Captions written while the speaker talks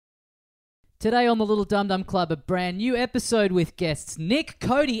Today on the Little Dum Dum Club, a brand new episode with guests Nick,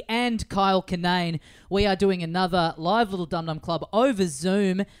 Cody and Kyle Kinane. We are doing another live Little Dum Dum Club over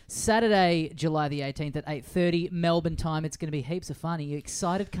Zoom, Saturday, July the 18th at 8:30 Melbourne time. It's going to be heaps of fun. Are you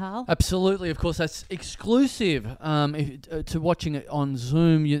excited, Carl? Absolutely. Of course, that's exclusive to watching it on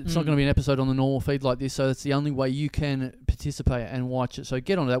Zoom. It's not going to be an episode on the normal feed like this, so that's the only way you can participate and watch it. So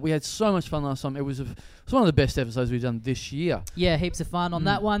get on to that. We had so much fun last time. It was one of the best episodes we've done this year. Yeah, heaps of fun on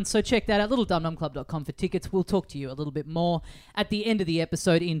that one. So check that out, littledumdumclub.com for tickets. We'll talk to you a little bit more at the end of the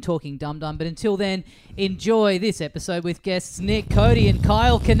episode in Talking Dum Dum. But until then, enjoy this episode with guests Nick, Cody and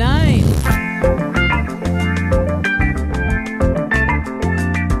Kyle Kinane.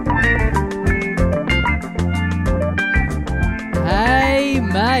 Hey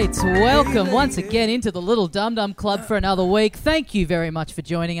mates, welcome once again into the Little Dum Dum Club for another week. Thank you very much for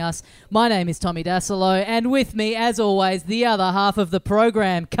joining us. My name is Tommy Dasilo, and with me, as always, the other half of the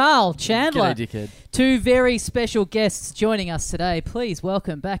program, Carl Chandler. G'day, dickhead. Two very special guests joining us today. Please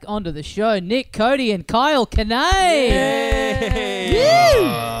welcome back onto the show, Nick, Cody and Kyle Kinane.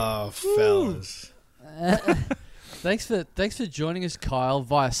 Oh, fellas. Thanks for joining us, Kyle,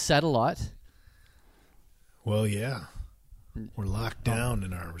 via satellite. Well, yeah. We're locked down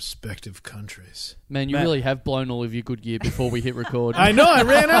in our respective countries. Man, you really have blown all of your good gear before we hit record. I know. I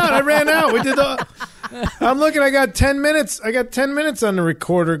ran out. We did I'm looking. I got 10 minutes. I got 10 minutes on the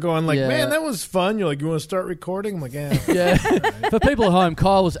recorder going like, man, that was fun. You're like, you want to start recording? I'm like, yeah. Yeah. For people at home,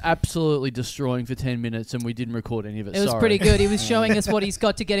 Kyle was absolutely destroying for 10 minutes and we didn't record any of it. It was pretty good. He was showing us what he's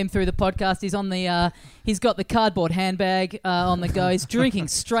got to get him through the podcast. He's on the, he's got the cardboard handbag on the go. He's drinking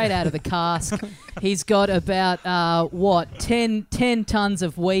straight out of the cask. He's got about, 10 tons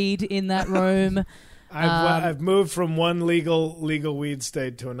of weed in that room. I've moved from one legal weed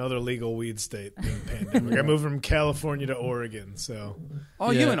state to another legal weed state in the pandemic. I moved from California to Oregon. So,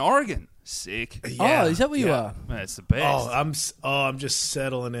 you in Oregon? Sick. Yeah, oh, is that where you are? Man, it's the best. I'm just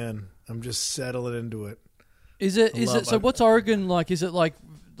settling in. I'm just settling into it. Is it? So, what's Oregon like? Is it like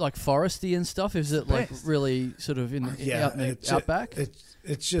foresty and stuff? Is it like really sort of out in the outback?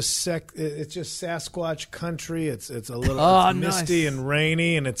 It's just Sasquatch country. It's a little misty and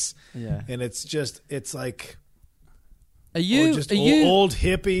rainy, and it's like old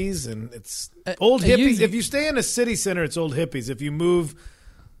hippies, and it's old hippies. If you stay in a city center, it's old hippies. If you move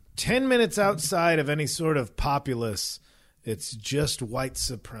 10 minutes outside of any sort of populace, it's just white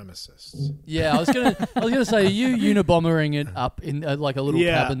supremacists. Yeah, I was gonna say, are you unibombering it up in like a little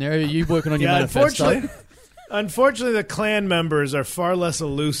cabin there? Are you working on your manifesto? Unfortunately, the Klan members are far less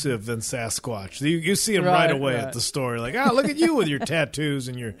elusive than Sasquatch. You see them right away at the store. Like, look at you with your tattoos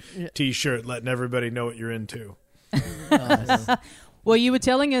and your T-shirt, letting everybody know what you're into. Nice. Well, you were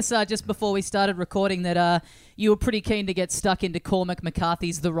telling us just before we started recording that you were pretty keen to get stuck into Cormac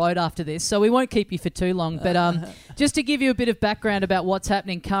McCarthy's The Road after this, so we won't keep you for too long. But just to give you a bit of background about what's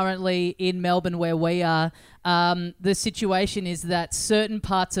happening currently in Melbourne where we are, the situation is that certain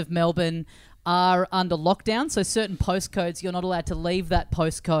parts of Melbourne are under lockdown, so certain postcodes, you're not allowed to leave that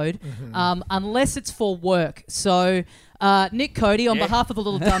postcode unless it's for work. So Nick, Cody, on behalf of the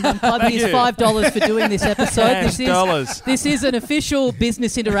Little Dum Dum Club, here's $5 for doing this episode. This is an official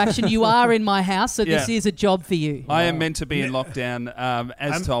business interaction. You are in my house, so this is a job for you. I am meant to be in lockdown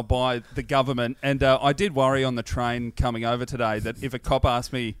as told by the government, and I did worry on the train coming over today that if a cop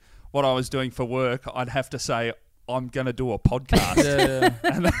asked me what I was doing for work, I'd have to say, I'm going to do a podcast.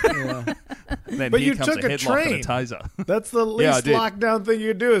 And then but here you comes took a headlock train. and a taser. That's the least lockdown thing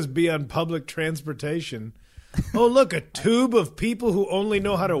you do is be on public transportation. Oh, look, a tube of people who only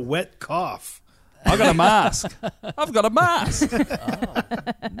know how to wet cough. I got a mask. I've got a mask. Oh,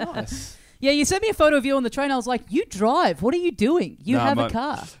 nice. Yeah, you sent me a photo of you on the train. I was like, you drive. What are you doing? You have a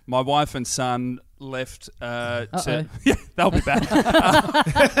car. My wife and son left to... Yeah, they'll be back.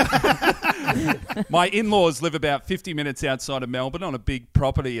 My in-laws live about 50 minutes outside of Melbourne on a big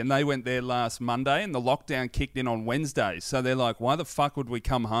property, and they went there last Monday, and the lockdown kicked in on Wednesday. So they're like, why the fuck would we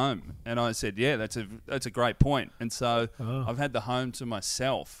come home? And I said, yeah, that's a great point. And so I've had the home to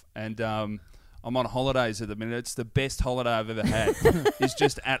myself, and I'm on holidays at the minute. It's the best holiday I've ever had. It's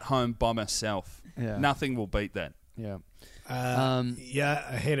just at home by myself. Yeah. Nothing will beat that. Yeah.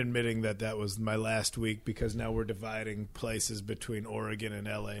 I hate admitting that was my last week because now we're dividing places between Oregon and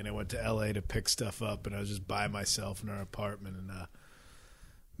LA, and I went to LA to pick stuff up, and I was just by myself in our apartment, and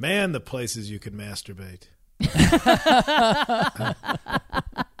man, the places you could masturbate.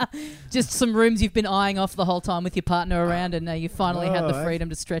 Just some rooms you've been eyeing off the whole time with your partner around, and you finally had the freedom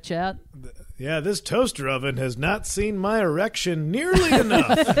to stretch out. Yeah, this toaster oven has not seen my erection nearly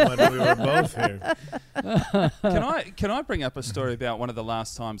enough when we were both here. Can I bring up a story about one of the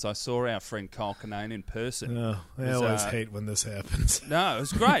last times I saw our friend Kyle Kinane in person? No, I always hate when this happens. No, it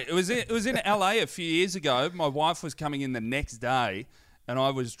was great. It was in LA a few years ago. My wife was coming in the next day, and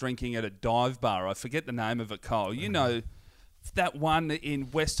I was drinking at a dive bar. I forget the name of it, Kyle. You know, that one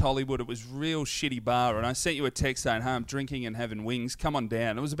in West Hollywood. It was real shitty bar, and I sent you a text saying, "Hey, I'm drinking and having wings. Come on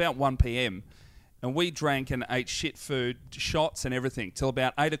down." It was about 1 p.m. And we drank and ate shit food, shots and everything, till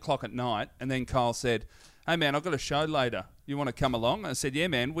about 8 o'clock at night. And then Kyle said, "Hey, man, I've got a show later. You want to come along?" I said, "Yeah,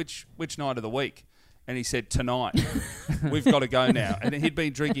 man. Which night of the week?" And he said, "Tonight. We've got to go now." And he'd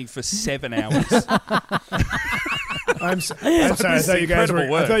been drinking for 7 hours. I'm sorry. I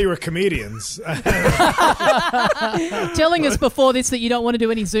thought you were comedians. Telling us before this that you don't want to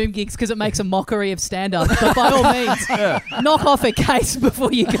do any Zoom gigs because it makes a mockery of stand-up. But by all means, knock off a case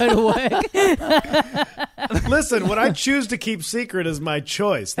before you go to work. Listen, what I choose to keep secret is my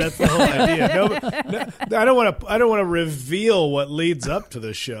choice. That's the whole idea. I don't want to reveal what leads up to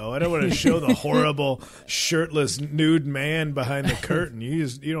the show. I don't want to show the horrible shirtless nude man behind the curtain. You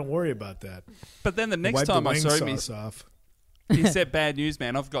don't worry about that. But then the next time I saw him, he said, "Bad news,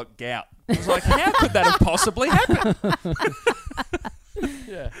 man. I've got gout." I was like, "How could that have possibly happened?"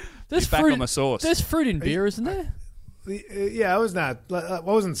 Yeah, there's back on the sauce. There's fruit in beer, isn't there? Yeah, I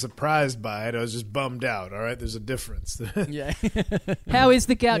wasn't surprised by it. I was just bummed out. All right, there's a difference. Yeah. How is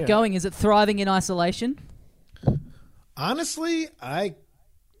the gout going? Is it thriving in isolation? Honestly,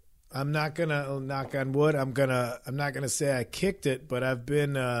 I'm not gonna knock on wood. I'm not gonna say I kicked it, but I've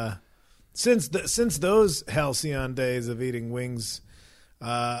been since those halcyon days of eating wings.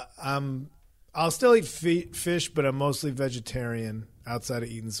 I'll still eat fish, but I'm mostly vegetarian outside of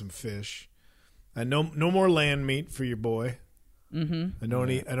eating some fish. And no more land meat for your boy. Mm-hmm. I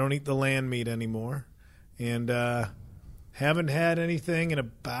don't eat the land meat anymore, and haven't had anything in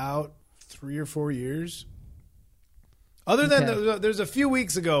about 3 or 4 years. Other than there's a few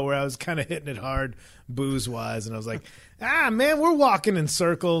weeks ago where I was kind of hitting it hard booze-wise, and I was like, man, we're walking in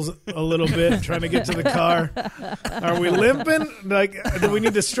circles a little bit trying to get to the car. Are we limping? Like, do we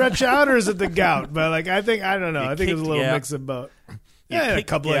need to stretch out, or is it the gout? But like, I don't know. I think it was a little mix of both. Yeah, a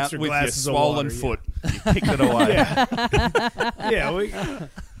couple extra glasses of water. With your swollen foot. You kicked it away.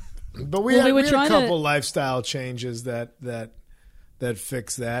 We had a couple lifestyle changes that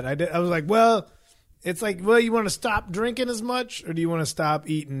fix that. I was like, well... It's like, well, you want to stop drinking as much, or do you want to stop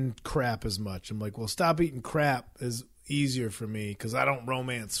eating crap as much? I'm like, well, stop eating crap is easier for me because I don't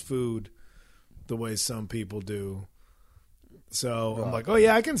romance food the way some people do. So I'm like, oh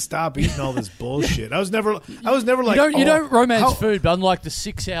yeah, I can stop eating all this bullshit. I was never like, you don't romance food, but unlike the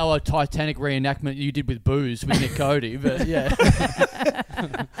 6-hour Titanic reenactment you did with booze with Nick Cody, but yeah,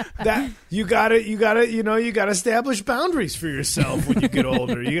 that you gotta establish boundaries for yourself when you get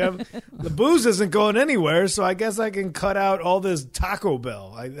older. The booze isn't going anywhere, so I guess I can cut out all this Taco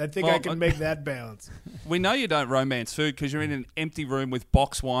Bell. I think I can make that balance. We know you don't romance food because you're in an empty room with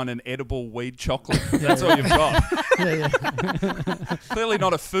box wine and edible weed chocolate. That's all you've got. Yeah. Clearly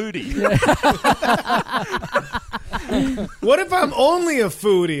not a foodie. What if I'm only a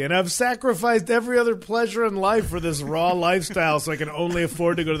foodie and I've sacrificed every other pleasure in life for this raw lifestyle so I can only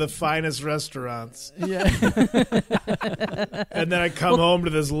afford to go to the finest restaurants? Yeah. And then I come home to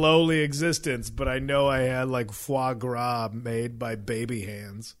this lowly existence, but I know I had like foie gras made by baby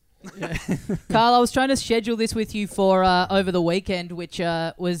hands. Yeah. Carl, I was trying to schedule this with you for over the weekend, which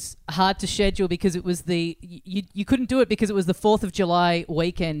was hard to schedule because it was you couldn't do it because it was the 4th of July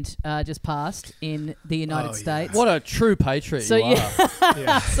weekend just passed in the United States. What a true patriot you are.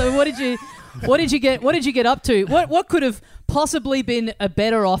 Yeah. So what did you get up to? What could have possibly been a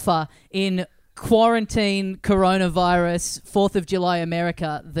better offer in quarantine, coronavirus, 4th of July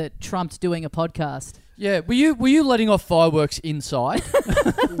America that trumped doing a podcast? Yeah, were you letting off fireworks inside?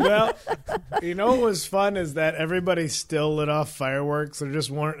 Well, you know what was fun is that everybody still lit off fireworks. There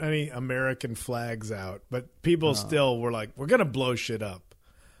just weren't any American flags out, but people still were like, "We're gonna blow shit up,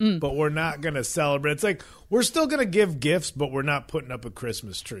 but we're not gonna celebrate." It's like we're still gonna give gifts, but we're not putting up a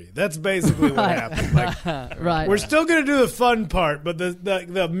Christmas tree. That's basically what happened. Like, right? We're still gonna do the fun part, but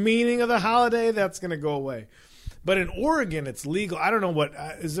the meaning of the holiday that's gonna go away. But in Oregon, it's legal. I don't know what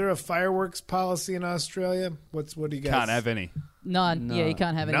is there a fireworks policy in Australia? What do you guys? Can't have any. None. No. Yeah, you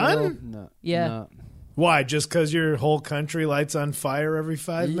can't have any. None? No. Yeah. No. Why? Just because your whole country lights on fire every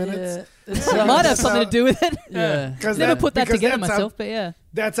 5 minutes? It might have something to do with it. Yeah. Never put that together myself, but yeah.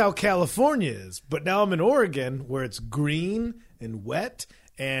 That's how California is. But now I'm in Oregon where it's green and wet,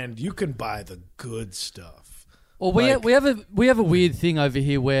 and you can buy the good stuff. Well, we have a weird thing over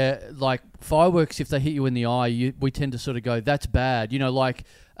here where like fireworks, if they hit you in the eye, we tend to sort of go, that's bad. You know, like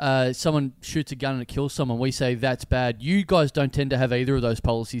someone shoots a gun and it kills someone, we say that's bad. You guys don't tend to have either of those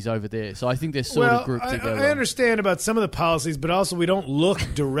policies over there, so I think they're sort of grouped together. I understand about some of the policies, but also we don't look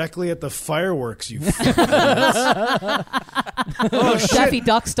directly at the fireworks. You. Oh shit! Daffy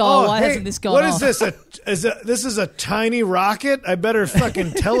Duck style. Why hasn't this gone? What off? is this? This is a tiny rocket? I better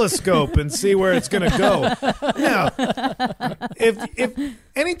fucking telescope and see where it's going to go. Now, if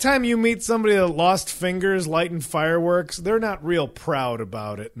anytime you meet somebody that lost fingers lighting fireworks, they're not real proud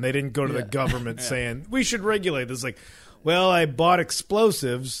about it, and they didn't go to the government saying we should regulate this. Like, well, I bought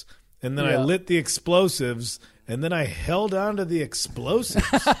explosives, and then I lit the explosives. And then I held on to the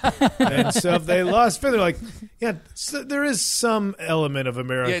explosives. And so if they lost fingers, they're like, yeah, so there is some element of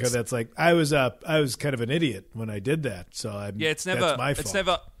America that's like, I was kind of an idiot when I did that. So that's my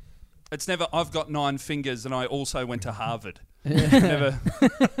fault. It's never, I've got 9 fingers and I also went to Harvard. Never.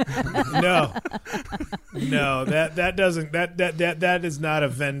 No, that is not a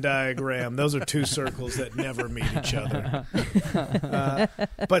Venn diagram. Those are 2 circles that never meet each other.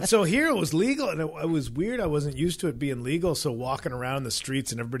 But so here it was legal, and it was weird. I wasn't used to it being legal. So walking around the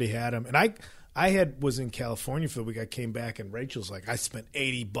streets and everybody had them, and I was in California for the week. I came back and Rachel's like, I spent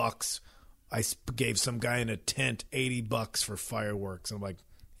 $80. I gave some guy in a tent $80 for fireworks. I'm like,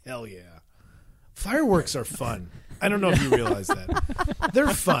 hell yeah. Fireworks are fun. I don't know if you realize that.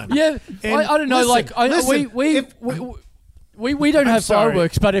 They're fun. Yeah, I don't know. We don't have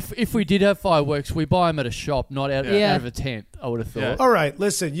fireworks, but if we did have fireworks, we buy them at a shop, not out of a tent, I would have thought. Yeah. All right,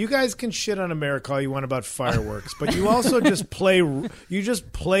 listen, you guys can shit on America all you want about fireworks, but you also just play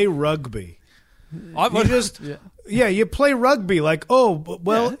rugby. You play rugby like,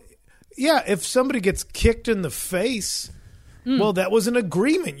 if somebody gets kicked in the face, well, that was an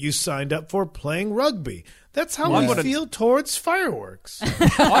agreement you signed up for playing rugby. That's how we feel towards fireworks.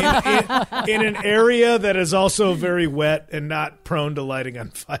 in an area that is also very wet and not prone to lighting on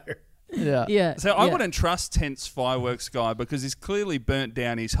fire. Yeah. So I wouldn't trust Tent's fireworks guy because he's clearly burnt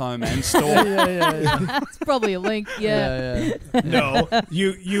down his home and store. It's probably a link. Yeah. No,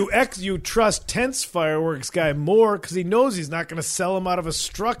 you trust Tent's fireworks guy more because he knows he's not going to sell them out of a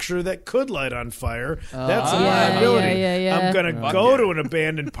structure that could light on fire. That's a liability. I'm going to go to an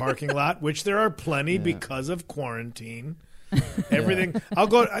abandoned parking lot, which there are plenty because of quarantine. Everything. I'll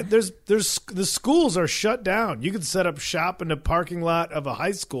go. There's the schools are shut down. You can set up shop in the parking lot of a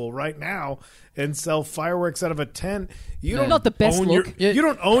high school right now and sell fireworks out of a tent. You don't not the best look. You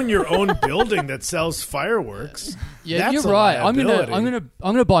don't own your own building that sells fireworks. Yeah, that's you're right. I'm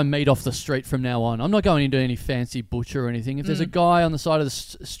gonna buy meat off the street from now on. I'm not going into any fancy butcher or anything. If there's a guy on the side of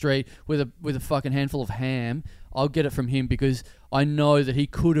the street with a fucking handful of ham, I'll get it from him because I know that he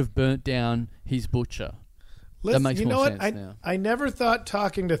could have burnt down his butcher. Listen, that makes more sense now. I never thought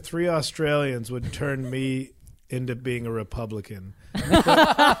talking to 3 Australians would turn me into being a Republican.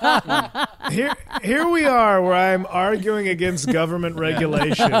 Here we are where I'm arguing against government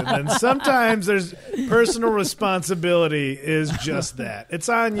regulation, and then sometimes there's personal responsibility is just that. It's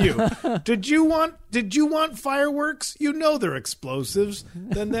on you. Did you want fireworks? You know they're explosives.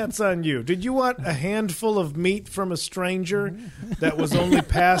 Then that's on you. Did you want a handful of meat from a stranger that was only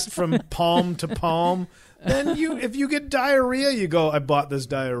passed from palm to palm? Then if you get diarrhea, you go, I bought this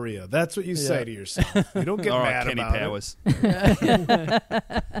diarrhea. That's what you say to yourself. You don't get mad Kenny about Powers. it.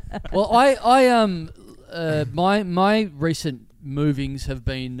 Well, my recent movings have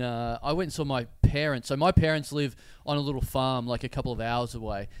been, I went and saw my parents. So my parents live on a little farm like a couple of hours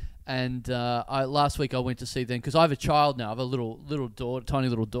away. And last week I went to see them because I have a child now. I have a little daughter, tiny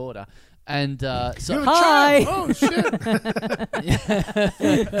little daughter. And so, hi. Oh shit!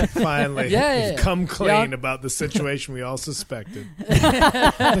 Finally, you've come clean about the situation we all suspected.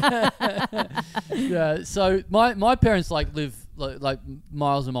 Yeah. So my parents live like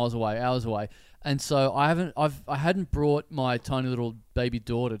miles and miles away, hours away, and so I hadn't brought my tiny little baby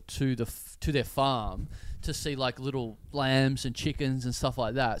daughter to their farm to see like little lambs and chickens and stuff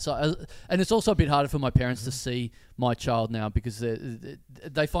like that. So, and it's also a bit harder for my parents to see my child now because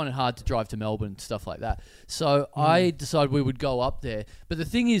they find it hard to drive to Melbourne and stuff like that. So I decided we would go up there. But the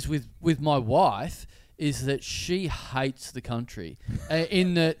thing is with my wife is that she hates the country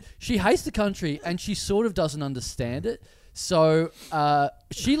in that she hates the country and she sort of doesn't understand it. So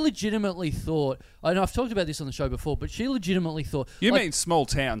she legitimately thought, I know I've talked about this on the show before, but she legitimately thought... You mean small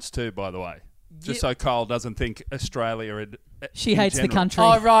towns too, by the way. Just so Kyle doesn't think Australia... She hates the country.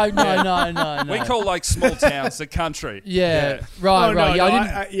 Oh, right. No. We call like small towns the country. Yeah. Right.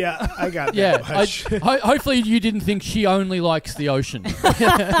 I got that. Hopefully you didn't think she only likes the ocean.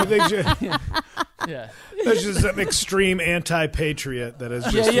 Yeah. There's just an extreme anti-patriot that is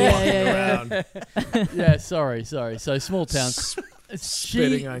just walking around. Yeah, sorry. So small town.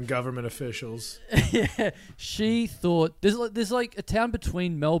 Spitting on government officials. Yeah, she thought there's like a town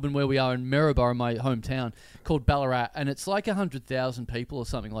between Melbourne where we are and Maryborough, my hometown, called Ballarat, and it's like 100,000 people or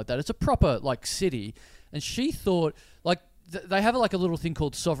something like that. It's a proper like city, and she thought like they have like a little thing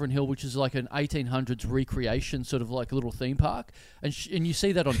called Sovereign Hill, which is like an 1800s recreation sort of like a little theme park, and you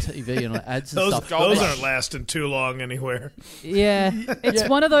see that on TV and ads and stuff. Those aren't lasting too long anywhere. Yeah, it's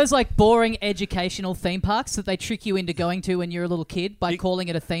one of those like boring educational theme parks that they trick you into going to when you're a little kid by calling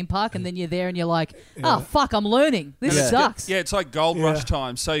it a theme park, and then you're there and you're like, oh fuck, I'm learning. This sucks. Yeah, it's like gold rush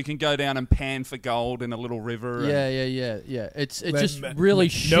time, so you can go down and pan for gold in a little river. Yeah. It's just really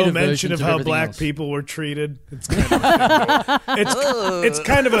shit. No mention of how black people were treated. It's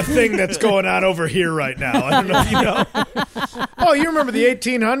kind of a thing that's going on over here right now. I don't know if you know. Oh, you remember the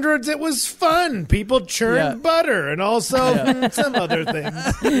 1800s? It was fun. People churned butter and also some other things.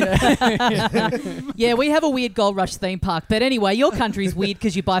 Yeah, we have a weird Gold Rush theme park. But anyway, your country's weird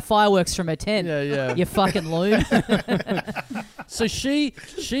because you buy fireworks from a tent. Yeah. You fucking loon. So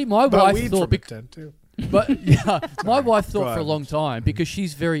my wife thought... too. But my wife thought for a long time, because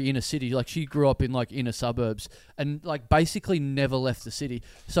she's very inner city, like she grew up in like inner suburbs and like basically never left the city.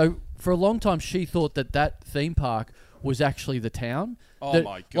 So for a long time she thought that theme park was actually the town. Oh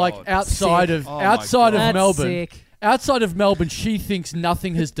my God. Like outside Sick. of That's Melbourne. sick. Outside of Melbourne, she thinks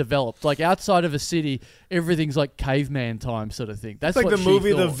nothing has developed. Like outside of a city, everything's like caveman time sort of thing. That's like what the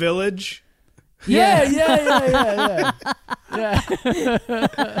movie thought. The Village. Yeah.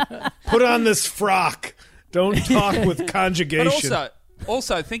 Put on this frock. Don't talk with conjugation. But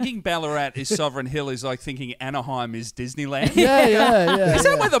also, thinking Ballarat is Sovereign Hill is like thinking Anaheim is Disneyland. Yeah. Is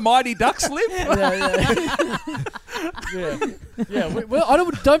that where the Mighty Ducks live? Yeah.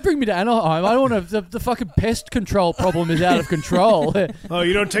 Well, don't bring me to Anaheim. I don't want to. The fucking pest control problem is out of control. Oh,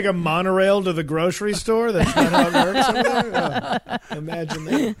 you don't take a monorail to the grocery store? That's not how it works over there? Oh, imagine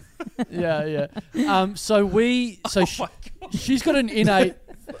that. Yeah. She's got an innate.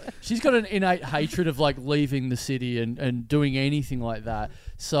 She's got an innate hatred of like leaving the city and doing anything like that.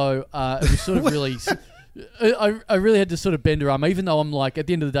 So it was sort of really. I really had to sort of bend her arm, even though I'm like, at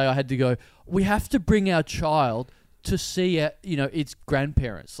the end of the day, I had to go. We have to bring our child to see its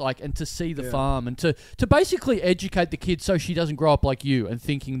grandparents, like, and to see the farm, and to basically educate the kid so she doesn't grow up like you and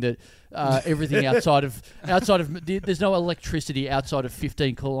thinking that everything outside of there's no electricity outside of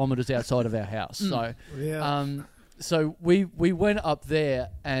 15 kilometers outside of our house. So so we went up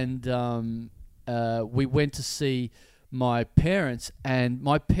there and we went to see my parents, and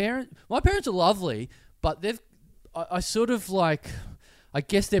my parents are lovely, but I sort of like, I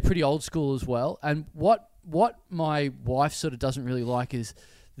guess they're pretty old school as well. And what my wife sort of doesn't really like is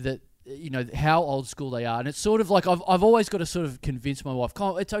that, how old school they are. And it's sort of like I've always got to sort of convince my wife,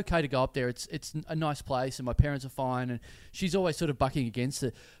 oh, it's okay to go up there. It's a nice place and my parents are fine. And she's always sort of bucking against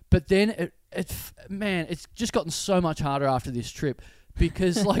it. But then it's just gotten so much harder after this trip,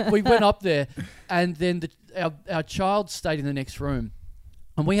 because like we went up there and then our child stayed in the next room.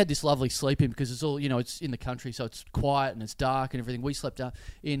 And we had this lovely sleep in, because it's all, it's in the country, so it's quiet and it's dark and everything. We slept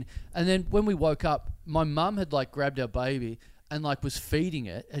in. And then when we woke up, my mum had like grabbed our baby and like was feeding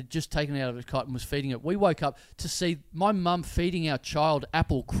it, had just taken it out of its cot and was feeding it. We woke up to see my mum feeding our child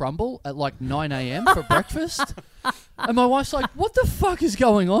apple crumble at like 9 a.m. for breakfast. And my wife's like, what the fuck is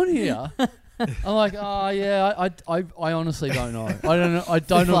going on here? I'm like, oh yeah, I honestly don't know. I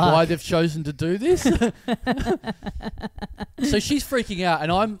don't know why they've chosen to do this. So she's freaking out,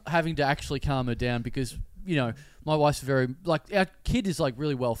 and I'm having to actually calm her down, because my wife's very, like, our kid is like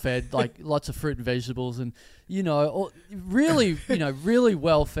really well fed, like lots of fruit and vegetables, and really really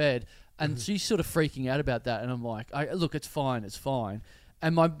well fed, and she's sort of freaking out about that, and I'm like, look, it's fine.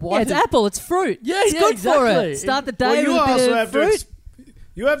 And my wife, it's apple, it's fruit. It's good for it. Start the day with a bit of fruit.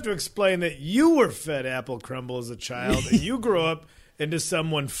 You have to explain that you were fed apple crumble as a child, and you grew up into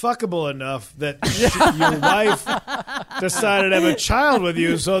someone fuckable enough that your wife decided to have a child with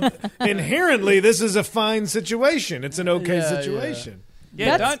you. So inherently, this is a fine situation. It's an okay situation.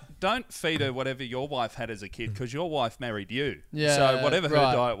 Yeah, don't feed her whatever your wife had as a kid, because your wife married you. Yeah, so whatever her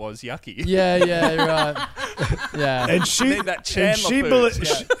diet was, yucky. Yeah, right. Yeah, and she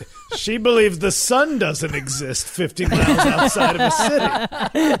believes the sun doesn't exist 50 miles outside of a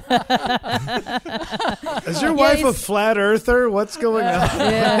city. Is your wife a flat earther? What's going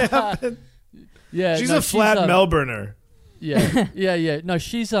on? She's a flat Melbourner. Yeah. No,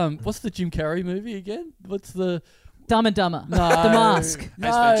 she's what's the Jim Carrey movie again? What's the Dumb and Dumber? No. The Mask.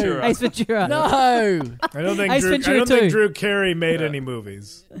 No. Ace Ventura. No. I don't think Drew Carey made any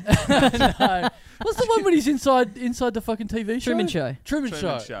movies. No. What's the one when he's inside the fucking TV show? Truman Show. Truman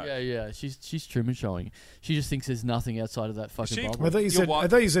Truman Show. Show. Yeah. She's Truman showing. She just thinks there's nothing outside of that fucking bubble. I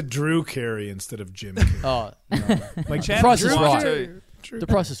thought you said Drew Carey instead of Jim Carrey. Oh, no. Like The Price is Drew Right. too. The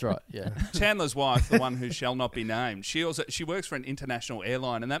Price is Right, yeah. Chandler's wife, the one who shall not be named, she works for an international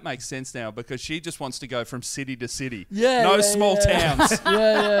airline, and that makes sense now because she just wants to go from city to city. Yeah, no yeah, small yeah. towns.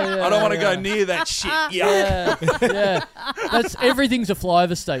 Yeah. I don't want to go near that shit. Yeah. Yeah. That's everything's a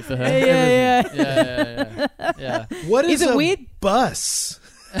flyover state for her. Yeah. What Is it a weird? bus?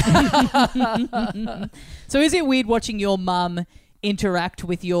 So is it weird watching your mum interact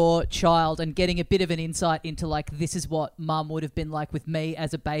with your child and getting a bit of an insight into like this is what mum would have been like with me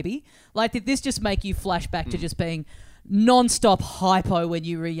as a baby? Like, did this just make you flash back to just being non-stop hypo when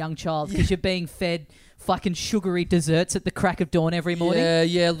you were a young child because you're being fed fucking sugary desserts at the crack of dawn every morning?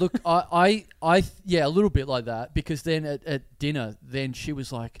 Yeah. Look, I a little bit like that because then at dinner, then she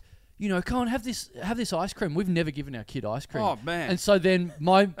was like, come on, have this ice cream. We've never given our kid ice cream. Oh, man. And so then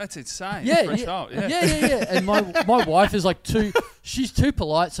That's insane. Yeah, for a child. Yeah. And my wife is like she's too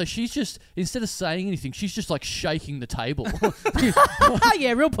polite, so she's just, instead of saying anything, she's just like shaking the table.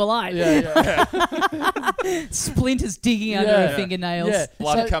 Yeah, real polite. Yeah. Splinters digging under her fingernails. Yeah.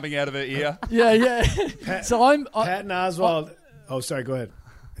 Blood coming out of her ear. Yeah. So Patton Oswalt. Sorry, go ahead.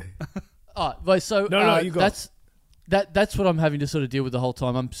 No, you go. That's what I'm having to sort of deal with the whole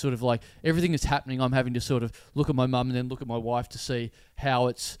time. I'm sort of like, everything that's happening, I'm having to sort of look at my mum and then look at my wife to see how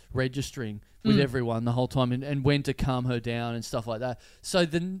it's registering with everyone the whole time and when to calm her down and stuff like that. So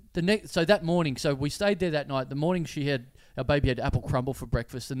that morning, so we stayed there that night. The morning our baby had apple crumble for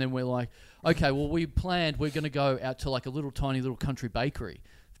breakfast, and then we're like, okay, well, we planned we're going to go out to like a tiny little country bakery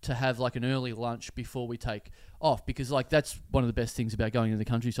to have like an early lunch before we take off, because like that's one of the best things about going in the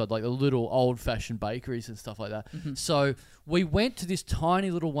countryside, like the little old-fashioned bakeries and stuff like that. So we went to this tiny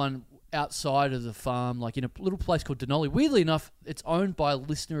little one outside of the farm, like in a little place called Denali. Weirdly enough, it's owned by a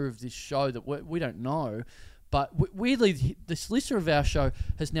listener of this show that we don't know. But weirdly, this listener of our show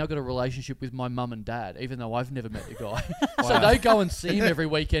has now got a relationship with my mum and dad, even though I've never met the guy. So they go and see him every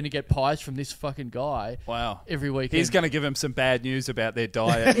weekend and get pies from this fucking guy. Wow. Every weekend. He's going to give him some bad news about their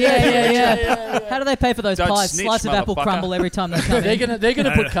diet. Yeah. How do they pay for those Don't pies? snitch, Slice of apple motherfucker. crumble every time they come in. They're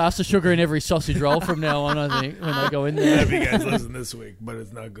gonna put caster sugar in every sausage roll from now on, I think, when they go in I there. hope you guys listen this week, but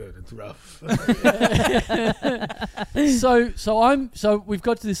it's not good. It's rough. So we've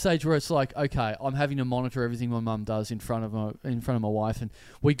got to this stage where it's like, okay, I'm having to monitor everything my mum does in front of my wife, and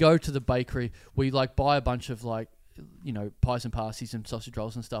we go to the bakery. We like buy a bunch of like, pies and pasties and sausage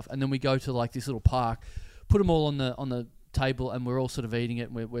rolls and stuff, and then we go to like this little park, put them all on the table, and we're all sort of eating it.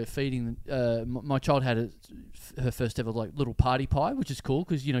 And we're feeding. My child had her first ever like little party pie, which is cool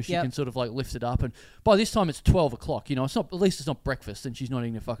because she can sort of like lift it up. And by this time it's 12 o'clock. It's not, at least it's not breakfast, and she's not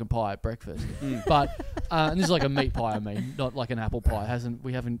eating a fucking pie at breakfast. But and this is like a meat pie. I mean, not like an apple pie.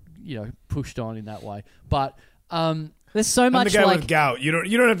 We haven't pushed on in that way. But there's so I'm much the guy like with gout. You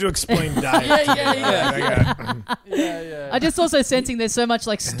don't have to explain diet. yeah. I just also sensing there's so much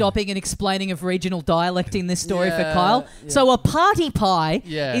like stopping and explaining of regional dialect in this story for Yeah, Kyle. yeah. So a party pie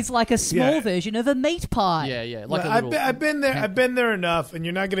Yeah. is like a small Yeah. version of a meat pie. Yeah. Like Like a little. I've been there. I've been there enough, and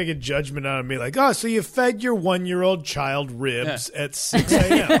you're not going to get judgment on me. Like, oh, so you fed your 1-year-old child ribs at 6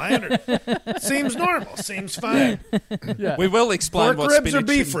 a.m. Seems normal. Seems fine. Yeah. We will explain Pork what ribs or spinach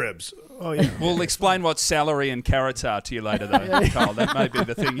beef and- ribs? Oh yeah. We'll explain what celery and carrots are to you later, though, Carl. That may be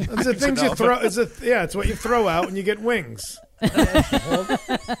the thing. It's the things you throw. It's what you throw out when you get wings.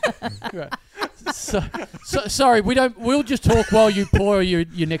 Right. So, sorry, we'll just talk while you pour your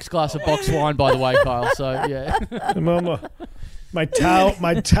next glass of box wine, by the way, Kyle. So yeah. Mama, my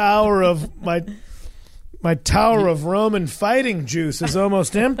tower of Roman fighting juice is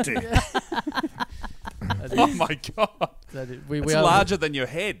almost empty. Oh, my God. It's larger than your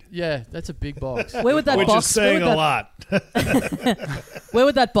head. Yeah, that's a big box. Where would that Which box? is saying a lot. Where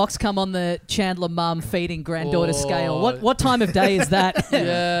would that box come on the Chandler mum feeding granddaughter scale? What time of day is that?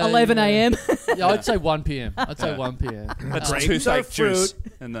 Yeah, 11 a.m. Yeah, I'd say 1 p.m. I'd say 1 p.m. That's Grapes toothache are juice.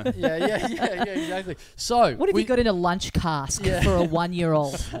 fruit. And the Yeah, exactly. So What have you got in a lunch cask for a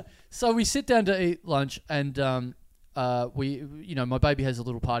 1-year-old? So we sit down to eat lunch, and my baby has a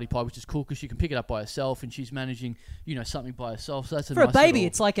little party pie, which is cool because she can pick it up by herself, and she's managing, something by herself. So that's For a nice baby, little...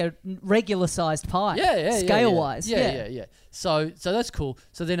 it's like a regular-sized pie. Yeah. Scale-wise. Yeah. So that's cool.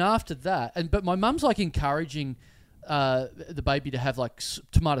 So then after that, but my mum's like encouraging the baby to have like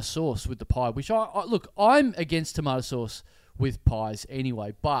tomato sauce with the pie, which I'm against tomato sauce with pies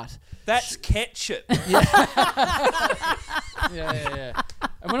anyway, but that's ketchup. yeah.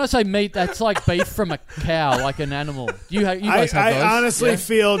 And when I say meat, that's like beef from a cow, like an animal. You guys have those? I honestly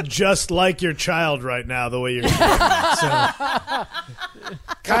feel just like your child right now, the way you're talking. So.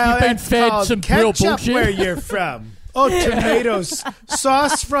 Kyle, You've been fed some real bullshit. Where you're from. Oh, tomatoes.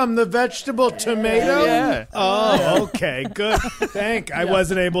 Sauce from the vegetable tomato? Yeah. Oh, okay. Good. I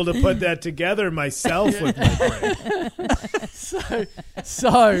wasn't able to put that together myself with my brain.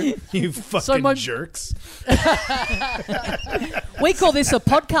 So You fucking jerks. We call this a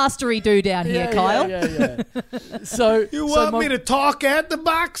podcastery do down here, Kyle. Yeah. So You want me to talk at the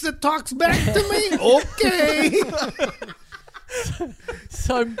box that talks back to me? Okay.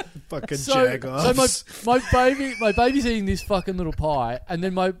 So fucking so jagoffs. my baby's eating this fucking little pie, and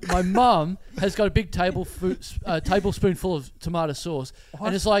then my mum has got a big tablespoonful of tomato sauce,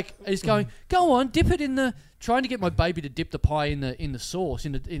 and it's like he's going, go on, dip it in the. Trying to get my baby to dip the pie in the sauce,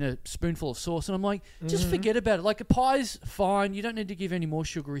 in a spoonful of sauce, and I'm like, just forget about it. Like, a pie's fine. You don't need to give any more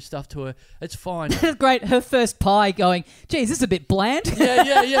sugary stuff to her. It's fine. Great. Her first pie going, geez, this is a bit bland.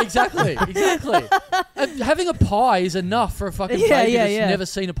 Yeah, exactly. And having a pie is enough for a fucking baby that's never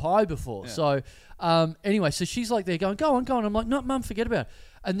seen a pie before. Yeah. So, anyway, so she's like, they're going, go on. I'm like, no, Mum, forget about it.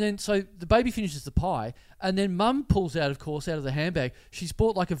 And then, so the baby finishes the pie, and then Mum pulls out, of course, out of the handbag, she's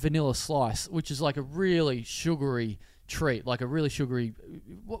bought like a vanilla slice, which is like a really sugary treat, like a really sugary,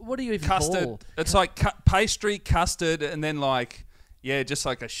 what do you even custard. call? It's like pastry, custard, and then like, just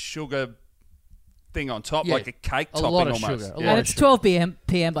like a sugar thing on top, like a cake topping lot of almost. Sugar, And it's 12 p.m.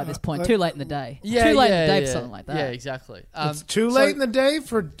 by this point, too late in the day. Too late in the day for something like that. Yeah, exactly. It's too late in the day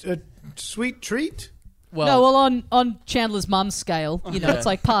for a sweet treat? Well, on Chandler's mum's scale, it's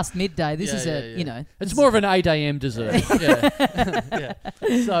like past midday. This is It's more of an 8 a.m. dessert. Yeah.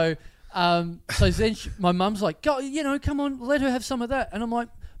 So then my mum's like, go, come on, let her have some of that. And I'm like,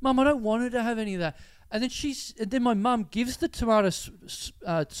 Mum, I don't want her to have any of that. And then my mum gives the tomato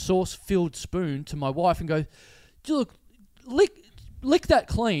sauce filled spoon to my wife and goes, look, lick that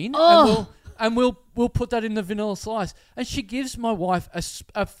clean, and we'll put that in the vanilla slice. And she gives my wife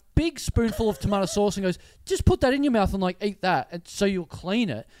a big spoonful of tomato sauce and goes, just put that in your mouth and like eat that, and so you'll clean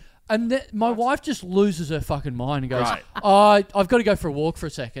it. And my wife just loses her fucking mind and goes, I've got to go for a walk for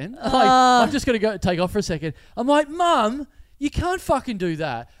a second. I'm just going to go take off for a second. I'm like, Mum, you can't fucking do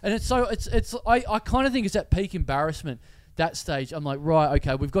that. And I kind of think it's at peak embarrassment, that stage. I'm like, right,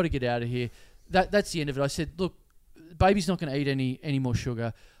 okay, we've got to get out of here. That's the end of it. I said, look, baby's not going to eat any more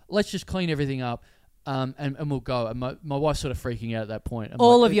sugar. Let's just clean everything up, and we'll go. And my wife's sort of freaking out at that point.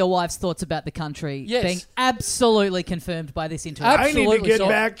 All of your wife's thoughts about the country being absolutely confirmed by this interview. I need to get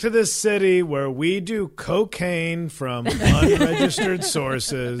back to the city where we do cocaine from unregistered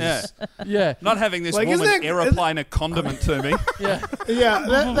sources. Yeah. Not having this woman aeroplane a condiment to me. Yeah,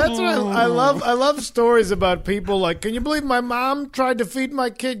 that's what I love. I love stories about people like, can you believe my mom tried to feed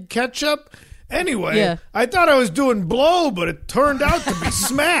my kid ketchup? Anyway, I thought I was doing blow, but it turned out to be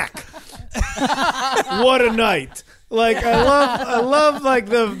smack. What a night! Like I love like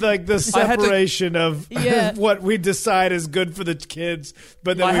the separation of what we decide is good for the kids,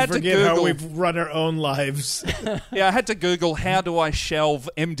 but then we forget how we run our own lives. Yeah, I had to Google, how do I shelve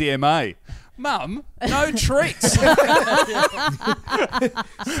MDMA? Mum, no treats. So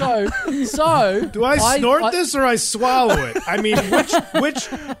do I snort this or I swallow it? I mean,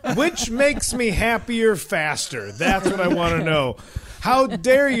 which makes me happier faster? That's what I want to know. How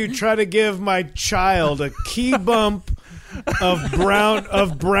dare you try to give my child a key bump of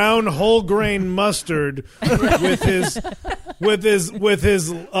brown whole grain mustard with his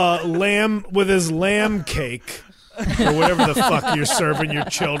lamb cake? Or whatever the fuck you're serving your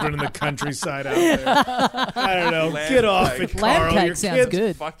children in the countryside out there. I don't know. Get off it, Carl. Lamb cake sounds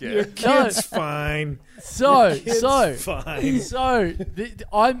good. Fuck yeah. Your kid's fine.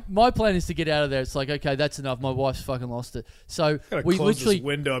 My plan is to get out of there. It's like, okay, that's enough. My wife's fucking lost it. So we close literally this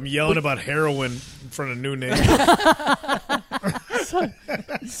window. I'm yelling about heroin in front of new neighbors.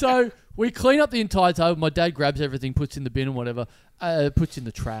 So we clean up the entire table. My dad grabs everything, puts in the bin and whatever, puts in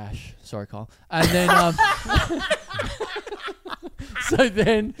the trash. Sorry, Carl. And then,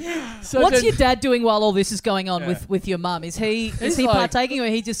 What's your dad doing while all this is going on with your mum? Is he partaking, or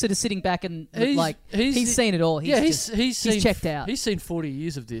is he just sort of sitting back and he's seen it all? He's checked out. He's seen 40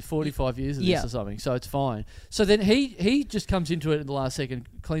 years of this, 45 years of this or something, so it's fine. So then he just comes into it in the last second,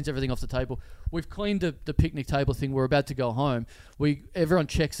 cleans everything off the table. We've cleaned the picnic table thing. We're about to go home. Everyone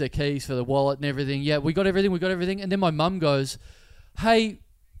checks their keys for the wallet and everything. Yeah, we got everything. And then my mum goes, hey,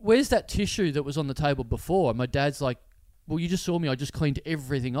 where's that tissue that was on the table before? And my dad's like, well, you just saw me. I just cleaned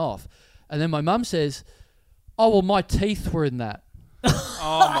everything off. And then my mum says, oh, well, my teeth were in that.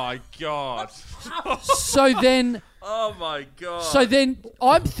 Oh my god. So then, Oh my god. so then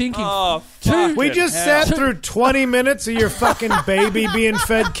I'm thinking, Oh, two, We just sat through 20 minutes of your fucking baby being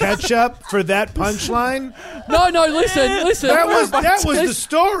fed ketchup for that punchline. no, listen. That was the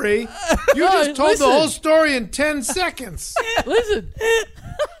story. You No, just told listen. the whole story in 10 seconds. Listen.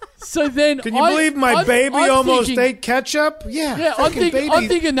 So then, Can you believe my baby I'm almost thinking- ate ketchup? Yeah, I'm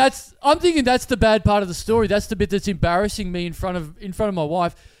thinking that's the bad part of the story. That's the bit that's embarrassing me in front of my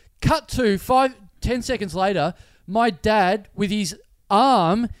wife. Cut to 10 seconds later, my dad with his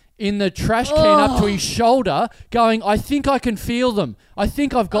arm in the trash can up to his shoulder, going, "I think I can feel them. I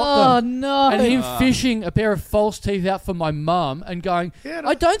think I've got them." Oh, no. And him fishing a pair of false teeth out for my mum and going, Yeah,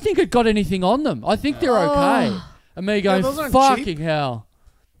 "I don't think it got anything on them. I think they're okay." And me going, those aren't "Fucking cheap." hell."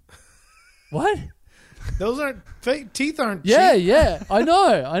 What? Those aren't fake. Teeth aren't Yeah, cheap. yeah. I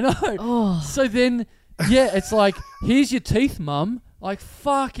know. So then, yeah, it's like, "Here's your teeth, mum." Like,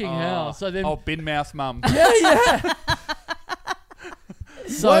 fucking hell. So then, bin mouth mum. yeah.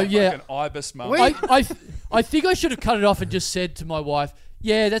 So, yeah. Like an ibis mum. Wait. I think I should have cut it off and just said to my wife,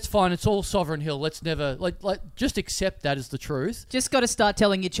 "Yeah, that's fine. It's all Sovereign Hill. Let's never just accept that as the truth." Just got to start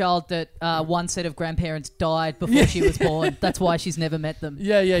telling your child that one set of grandparents died before she was born. That's why she's never met them.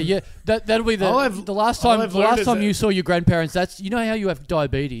 Yeah. That'll be All I've- the last all time. I've The learned last is time that- you saw your grandparents. That's, you know how you have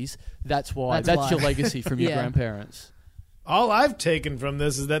diabetes. That's why. That's That's why. your legacy from your Yeah. grandparents. All I've taken from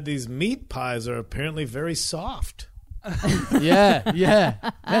this is that these meat pies are apparently very soft. Yeah. Man,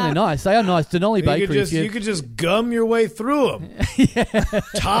 they're nice. They are nice. Denali Bakery. You could just gum your way through them.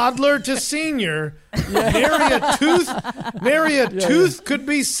 Toddler to senior, nary a tooth could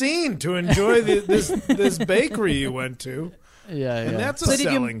be seen to enjoy this bakery you went to, Yeah. and that's a So did you-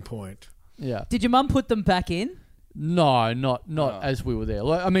 selling point. Yeah. Did your mum put them back in? No, not as we were there.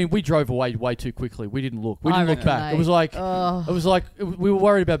 Like, I mean, we drove away way too quickly. We didn't look. We didn't look reckon back. they- It was like we were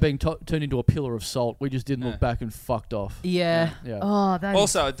worried about being turned into a pillar of salt. We just didn't look back and fucked off. Yeah. Yeah. Oh, that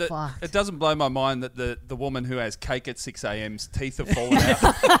Also, is fucked. it doesn't blow my mind that the woman who has cake at 6 a.m.'s teeth have fallen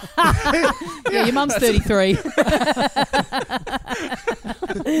out. Yeah, your mum's 33.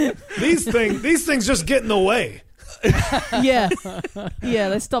 These things just get in the way. Yeah,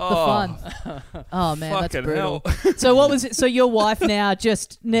 they stopped the fun. Oh man, that's Fucking brutal. hell. So what was it? So your wife now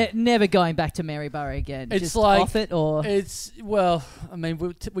just never going back to Maryborough again? It's just like off it, or I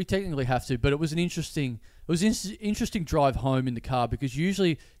mean, we technically have to, but it was an interesting drive home in the car, because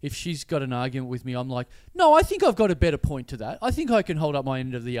usually if she's got an argument with me, I'm like, no, I think I've got a better point to that. I think I can hold up my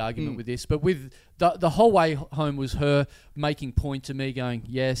end of the argument with this. But with the whole way home was her making point to me, going,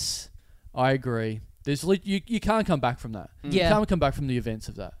 yes, I agree. There's you can't come back from that. Yeah. You can't come back from the events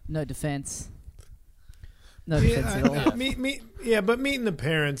of that. no defense? No defense at all. But meeting the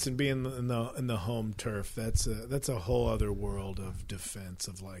parents and being in the home turf, that's a whole other world of defense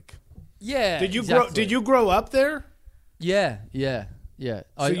of like. Yeah. Did you grow up there? Yeah. So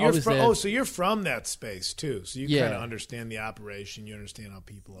I was there. so you're from that space too. So you Yeah. kind of understand the operation. You understand how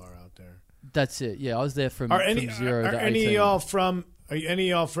people are out there. That's it. Yeah, I was there from 0 Are to any 18. of y'all from? Are any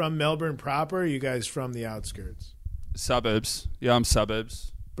of y'all from Melbourne proper? Or are you guys from the outskirts? Suburbs. Yeah, I'm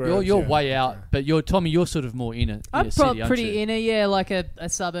suburbs. You're Yeah. way out, but Tommy, you're sort of more inner I'm city, aren't pretty you? inner, yeah, like a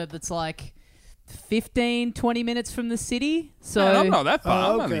suburb that's like 15, 20 minutes from the city. So Man, I'm not that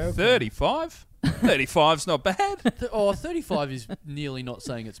far. I'm okay, only okay. 35. 35's not bad. 35 is nearly not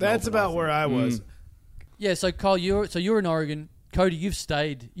saying it's That's Melbourne, I about think. where I was. Yeah, so Kyle, you're in Oregon. Cody, you've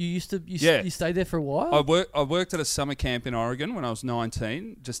stayed. You stayed there for a while? I worked at a summer camp in Oregon when I was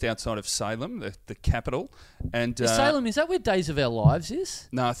 19, just outside of Salem, the capital. And Salem, is that where Days of Our Lives is?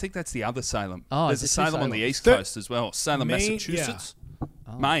 No, I think that's the other Salem. Oh, There's a is it two Salem on the Salems? East Coast as well. Salem, Maine, Massachusetts.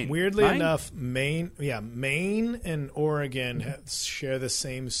 Maine. Weirdly Maine? enough, Maine and Oregon share the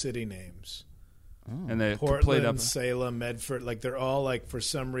same city names. And they're complete Portland, up. Salem, Medford, like they're all like for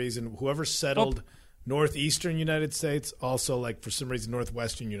some reason whoever settled northeastern United States, also like for some reason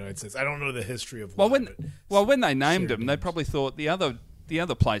northwestern United States. I don't know the history of Well, why, when they named shared them, they names. probably thought the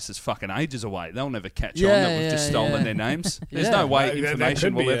other place is fucking ages away. They'll never catch Yeah, on that we've just yeah, stolen yeah. their names. There's Yeah. no way That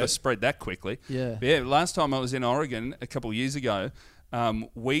information could be will ever it. spread that quickly. Yeah. But yeah, last time I was in Oregon a couple of years ago,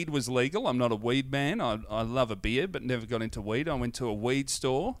 weed was legal. I'm not a weed man. I love a beer, but never got into weed. I went to a weed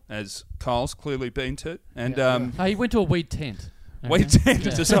store, as Kyle's clearly been to, and Oh, he went to a weed tent. weed tent.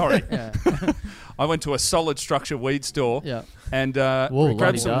 Yeah. Sorry, Yeah. I went to a solid structure weed store. Yeah. And Whoa,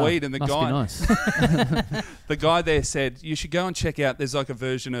 grabbed some weed, and the Must guy, be nice. the guy there said, "You should go and check out. There's like a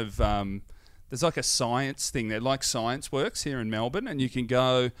version of there's like a science thing there, like Science Works here in Melbourne, and you can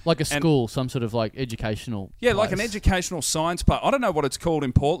go like a school, some sort of like educational. Yeah, place. like an educational science park. I don't know what it's called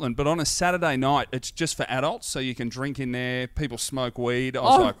in Portland, but on a Saturday night, it's just for adults, so you can drink in there. People smoke weed. I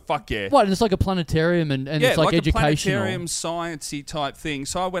was like, fuck yeah. What? And it's like a planetarium, and it's like educational. A planetarium, sciencey type thing.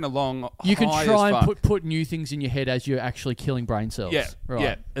 So I went along. You can high try as and fuck. put new things in your head as you're actually killing brain cells. Yeah, right.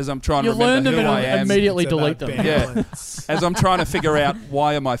 yeah. As I'm trying You to remember learn them who I and am. immediately It's delete about them. balance. As I'm trying to figure out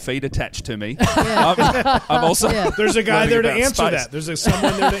why are my feet attached to me. I'm also. Yeah. There's a guy there to about answer space. that. There's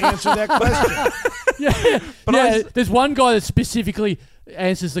someone there to answer that question. But there's one guy that specifically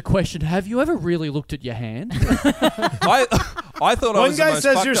answers the question, have you ever really looked at your hand? I thought I One was the guy most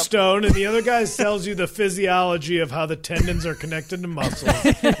says fucked you're up. stoned, and the other guy tells you the physiology of how the tendons are connected to muscles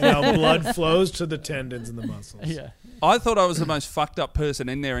and how blood flows to the tendons and the muscles. Yeah. I thought I was the most fucked up person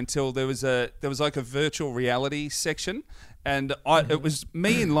in there until there was like a virtual reality section, and it was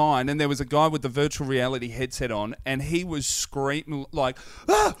me in line, and there was a guy with the virtual reality headset on, and he was screaming like,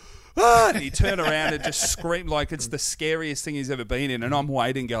 ah! Ah! And he turned around and just screamed like it's the scariest thing he's ever been in. And I'm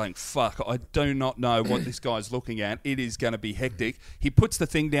waiting going, fuck, I do not know what this guy's looking at. It is going to be hectic. He puts the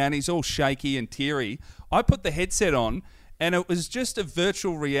thing down. He's all shaky and teary. I put the headset on, and it was just a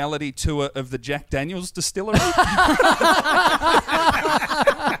virtual reality tour of the Jack Daniels distillery.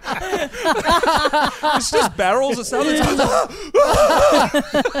 It's just barrels of stuff. It's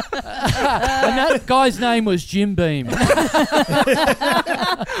And that guy's name was Jim Beam.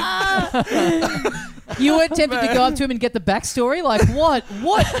 You weren't tempted to go up to him and get the backstory? Like,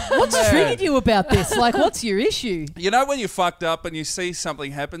 what's triggered you about this? Like, what's your issue? You know when you're fucked up and you see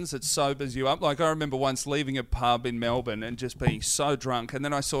something happens that sobers you up? Like I remember once leaving a pub in Melbourne and just being so drunk, and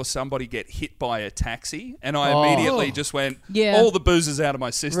then I saw somebody get hit by a taxi, and I immediately just went, all the booze is out of my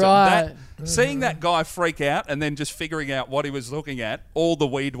system. Right. Seeing that guy freak out and then just figuring out what he was looking at, all the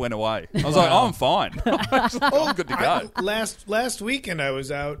weed went away. I was like, I'm fine. I'm good to go. Last weekend I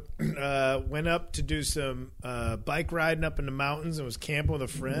was out, went up to do some bike riding up in the mountains and was camping with a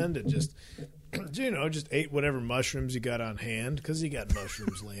friend and just ate whatever mushrooms you got on hand because you got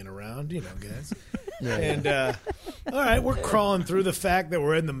mushrooms laying around, guys. Yeah. And all right, we're crawling through the fact that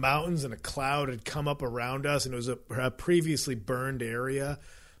we're in the mountains and a cloud had come up around us, and it was a previously burned area,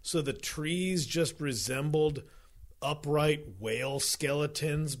 so the trees just resembled upright whale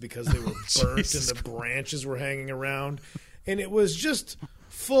skeletons because they were burnt and the branches were hanging around, and it was just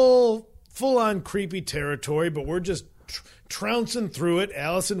full on creepy territory. But we're just trouncing through it,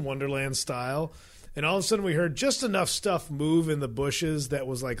 Alice in Wonderland style. And all of a sudden we heard just enough stuff move in the bushes that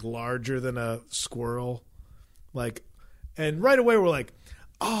was like larger than a squirrel. And right away we're like,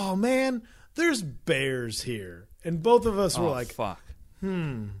 oh man, there's bears here. And both of us were like, fuck.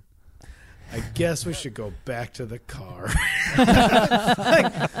 I guess we should go back to the car.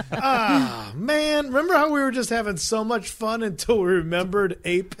 Man, remember how we were just having so much fun until we remembered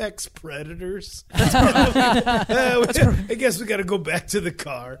apex predators? I guess we got to go back to the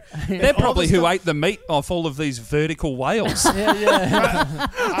car. They're probably who ate the meat off all of these vertical whales. I'll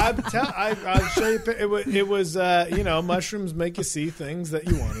show you. It was mushrooms make you see things that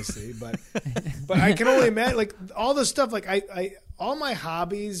you want to see, but I can only imagine like all the stuff. Like all my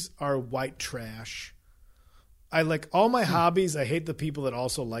hobbies are white trash. I like all my hobbies. I hate the people that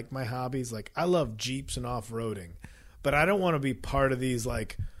also like my hobbies. Like I love Jeeps and off-roading, but I don't want to be part of these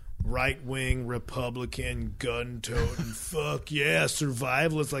like right-wing Republican gun-toting fuck yeah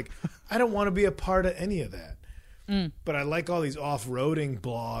survivalists. Like I don't want to be a part of any of that. But I like all these off-roading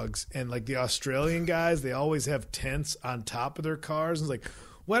blogs, and like the Australian guys, they always have tents on top of their cars. And it's like,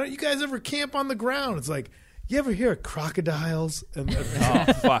 why don't you guys ever camp on the ground? It's like, you ever hear of crocodiles? And Oh,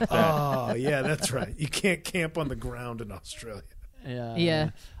 fuck that. oh, yeah, that's right. You can't camp on the ground in Australia.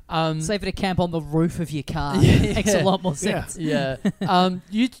 Yeah. Safer to camp on the roof of your car. Makes a lot more sense. Yeah.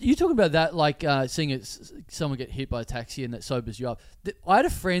 You talking about that, like seeing someone get hit by a taxi and that sobers you up. I had a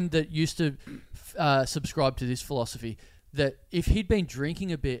friend that used to subscribe to this philosophy that if he'd been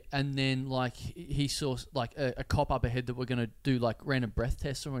drinking a bit and then like he saw like a cop up ahead that were going to do like random breath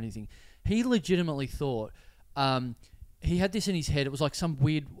tests or anything, he legitimately thought he had this in his head. It was like some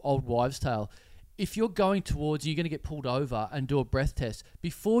weird old wives' tale. If you're going towards, you're going to get pulled over and do a breath test.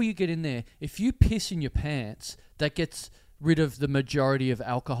 Before you get in there, if you piss in your pants, that gets rid of the majority of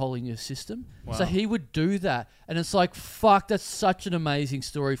alcohol in your system. Wow. So he would do that. And it's like, fuck, that's such an amazing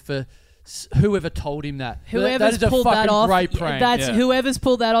story for whoever told him that. Whoever's that is pulled a fucking that off, great prank. Whoever's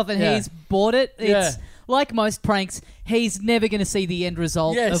pulled that off and Yeah. he's bought it. It's Yeah. like most pranks, he's never going to see the end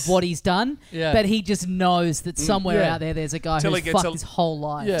result of what he's done, but he just knows that somewhere out there's a guy who's fucked his whole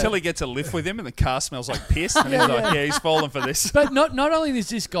life. Until he gets a lift with him and the car smells like piss, and he's like, he's falling for this. But not only is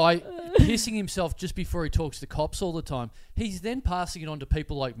this guy pissing himself just before he talks to cops all the time. He's then passing it on to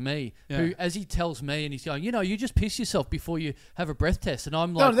people like me, who, as he tells me, and he's going, you just piss yourself before you have a breath test. And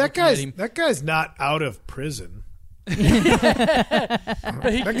I'm like, no, that guy's not out of prison. But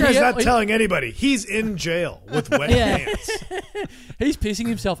that guy's not telling anybody. He's in jail with wet pants. He's pissing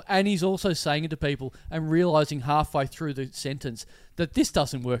himself, and he's also saying it to people and realising halfway through the sentence that this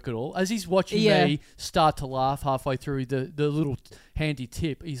doesn't work at all. As he's watching me start to laugh halfway through the little handy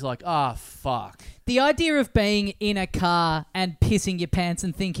tip, he's like, fuck. The idea of being in a car and pissing your pants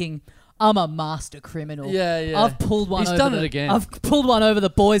and thinking, I'm a master criminal. Yeah. I've pulled one He's done it again. I've pulled one over the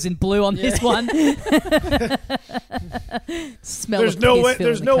boys in blue on this one. Smell There's of no piss way. filling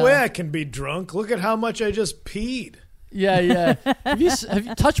There's the no car. way I can be drunk. Look at how much I just peed. Yeah. Have you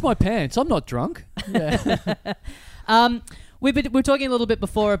touched my pants? I'm not drunk. Yeah. We're talking a little bit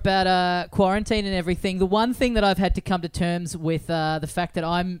before about quarantine and everything. The one thing that I've had to come to terms with the fact that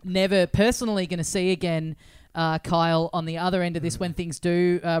I'm never personally going to see again, Kyle, on the other end of this when things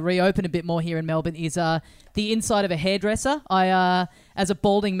do reopen a bit more here in Melbourne is the inside of a hairdresser. As a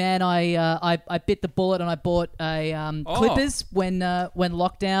balding man, I bit the bullet and I bought a clippers when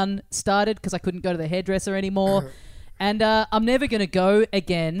lockdown started because I couldn't go to the hairdresser anymore. And I'm never going to go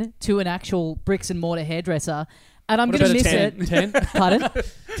again to an actual bricks and mortar hairdresser. And I'm going to miss it. 10? Pardon?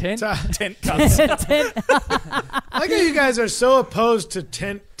 10? 10 cuts. 10. I like how you guys are so opposed to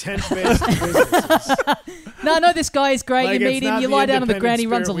tent-based businesses. No, this guy is great. Like, you meet it's him, you not lie the down on the ground, he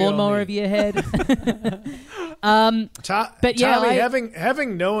runs a independent lawnmower spirit over your head. But yeah, Tommy,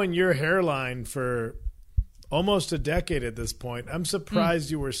 having known your hairline for almost a decade at this point, I'm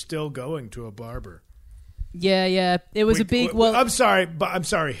surprised you were still going to a barber. Yeah. It was a big... I'm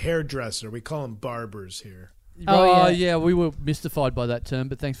sorry, hairdresser. We call them barbers here. Oh, yeah, we were mystified by that term,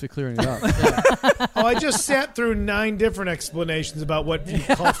 but thanks for clearing it up. I just sat through 9 different explanations about what you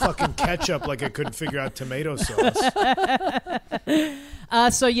call fucking ketchup, like I couldn't figure out tomato sauce.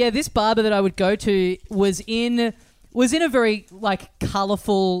 This barber that I would go to was in a very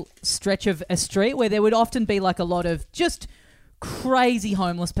colourful stretch of a street where there would often be a lot of just crazy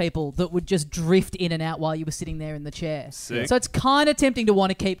homeless people that would just drift in and out while you were sitting there in the chair. Sick. So it's kind of tempting to want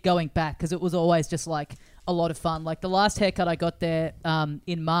to keep going back because it was always just a lot of fun. Like the last haircut I got there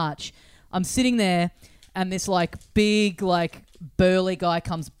in March, I'm sitting there and this big burly guy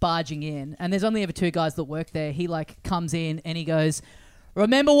comes barging in, and there's only ever 2 guys that work there. He comes in and he goes,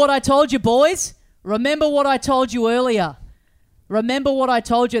 "Remember what I told you, boys? Remember what I told you earlier? Remember what I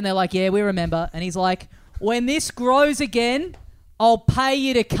told you?" And they're like, "Yeah, we remember." And he's like, "When this grows again, I'll pay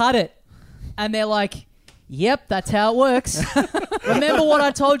you to cut it." And they're like, "Yep, that's how it works." "Remember what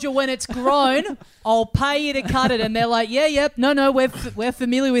I told you, when it's grown, I'll pay you to cut it." And they're like, "Yep, no, we're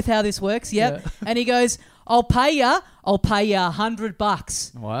familiar with how this works, yep." Yeah. And he goes, I'll pay you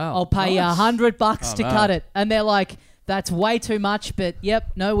 $100. Wow. I'll pay you $100 to cut it." And they're like, "That's way too much, but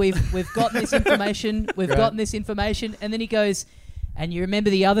yep, no, we've gotten this information. We've gotten this information." And then he goes, "And you remember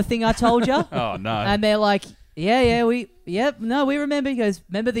the other thing I told you?" Oh, no. And they're like, yeah, we remember." He goes,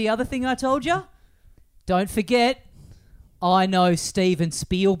 "Remember the other thing I told you? Don't forget, I know Steven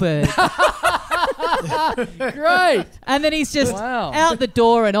Spielberg." Great. And then he's just out the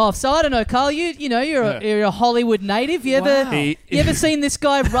door and off. So I don't know, Carl. You're a Hollywood native. You ever seen this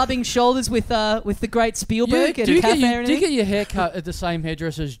guy rubbing shoulders with the great Spielberg at a cafe or anything? Do you get your hair cut at the same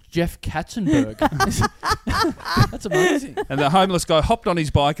hairdresser as Jeff Katzenberg? That's amazing. And the homeless guy hopped on his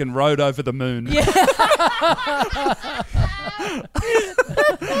bike and rode over the moon. Yeah.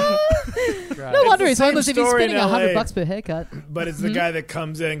 No wonder he's homeless if he's spending $100 per haircut. But it's the guy that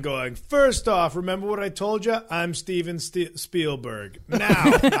comes in going, "First off, remember what I told you? I'm Steven Spielberg.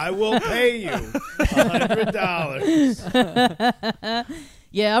 Now I will pay you $100.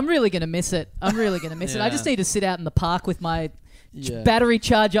 Yeah, I'm really going to miss it. I just need to sit out in the park with my battery,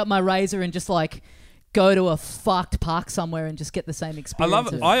 charge up my razor, and just go to a fucked park somewhere and just get the same experience. I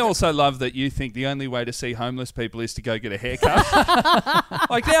love it. I also love that you think the only way to see homeless people is to go get a haircut.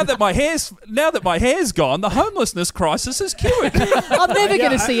 Now that my hair's gone, the homelessness crisis is cured. I'm never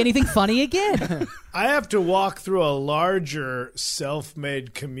going to see anything funny again. I have to walk through a larger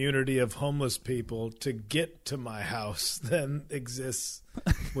self-made community of homeless people to get to my house than exists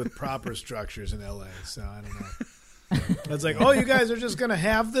with proper structures in LA. So I don't know. It's like, oh, you guys are just going to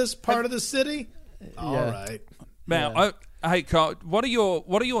have this part of the city? All right. Now, hey, Kyle, what are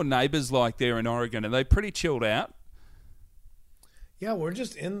your neighbours like there in Oregon? Are they pretty chilled out? Yeah, I'm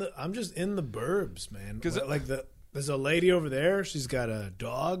just in the burbs, man. There's a lady over there. She's got a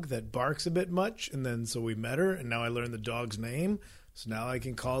dog that barks a bit much, and then so we met her, and now I learned the dog's name. So now I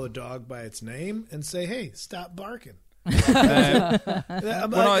can call the dog by its name and say, "Hey, stop barking." And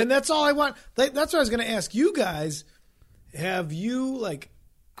that's all I want. That's what I was going to ask you guys. Have you, like,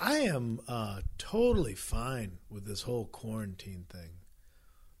 I am totally fine with this whole quarantine thing.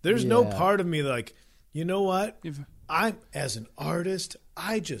 There's no part of me like, you know what? I'm, as an artist,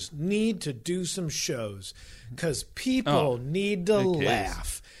 I just need to do some shows because people need to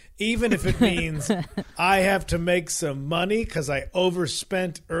laugh. Even if it means I have to make some money because I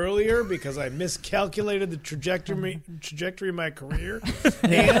overspent earlier because I miscalculated the trajectory of my career.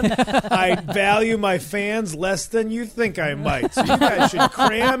 And I value my fans less than you think I might. So you guys should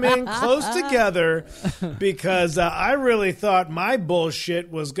cram in close together because I really thought my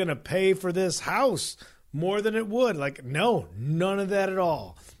bullshit was going to pay for this house more than it would. Like, no, none of that at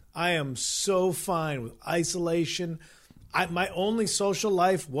all. I am so fine with isolation. My only social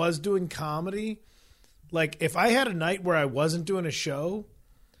life was doing comedy. Like, if I had a night where I wasn't doing a show,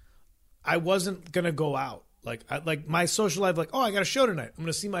 I wasn't going to go out. Like my social life, like, oh, I got a show tonight. I'm going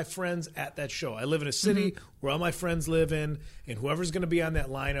to see my friends at that show. I live in a city where all my friends live in, and whoever's going to be on that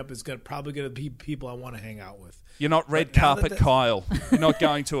lineup is probably going to be people I want to hang out with. You're not red carpet Kyle. You're not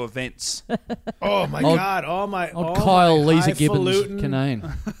going to events. Oh, my God. All Kyle, my Lisa Gibbons, highfalutin,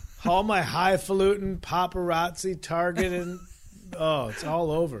 Kinane. all my highfalutin paparazzi targeting. Oh, it's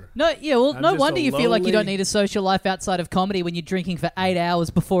all over. No, yeah. Well, I'm no just wonder a you feel like you don't lowly- need a social life outside of comedy when you're drinking for 8 hours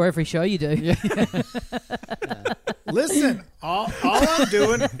before every show you do. Listen, all I'm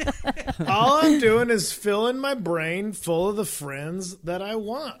doing is filling my brain full of the friends that I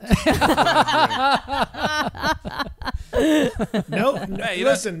want.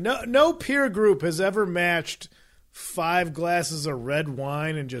 No peer group has ever matched 5 glasses of red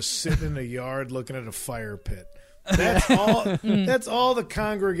wine and just sitting in a yard looking at a fire pit. That's all. That's all the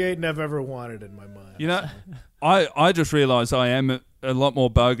congregating I've ever wanted in my mind. You know, I just realised I am a lot more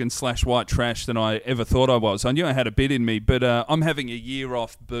bogan / white trash than I ever thought I was. I knew I had a bit in me, but I'm having a year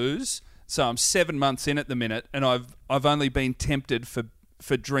off booze, so I'm 7 months in at the minute, and I've only been tempted for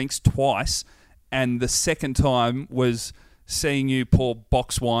drinks twice, and the second time was seeing you pour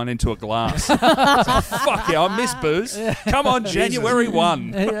box wine into a glass. So, fuck yeah, I miss booze. Come on, January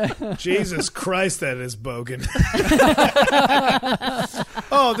 1. Jesus Christ, that is bogan.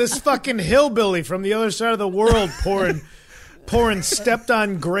 Oh, this fucking hillbilly from the other side of the world pouring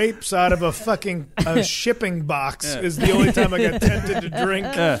stepped-on grapes out of a fucking shipping box is the only time I got tempted to drink.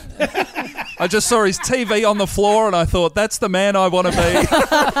 I just saw his TV on the floor and I thought, that's the man I want to be.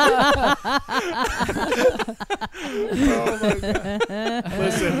 Oh my God.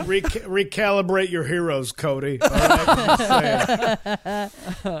 Listen, recalibrate your heroes, Cody. All right?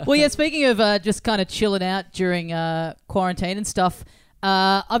 Well, yeah, speaking of just kind of chilling out during quarantine and stuff,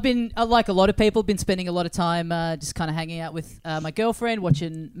 I've been, like a lot of people, been spending a lot of time just kind of hanging out with my girlfriend,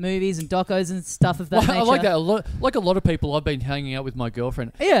 watching movies and docos and stuff of that nature. I like that. Like a lot of people, I've been hanging out with my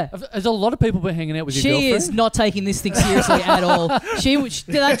girlfriend. Yeah. Has a lot of people been hanging out with your girlfriend? She is not taking this thing seriously at all.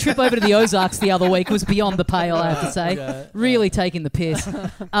 That trip over to the Ozarks the other week was beyond the pale, I have to say. Okay. Really taking the piss.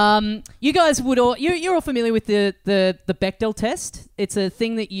 You guys would all... You're all familiar with the Bechdel test. It's a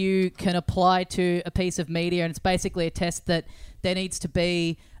thing that you can apply to a piece of media, and it's basically a test that there needs to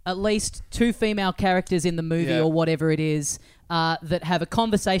be at least 2 female characters in the movie or whatever it is that have a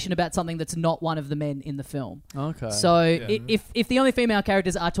conversation about something that's not one of the men in the film. Okay. So if the only female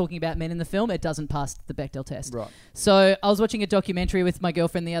characters are talking about men in the film, it doesn't pass the Bechdel test. Right. So I was watching a documentary with my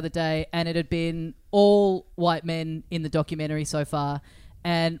girlfriend the other day, and it had been all white men in the documentary so far.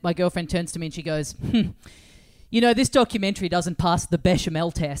 And my girlfriend turns to me and she goes, you know, this documentary doesn't pass the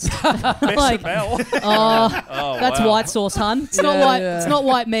bechamel test. Like, that's white sauce, hun. It's not white. Yeah. It's not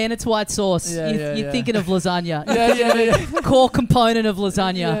white man. It's white sauce. You're thinking of lasagna. Core component of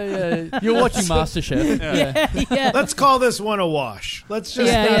lasagna. You're watching MasterChef. Yeah. Let's call this one a wash. Let's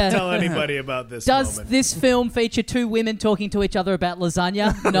just not tell anybody about this. Does moment. this film feature 2 women talking to each other about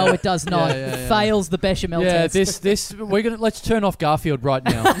lasagna? No, it does not. It fails the bechamel test. This let's turn off Garfield right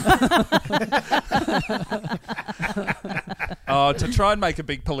now. To try and make a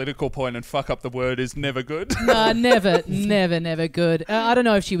big political point and fuck up the word is never good. No, never good. I don't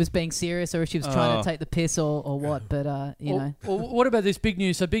know if she was being serious or if she was trying to take the piss or what, but you know. Well, what about this big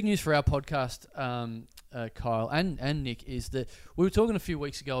news? So big news for our podcast, Kyle and Nick, is that we were talking a few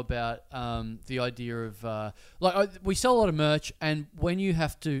weeks ago about the idea of we sell a lot of merch, and when you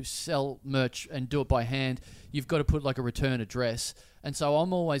have to sell merch and do it by hand, you've got to put like a return address. And so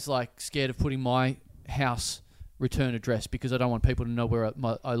I'm always like scared of putting my house return address because I don't want people to know where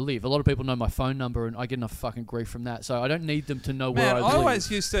I live. A lot of people know my phone number, and I get enough fucking grief from that. So I don't need them to know where I live. I always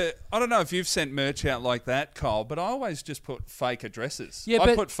used to. I don't know if you've sent merch out like that, Kyle, but I always just put fake addresses. Yeah,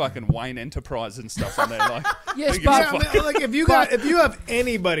 I put fucking Wayne Enterprise and stuff on there. Like, yes, like if you have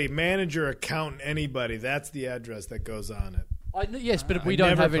anybody, manager, accountant, anybody, that's the address that goes on it. Yes, but we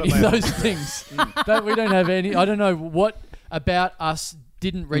don't have any of those things. But we don't have any. I don't know what about us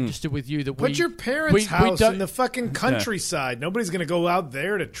didn't register with you that Put your parents' house in the fucking countryside. Nobody's going to go out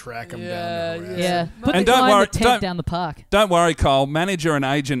there to track them down. Yeah. Put and the guy in the tent down the park. Don't worry, Kyle. Manager and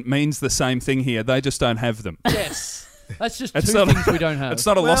agent means the same thing here. They just don't have them. Yes. That's just two things we don't have. It's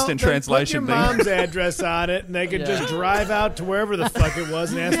not a lost in translation thing. Put your mom's address on it, and they can just drive out to wherever the fuck it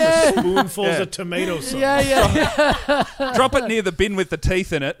was and ask for spoonfuls of tomato sauce. Yeah. Drop it near the bin with the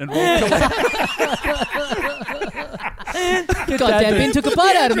teeth in it, and we'll collect. Goddamn bin took a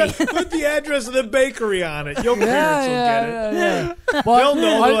bite out of me. Put the address of the bakery on it. Your parents will get it. Yeah. They'll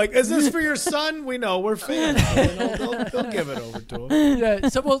know. They're like, is this for your son? We know. We're fans. They'll give it over to him. Yeah.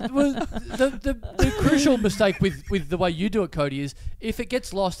 So, the crucial mistake with the way you do it, Cody, is if it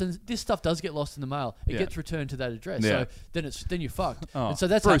gets lost, and this stuff does get lost in the mail, it gets returned to that address. Yeah. So then you're fucked. Oh, and so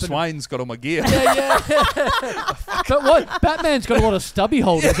that's Bruce Wayne's got all my gear. Yeah. But what? Batman's got a lot of stubby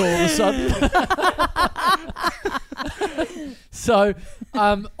holders all of a sudden. So,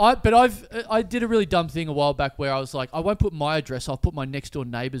 I did a really dumb thing a while back where I was like, I won't put my address, I'll put my next door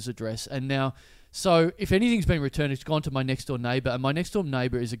neighbour's address. And now, so if anything's been returned, it's gone to my next door neighbour. And my next door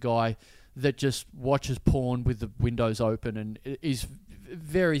neighbour is a guy that just watches porn with the windows open and is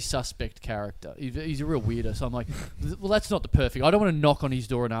very suspect character. He's a real weirdo. So I'm like, well, that's not the perfect. I don't want to knock on his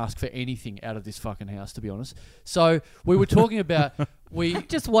door and ask for anything out of this fucking house, to be honest. So we were talking about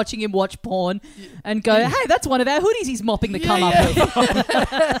just watching him watch porn and go, hey, that's one of our hoodies he's mopping the cum up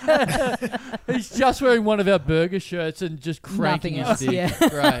with. He's just wearing one of our burger shirts and just cranking his dick. Yeah.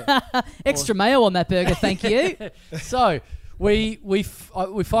 Great. Extra mayo on that burger, thank you. So we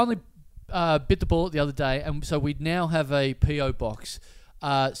finally bit the bullet the other day, and so we now have a PO box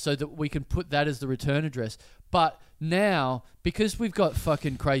so that we can put that as the return address. But now, because we've got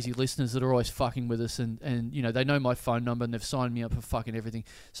fucking crazy listeners that are always fucking with us and you know, they know my phone number and they've signed me up for fucking everything.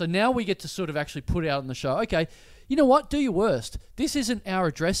 So now we get to sort of actually put out on the show, okay, you know what? Do your worst. This isn't our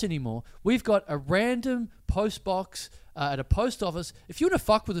address anymore. We've got a random post box at a post office. If you want to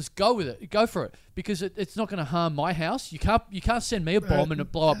fuck with us, go with it. Go for it, because it's not going to harm my house. You can't send me a bomb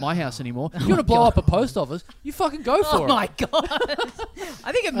and blow up my house anymore. If you want to blow up a post office, you fucking go for it. Oh my god!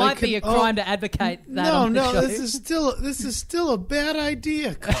 I think it might be a crime to advocate that. No, this is still a bad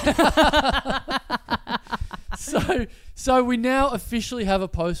idea. So we now officially have a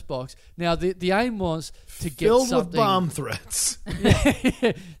post box. Now the aim was to get filled something with bomb threats.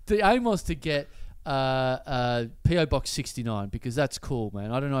 The aim was to get PO Box 69, because that's cool,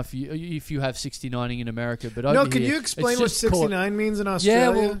 man. I don't know if you have 69ing in America, but over can here, you explain what 69 means in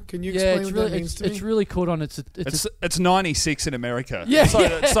Australia? Yeah, well, can you explain what that means to me? It's really caught on. It's 96 in America. Yeah,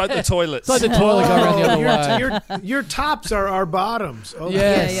 it's like the toilets. It's like the toilet going around the other way. Your tops are our bottoms. Oh,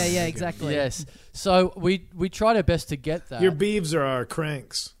 yes. Yeah, exactly. Yes. So we tried our best to get that. Your beeves are our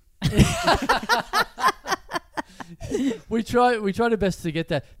cranks. We tried our best to get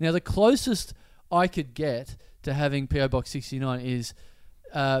that. Now the closest I could get to having PO Box 69 is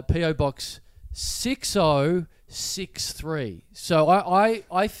PO Box 6063. So I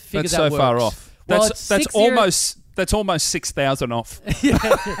figured that's that so works. Well, off. That's almost 6,000 off.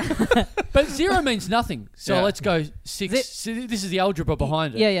 But 0 means nothing. So let's go 6. So this is the algebra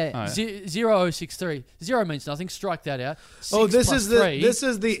behind it. Yeah. 0063. 0 means nothing. Strike that out. 6 this plus is 3. this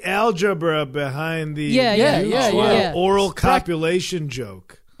is the algebra behind the oral copulation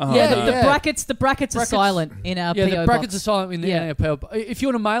joke. The brackets are silent in our PO box. The brackets are silent in our PO box. If you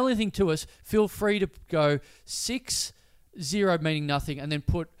want to mail anything to us, feel free to go 60 meaning nothing, and then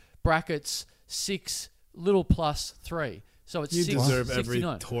put brackets 6 little plus 3. So it's you 6, deserve 69. every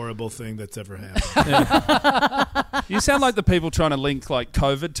horrible thing that's ever happened. You sound like the people trying to link like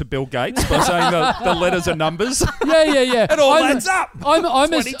COVID to Bill Gates by saying the letters are numbers. Yeah. It all adds up. I'm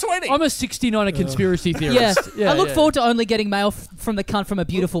 2020. I'm a 69 conspiracy theorist. I look forward to only getting mail from the cunt from a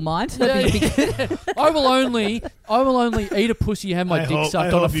beautiful mind. I will only eat a pussy and have my dick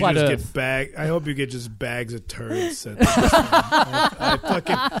sucked on a flat earth. I hope you get just bags of turds sent.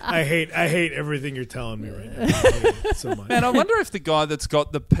 I hate everything you're telling me right now. I hate it so much. Man, I wonder if the guy that's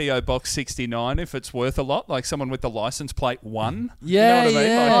got the PO Box 69, if it's worth a lot, like someone with the license plate 1. Yeah, you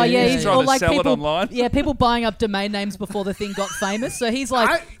know what I mean? He's trying to sell people, it online. Yeah, people buying up domain names before the thing got famous. So he's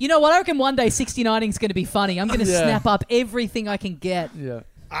like, you know what? I reckon one day 69ing is going to be funny. I'm going to snap up everything I can get. Yeah.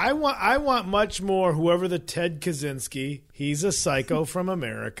 I want much more. Whoever the Ted Kaczynski, he's a psycho from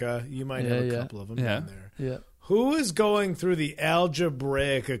America. You might have a couple of them down there. Yeah. Who is going through the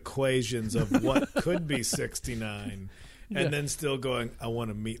algebraic equations of what could be 69 and then still going, I want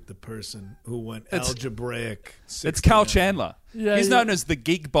to meet the person who went algebraic 69. It's Carl Chandler. Yeah, He's known as the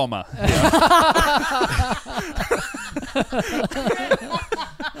gig bomber.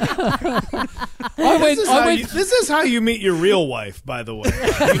 This is how you meet your real wife, by the way.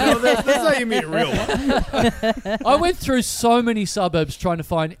 You know this? This is how you meet your real wife. I went through so many suburbs trying to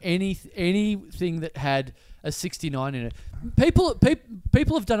find anything that had a 69 in it. People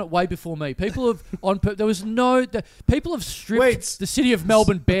have done it way before me. People have stripped the city of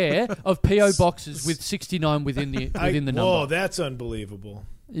Melbourne bare of PO boxes with 69 within the number. Whoa, that's unbelievable.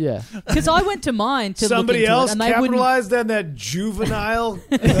 Yeah, because I went to mine to somebody look into else it, and they capitalized on that juvenile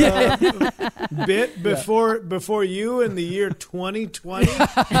bit before you in the year 2020.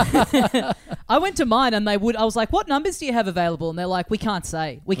 I went to mine, and I was like, "What numbers do you have available?" And they're like, "We can't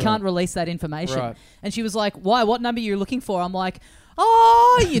say. We can't release that information." Right. And she was like, "Why? What number are you looking for?" I'm like,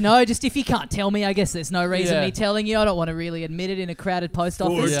 "Oh, just if you can't tell me, I guess there's no reason me telling you. I don't want to really admit it in a crowded post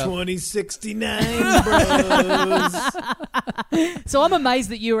office." 2069, bros. So I'm amazed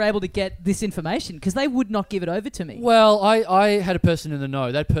that you were able to get this information because they would not give it over to me. Well, I had a person in the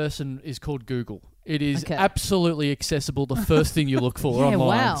know. That person is called Google. It is absolutely accessible. The first thing you look for online.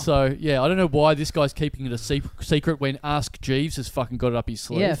 Wow. So I don't know why this guy's keeping it a secret when Ask Jeeves has fucking got it up his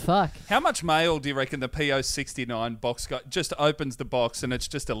sleeve. Yeah, fuck. How much mail do you reckon the PO69 box just opens the box and it's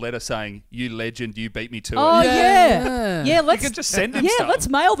just a letter saying, "You legend, you beat me to it"? Oh yeah. Let's you can just send him stuff. let's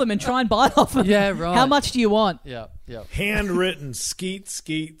mail them and try and buy off them. Yeah, right. How much do you want? Yeah. Handwritten, skeet,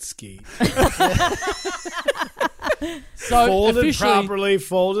 skeet, skeet. So folded properly,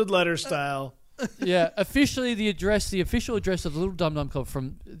 folded letter style. Yeah, officially the official address of the Little Dum Dum Club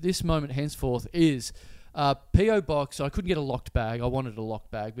from this moment henceforth is P.O. Box. I couldn't get a locked bag. I wanted a locked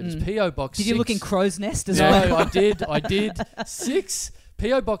bag, but it's P.O. Box. Did you look in Crow's Nest as well? well? I did. 6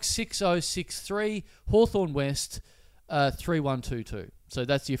 P.O. Box 6063, Hawthorne West, 3122. So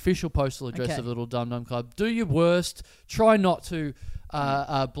that's the official postal address of the Little Dum Dum Club. Do your worst. Try not to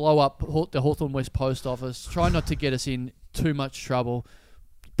blow up the Hawthorne West post office. Try not to get us in too much trouble.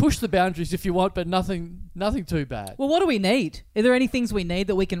 Push the boundaries if you want, but nothing too bad. Well, what do we need? Are there any things we need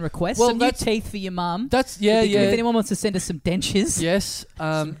that we can request? Some new teeth for your mum. That's If anyone wants to send us some dentures. Yes.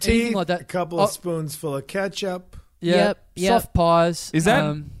 Some anything teeth, like that. A couple of spoons full of ketchup. Yep. Soft pies. Is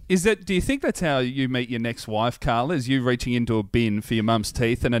that? Do you think that's how you meet your next wife, Carl? Is you reaching into a bin for your mum's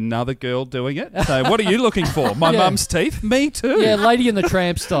teeth and another girl doing it? So, what are you looking for? My mum's teeth? Me too. Yeah, Lady in the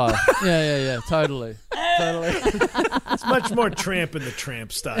Tramp style. Yeah. Totally. It's much more Tramp in the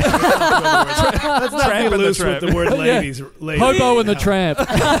Tramp style. Let's not be loose with the word ladies. Lady. Hobo and the Tramp.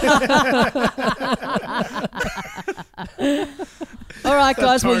 All right,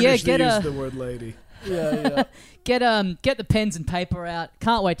 guys. Well, get the word lady. Yeah. Get the pens and paper out.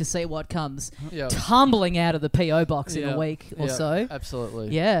 Can't wait to see what comes Yeah. tumbling out of the PO box in a week or so. Absolutely.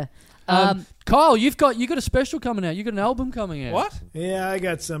 Yeah. Kyle, you got a special coming out. You got an album coming out. What? Yeah, I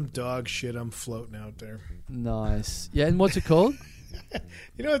got some dog shit I'm floating out there. Nice. Yeah, and what's it called?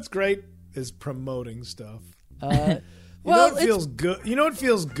 You know what's great is promoting stuff. It feels good. You know what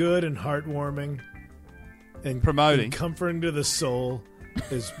feels good and heartwarming and promoting, and comforting to the soul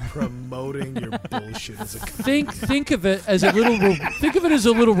is promoting your bullshit as a company. Think of it as a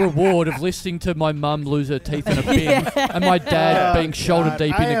little reward of listening to my mum lose her teeth in a bin and my dad being shoulder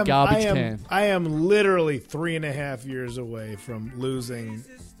deep in a garbage can. I am literally 3.5 years away from losing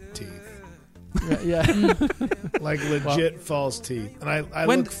teeth. Yeah. Like legit false teeth. And I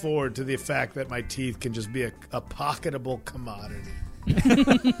look forward to the fact that my teeth can just be a pocketable commodity.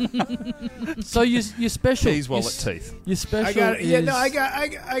 So your special Keys wallet teeth. Your special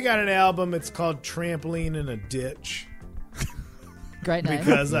I got an album. It's called Trampoline in a Ditch. Great name.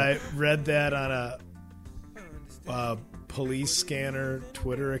 Because I read that on a police scanner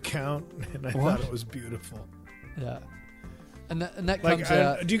Twitter account and I thought it was beautiful. Yeah. And that comes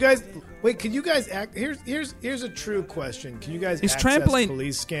out. Do you guys wait? Can you guys act? Here's a true question. Can you guys access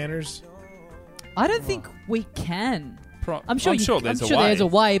police scanners? I don't think we can. I'm sure there's a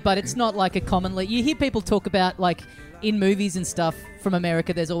way, but it's not like a commonly. You hear people talk about like in movies and stuff from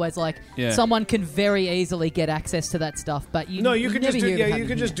America. There's always like someone can very easily get access to that stuff, but you can just do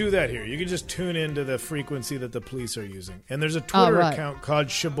that here. You can just tune into the frequency that the police are using. And there's a Twitter account called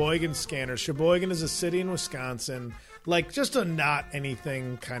Sheboygan Scanner. Sheboygan is a city in Wisconsin. Like, just a not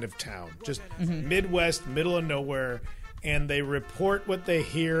anything kind of town. Just Midwest, middle of nowhere. And they report what they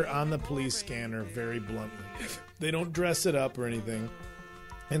hear on the police scanner very bluntly. They don't dress it up or anything.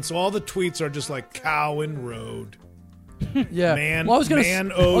 And so all the tweets are just like Cowan Road. Yeah. Man, Well, I was gonna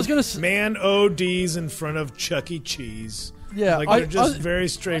man ODs in front of Chuck E. Cheese. Yeah, Like they're just very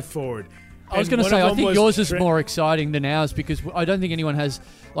straightforward. I was And going to one say, of I them think was yours is more exciting than ours because I don't think anyone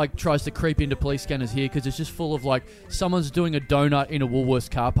tries to creep into police scanners here because it's just full of someone's doing a donut in a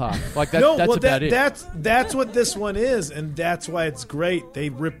Woolworths car park. That's about it. That's what this one is, and that's why it's great. They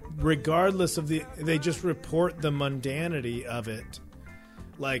regardless of they just report the mundanity of it,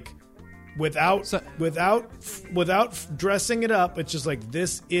 without dressing it up. It's just like,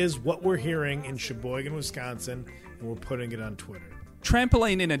 this is what we're hearing in Sheboygan, Wisconsin, and we're putting it on Twitter.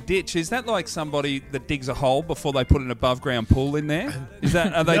 Trampoline in a ditch, is that like somebody that digs a hole before they put an above ground pool in there?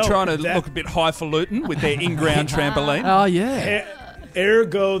 Are they trying to look a bit highfalutin with their in-ground trampoline? Oh yeah.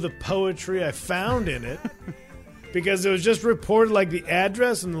 Ergo the poetry I found in it, because it was just reported the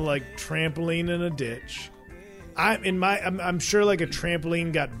address and trampoline in a ditch. I'm sure a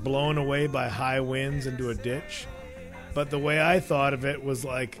trampoline got blown away by high winds into a ditch, but the way I thought of it was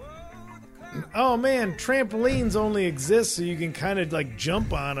oh man, trampolines only exist so you can kind of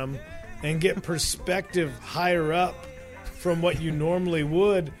jump on them and get perspective higher up from what you normally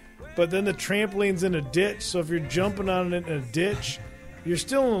would. But then the trampoline's in a ditch, so if you're jumping on it in a ditch, you're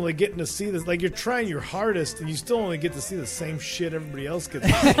still only getting to see this. You're trying your hardest, and you still only get to see the same shit everybody else gets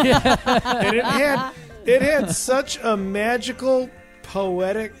to see. And it had such a magical,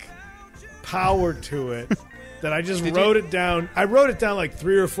 poetic power to it that I just wrote it down. I wrote it down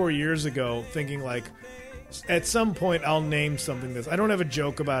 3 or 4 years ago, thinking at some point I'll name something this. I don't have a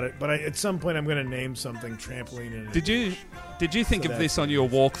joke about it, but at some point I'm going to name something trampoline in it. Did you think of this on your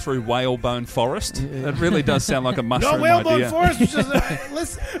walk through Whalebone Forest? Yeah. It really does sound like a mushroom No, Whalebone idea. Forest was just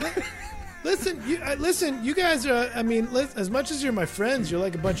listen. You guys are. As much as you're my friends, you're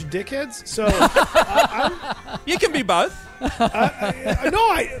like a bunch of dickheads. So you can be both.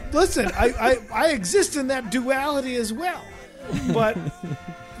 I exist in that duality as well. But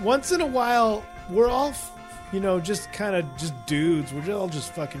once in a while, we're all, just kind of just dudes. We're all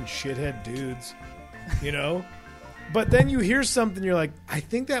just fucking shithead dudes, But then you hear something, you're like, I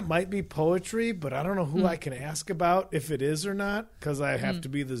think that might be poetry, but I don't know who I can ask about if it is or not, because I have to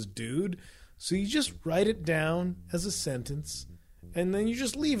be this dude. So you just write it down as a sentence, and then you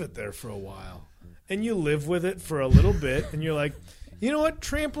just leave it there for a while. And you live with it for a little bit, and you're like, you know what?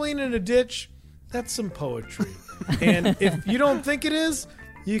 Trampoline in a ditch, that's some poetry. And if you don't think it is,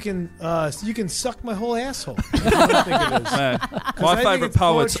 you can suck my whole asshole. If you don't think it is. My favourite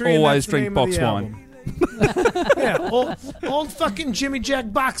poets always drink box wine. Yeah, old fucking Jimmy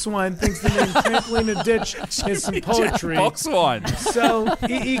Jack box wine thinks the name Trampoline in a Ditch is some poetry. Box wine. So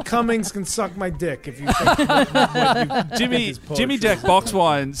E. Cummings can suck my dick if you think what you think is poetry. Jimmy Jack box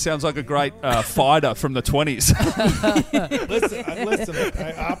wine sounds like a great fighter from the 20s. Listen.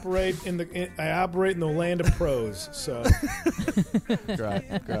 I operate in the land of prose. So Great.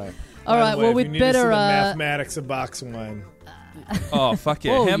 By All right. the way, Well, if we'd you need to see better. the mathematics of box wine. Oh fuck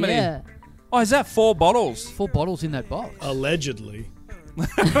yeah! Whoa, How many? yeah. Oh, is that 4 bottles? 4 bottles in that box. Allegedly. Look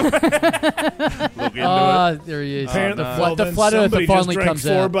into it. There he is. Apparently, The flat earther finally comes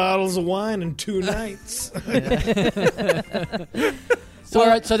drank 4 out. bottles of wine in 2 nights. So, all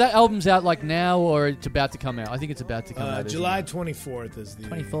right, so that album's out now, or it's about to come out? I think it's about to come out. July 24th is the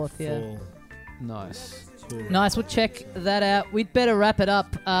 24th, yeah. full. Nice. Nice. We'll check that out. We'd better wrap it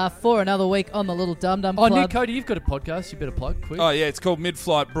up for another week on the Little Dum Dum Oh, Club. Nick, Cody, you've got a podcast. You better plug quick. Oh yeah, it's called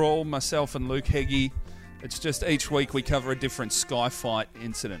Mid-Flight Brawl. Myself and Luke Heggie. It's just each week we cover a different sky fight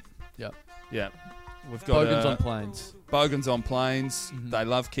incident. Yep. Yeah. We've got Bogans on planes. Bogans on planes. Mm-hmm. They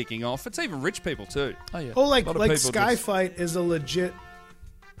love kicking off. It's even rich people too. Oh yeah. Oh, like Skyfight is a legit.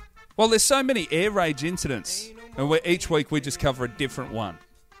 Well, there's so many air rage incidents, and each week we just cover a different one.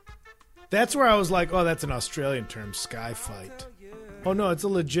 That's where I was like, oh, that's an Australian term, Skyfight. Oh no, it's a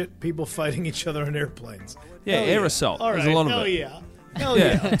legit people fighting each other on airplanes. Yeah, air assault. All There's right. a lot of Hell it. yeah. Hell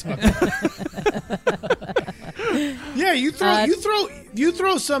yeah. Yeah, you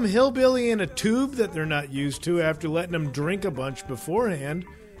throw some hillbilly in a tube that they're not used to after letting them drink a bunch beforehand,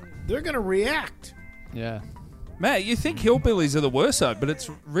 they're gonna react. Yeah. Matt, you think hillbillies are the worst though, but it's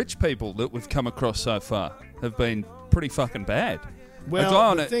rich people that we've come across so far have been pretty fucking bad.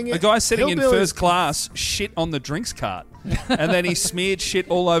 Well, a guy sitting in first class shit on the drinks cart, and then he smeared shit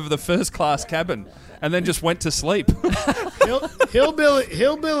all over the first class cabin, and then just went to sleep.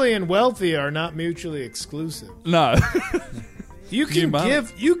 Hillbilly and wealthy are not mutually exclusive. No, you can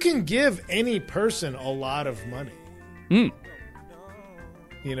give any person a lot of money. Mm.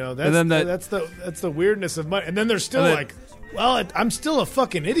 You know, that's the weirdness of money. And then they're still Well, I'm still a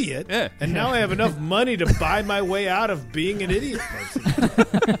fucking idiot. Yeah. And now I have enough money to buy my way out of being an idiot.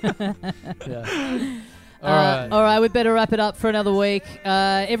 Yeah. All right, we better wrap it up for another week.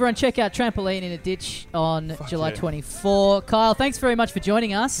 Everyone check out Trampoline in a Ditch on July 24. Kyle, thanks very much for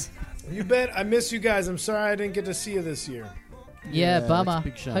joining us. You bet. I miss you guys. I'm sorry I didn't get to see you this year. Yeah, bummer. it's a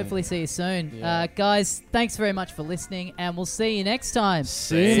big shame. Hopefully see you soon. Yeah. Guys, thanks very much for listening, and we'll see you next time.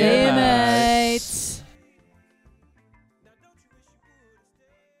 See you, ya, mates.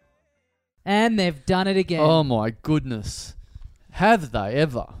 And they've done it again. Oh my goodness, have they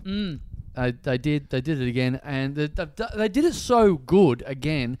ever? They did it again, and they did it so good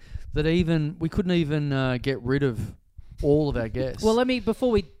again that we couldn't even get rid of all of our guests. Well,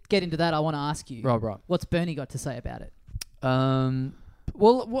 before we get into that, I want to ask you, right. what's Bernie got to say about it?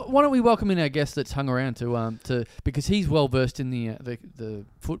 Well, why don't we welcome in our guest that's hung around to because he's well versed in the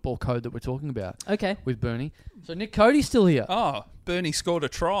football code that we're talking about. Okay. With Bernie. So Nick Cody's still here. Oh, Bernie scored a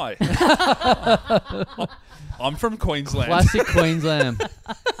try. I'm from Queensland. Classic Queensland.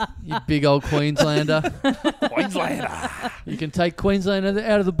 You big old Queenslander. Queenslander. You can take Queensland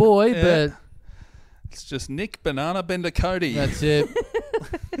out of the boy, but It's just Nick Banana Bender Cody. that's it.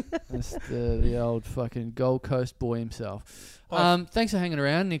 That's the old fucking Gold Coast boy himself. Thanks for hanging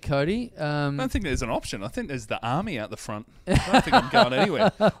around, Nick Cody. I don't think there's an option. I think there's the army out the front. I don't think I'm going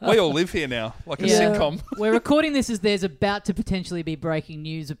anywhere. We all live here now, like a sitcom. We're recording this as there's about to potentially be breaking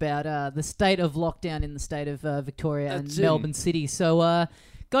news about the state of lockdown in the state of Victoria and Melbourne City. So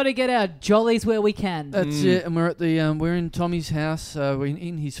got to get our jollies where we can. That's it. And we're at we're in Tommy's house. We're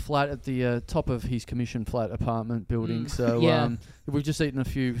in his flat at the top of his commission flat apartment building. So we've just eaten a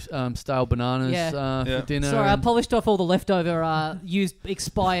few stale bananas for dinner. Sorry, I polished off all the leftover used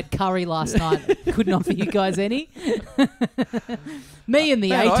expired curry last night. Couldn't offer you guys any. Me and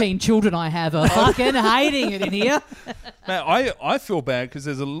the 18 children I have are fucking hating it in here. Man, I feel bad because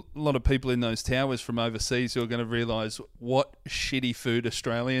there's a lot of people in those towers from overseas who are going to realise what shitty food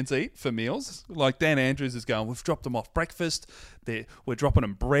Australians eat for meals. Like Dan Andrews is going, we've dropped them off breakfast. We're dropping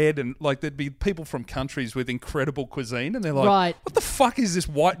them bread. And like there'd be people from countries with incredible cuisine and they're like, what the fuck is this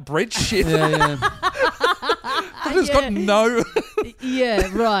white bread shit? Yeah. It has got no...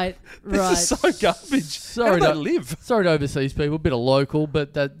 right. This is so garbage. How do they live? Sorry to overseas people, a bit of local,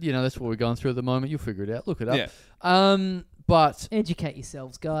 but that's what we're going through at the moment. You'll figure it out. Look it up. Yeah. But educate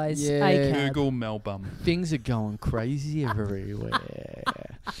yourselves, guys. Yeah. Google Melbourne. Things are going crazy everywhere.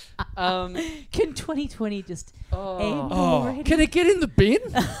 Can 2020 just end already? Can it get in the bin?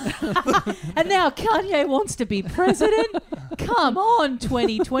 And now Kanye wants to be president? Come on,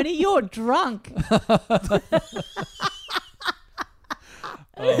 2020, you're drunk.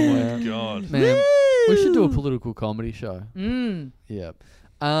 Oh my God. Man, we should do a political comedy show. Yeah.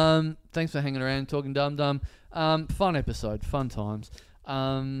 Thanks for hanging around, talking dum-dum. Fun episode, fun times.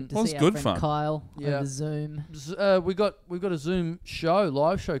 To was see our good friend fun. Kyle over Zoom. We got a Zoom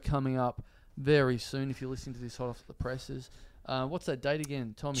live show coming up very soon. If you're listening to this hot off the presses, what's that date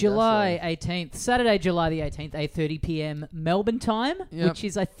again, Tommy? July 18th, Saturday, July the 18th, 8:30 p.m. Melbourne time, which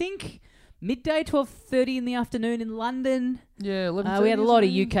is I think midday, 12:30 in the afternoon in London. Yeah, 11:30. We had a lot of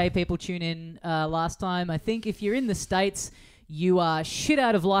UK people tune in last time. I think if you're in the States, you are shit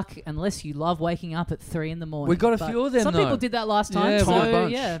out of luck unless you love waking up at 3 in the morning. We got a few of them. Some people did that last time.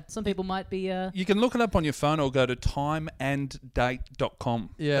 Yeah, so some people might be. You can look it up on your phone or go to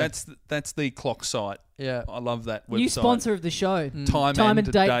timeanddate.com. Yeah, that's the clock site. Yeah, I love that website. New sponsor of the show.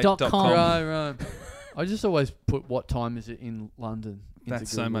 Timeanddate.com. Right. I just always put what time is it in London. That's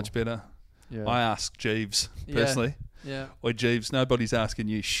so much better. Yeah. I ask Jeeves personally. Yeah. Or Jeeves, nobody's asking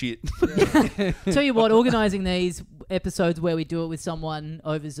you shit. Tell you what, organising these episodes where we do it with someone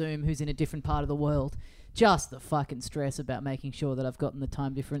over Zoom who's in a different part of the world, just the fucking stress about making sure that I've gotten the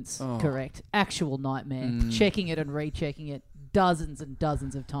time difference correct. Actual nightmare. Checking it and rechecking it dozens and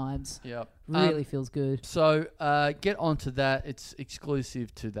dozens of times. Yep. Really feels good. So get onto that. It's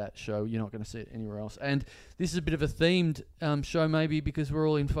exclusive to that show. You're not going to see it anywhere else. And this is a bit of a themed show maybe because we're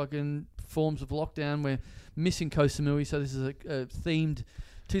all in fucking forms of lockdown. We're missing Koh Samui, so this is a themed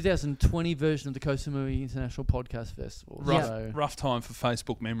 2020 version of the Koh Samui International Podcast Festival. Rough time for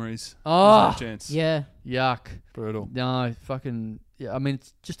Facebook memories. Chance. Yeah. Yuck. Brutal. No, fucking... Yeah, I mean,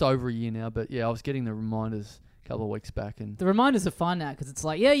 it's just over a year now, but yeah, I was getting the reminders a couple of weeks back. And the reminders are fun now because it's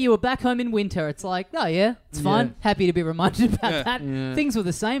like, you were back home in winter. It's like, it's fine. Yeah. Happy to be reminded about that. Yeah. Things were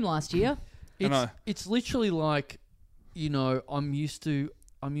the same last year. It's literally like, I'm used to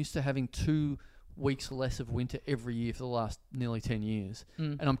having 2 weeks less of winter every year for the last nearly 10 years.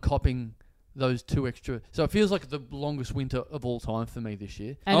 And I'm copping those 2 extra. So it feels like the longest winter of all time for me this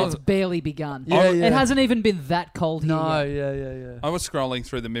year. And it's barely begun. Yeah, yeah. It hasn't even been that cold here No, yet. yeah. I was scrolling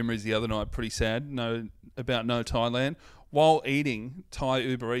through the memories the other night, pretty sad, about no Thailand, while eating Thai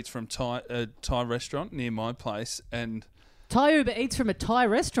Uber Eats from a Thai restaurant near my place, and Thai Uber Eats from a Thai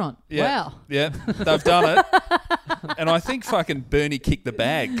restaurant. yeah, Wow. yeah, they've done it. And I think fucking Bernie kicked the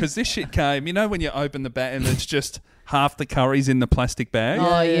bag because this shit came. You know when you open the bag and it's just half the curry's in the plastic bag.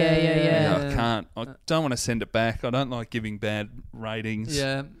 Oh yeah. I can't. I don't want to send it back. I don't like giving bad ratings.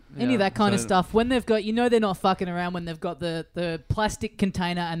 Yeah. Any of that kind of So- stuff. When they've got, they're not fucking around when they've got the plastic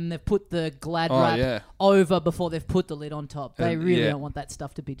container and they've put the Glad Oh, wrap yeah. over before they've put the lid on top. They really yeah. don't want that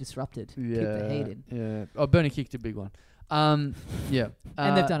stuff to be disrupted. Yeah. Keep the heat in. Yeah. Oh, Bernie kicked a big one. Yeah.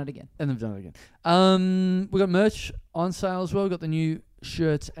 And they've done it again. And they've done it again. We got merch on sale as well. We've got the new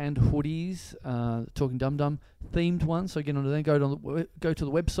shirts and hoodies, Talking Dum Dum themed ones. So get onto there. Go to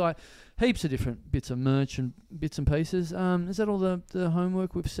the website. Heaps of different bits of merch and bits and pieces. Is that all the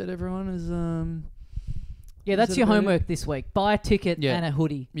homework we've set everyone? Yeah, Is that's that your about homework this week. Buy a ticket Yeah. and a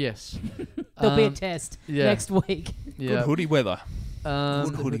hoodie. Yes. There'll be a test next week. Yeah. Good hoodie weather.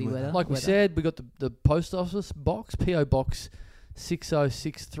 Good hoodie weather. Like we said, we got the post office box, PO Box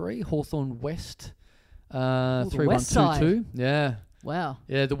 6063, Hawthorne West, the west side. 3122. Yeah. Wow.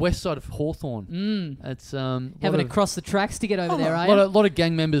 Yeah, the west side of Hawthorne. It's Having to cross the tracks to get over there, are a you? lot of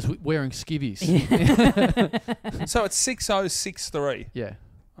gang members wearing skivvies. So it's 6063. Yeah.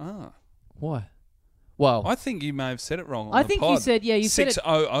 Ah. Why? Well, I think you may have said it wrong on I the think pod. you said, you said it.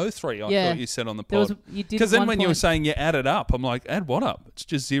 6003, I Yeah. thought you said on the There was, pod. you did Because at then one when you were point- saying you add it up, I'm like, add what up? It's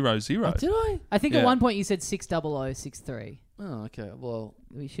just 00. did I? I think Yeah. at one point you said 60063. Oh, okay. Well,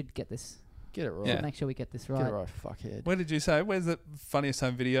 We should get this. get it right. Yeah. Make sure we get this Get right. it right, fuckhead. Where did you say? Where's the funniest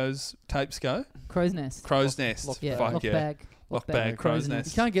home videos tapes go? Crow's Nest. Crow's Nest. Yeah, Fuck lock yeah. bag. Lock bag, Crow's You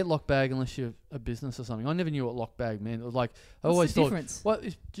Nest. can't get lock bag unless you're a business or something. I never knew what lock bag meant. It was like I What's always the thought, difference? what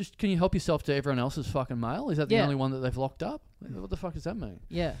is just can you help yourself to everyone else's fucking mail? Is that the Yeah. only one that they've locked up? What the fuck does that mean?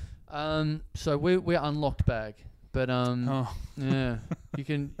 Yeah. So we're unlocked bag, but Oh. yeah, you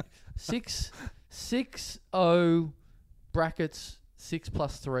can 6 brackets 6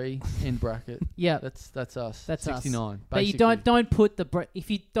 plus 3 in bracket. Yeah. That's us. That's us. 69. But you basically. don't put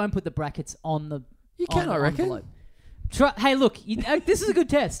if you don't put the brackets on the You can, on the I reckon. envelope. Hey, look, this is a good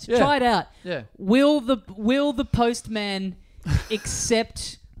test. Yeah. Try it out. Yeah. Will the postman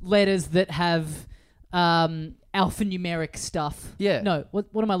accept letters that have alphanumeric stuff? Yeah. No. What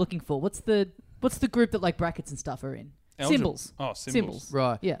am I looking for? What's the group that like brackets and stuff are in? Symbols. Oh, symbols.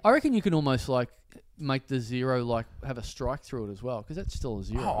 Right. Yeah. I reckon you can almost like make the 0 like have a strike through it as well because that's still a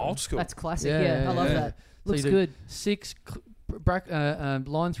 0. Oh, old school. That's classic. Yeah, Yeah, yeah, I love yeah. that. So Looks you do good. 6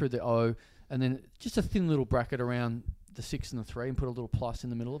 line through the O, and then just a thin little bracket around the 6 and the 3, and put a little plus in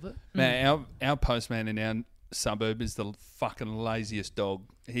the middle of it. Man, our postman in our suburb is the fucking laziest dog.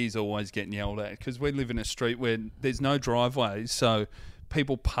 He's always getting yelled at because we live in a street where there's no driveways, so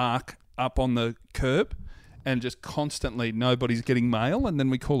people park up on the curb and just constantly nobody's getting mail, and then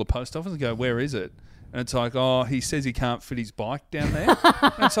we call the post office and go, where is it? And it's like, oh, he says he can't fit his bike down there.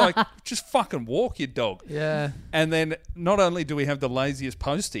 And it's like, just fucking walk, you dog. Yeah. And then not only do we have the laziest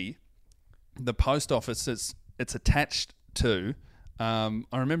postie, the post office it's attached to. I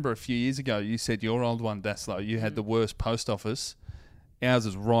remember a few years ago you said your old one, Daslow, you had the worst post office. Ours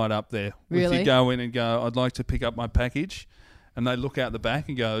is right up there. Really? If you go in and go, I'd like to pick up my package, and they look out the back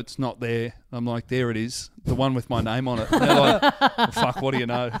and go, it's not there. I'm like, there it is, the one with my name on it. And they're like, well, fuck, what do you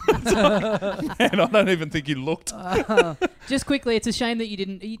know? It's like, man, I don't even think you looked. Just quickly, it's a shame that you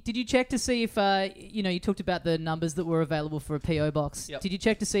didn't. Did you check to see if you talked about the numbers that were available for a PO box? Yep. Did you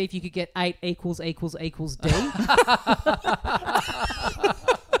check to see if you could get 8 == D?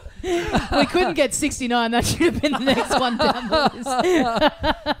 We couldn't get 69. That should have been the next one down the list.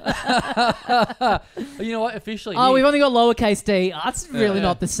 You know what? Officially. Oh, we've only got lowercase d. Oh, that's really Yeah.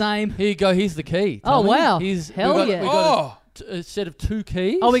 not the same. Here you go. Here's the key. Oh, Tommy. wow. We've Hell got, yeah. We've got Oh, a set of 2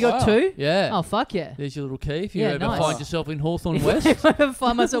 keys. Oh, we got Wow. 2? Yeah. Oh, fuck yeah. There's your little key. If you Yeah, ever nice. find yourself in Hawthorne If West. I ever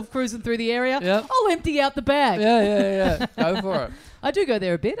find myself cruising through the area, Yeah. I'll empty out the bag. Yeah. Go for it. I do go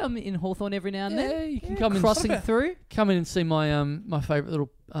there a bit. I'm in Hawthorne every now and Yeah, then. you can come in. Crossing through. Come in and see my my favourite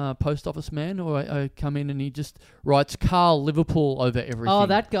little post office man, or I come in and he just writes Carl Liverpool over everything. Oh,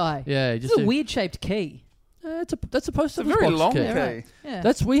 that guy. Yeah, It's just a weird shaped key. that's a post it's a office very box long key. key. Yeah, right. Yeah.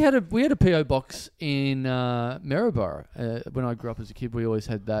 That's we had a PO box in Maryborough when I grew up as a kid. We always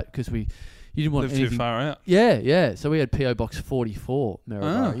had that because you didn't want Live too anything. far out. Yeah. So we had PO box 44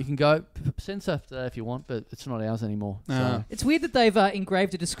 Maryborough. Ah. You can go send stuff to that if you want, but it's not ours anymore. So. Ah. It's weird that they've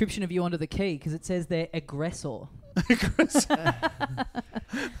engraved a description of you onto the key because it says they're aggressor.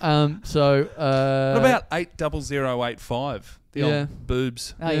 What about 80085? The old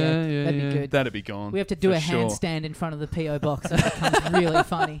boobs. Oh, yeah. That'd be good. That'd be gone. We have to do a sure. handstand in front of the P.O. box. That becomes really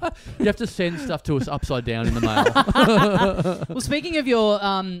funny. You have to send stuff to us upside down in the mail. Well, speaking of your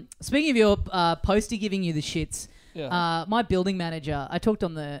postie giving you the shits, my building manager, I talked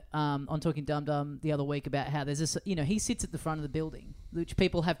on Talking Dum Dum the other week about how there's this, he sits at the front of the building, which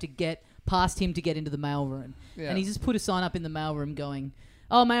people have to get past him to get into the mail room. Yeah. And he's just put a sign up in the mail room going,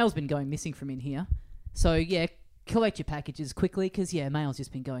 "Oh, mail's been going missing from in here. So, yeah, collect your packages quickly because, mail's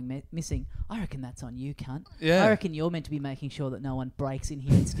just been going missing." I reckon that's on you, cunt. Yeah. I reckon you're meant to be making sure that no one breaks in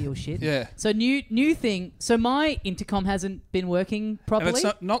here and steals shit. Yeah. So new thing. So my intercom hasn't been working properly. And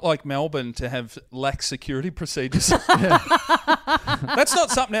it's not like Melbourne to have lax security procedures. That's not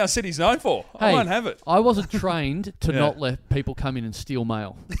something our city's known for. I won't have it. I wasn't trained to not let people come in and steal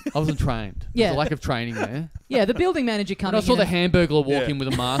mail. I wasn't trained. There's a lack of training there. Yeah, the building manager coming in. I saw the Hamburglar walk in with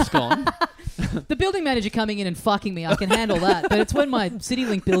a mask on. The building manager coming in and fucking me, I can handle that. But it's when my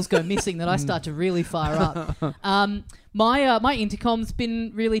CityLink bills go missing that I start to really fire up. My intercom's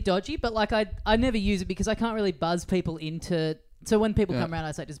been really dodgy, but like I never use it because I can't really buzz people into. So when people come around,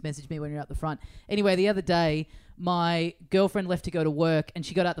 I say just message me when you're out the front. Anyway, the other day, my girlfriend left to go to work and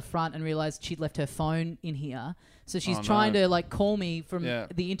she got out the front and realised she'd left her phone in here. So she's trying to like call me from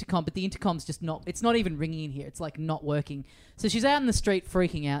the intercom, but the intercom's just it's not even ringing in here. It's like not working. So she's out in the street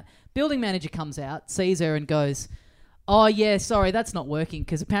freaking out. Building manager comes out, sees her and goes, "Oh yeah, sorry, that's not working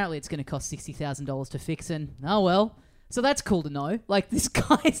because apparently it's going to cost $60,000 to fix." And oh well. So that's cool to know. Like this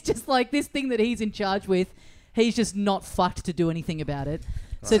guy's just like this thing that he's in charge with. He's just not fucked to do anything about it.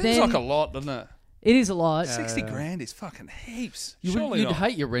 So Seems like a lot, doesn't it? It is a lot. 60 grand is fucking heaps. You'd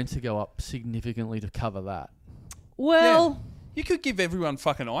hate your rent to go up significantly to cover that. Well, you could give everyone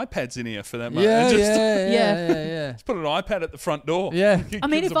fucking iPads in here for that money. Yeah. Just put an iPad at the front door. Yeah. I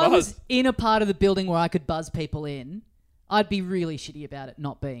mean, if I was in a part of the building where I could buzz people in, I'd be really shitty about it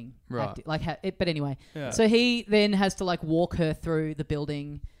not being active. But anyway, so he then has to like walk her through the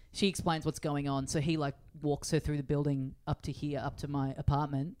building. She explains what's going on, so he like walks her through the building up to my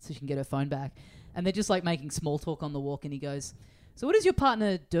apartment so she can get her phone back. And they're just like making small talk on the walk, and he goes, "So what does your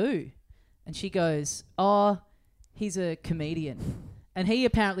partner do?" And she goes, "Oh, he's a comedian." And he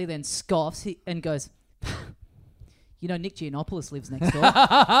apparently then scoffs and goes, "You know, Nick Giannopoulos lives next door."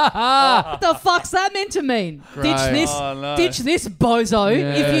 What the fuck's that meant to mean? Great. Ditch this bozo.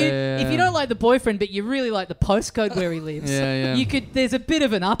 Yeah, if you don't like the boyfriend, but you really like the postcode where he lives, you could. There's a bit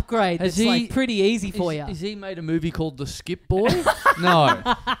of an upgrade. That's like pretty easy for you. Has he made a movie called The Skip Boy? No.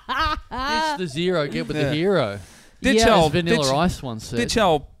 It's the zero. Get with the hero. As Vanilla Ice once said. Ditch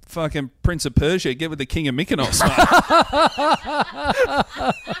old fucking Prince of Persia. Get with the King of Mykonos, mate.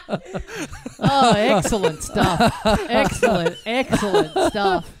 Oh, excellent stuff. Excellent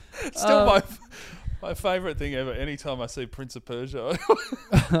stuff. Still my favourite thing ever. Anytime I see Prince of Persia.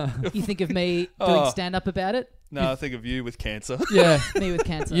 You think of me doing stand-up about it? No, I think of you with cancer. Yeah. Me with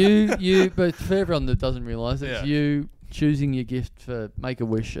cancer. But for everyone that doesn't realise, it's you choosing your gift for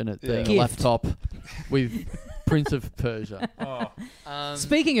Make-A-Wish and it being a laptop with Prince of Persia.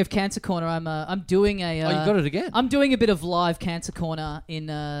 Speaking of Cancer Corner, I'm doing a. You got it again. I'm doing a bit of live Cancer Corner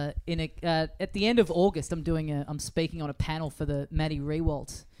at the end of August. I'm speaking on a panel for the Maddie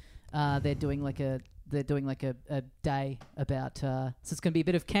Rewalt. They're doing like a day about. So it's going to be a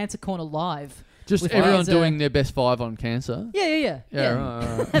bit of Cancer Corner live. Just everyone doing their best five on cancer. Yeah.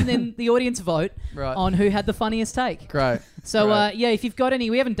 Right. And then the audience vote on who had the funniest take. Great. So if you've got any,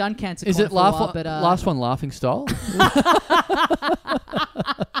 we haven't done Cancer Corner. Is it for a while, but last one laughing style?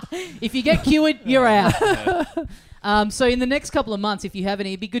 If you get cured, you're out. So in the next couple of months, if you have any,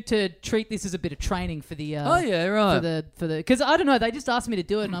 it'd be good to treat this as a bit of training for the. For the because I don't know, they just asked me to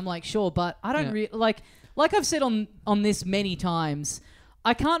do it, and I'm like, sure, but I don't like I've said on this many times.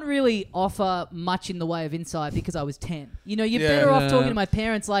 I can't really offer much in the way of insight because I was 10. You know, you're better off talking to my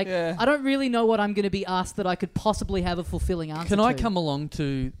parents. Like, I don't really know what I'm going to be asked that I could possibly have a fulfilling answer to. Can I come along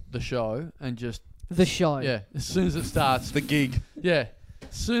to the show and just... The show? Yeah, as soon as it starts. The gig. Yeah.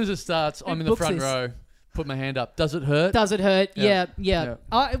 As soon as it starts, I'm in the front row. Put my hand up. Does it hurt? Does it hurt? Yeah.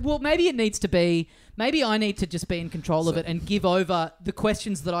 Well, maybe it needs to be... Maybe I need to just be in control of it and give over the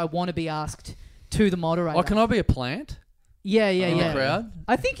questions that I want to be asked to the moderator. Oh, can I be a plant? Yeah. Crowd?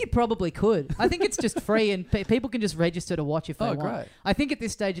 I think you probably could. I think it's just free and people can just register to watch if they want. Great. I think at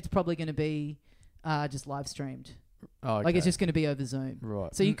this stage it's probably going to be just live streamed. Oh, okay. Like it's just going to be over Zoom.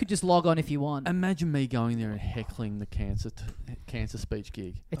 Right. So you could just log on if you want. Imagine me going there and heckling the cancer speech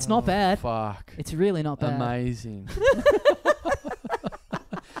gig. It's not bad. Fuck. It's really not bad. Amazing.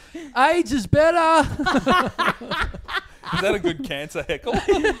 AIDS is better. Is that a good cancer heckle?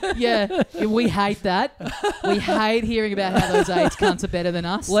 Yeah, we hate that. We hate hearing about how those AIDS cunts are better than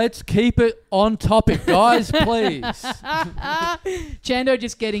us. Let's keep it on topic, guys, please. Chando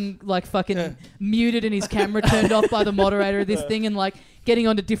just getting like fucking muted and his camera turned off by the moderator of this thing and like getting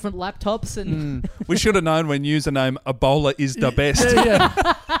onto different laptops and We should have known when username Ebola is the best. Yeah.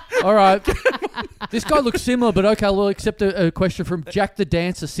 All right. This guy looks similar, but okay, we'll accept a question from Jack the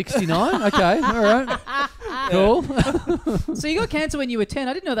Dancer 69. Okay, all right. Cool. So you got cancer when you were 10.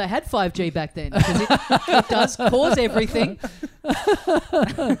 I didn't know they had 5G back then because it does cause everything.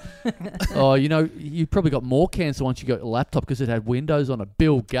 Oh, you know, you probably got more cancer once you got a laptop because it had Windows on it.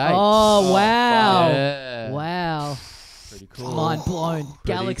 Bill Gates. Oh, wow. Yeah. Wow. Pretty cool. Mind blown.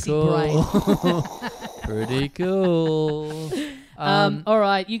 Galaxy cool. brain. Pretty cool. All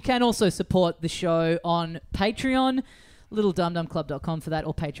right. You can also support the show on Patreon. littledumdumclub.com for that,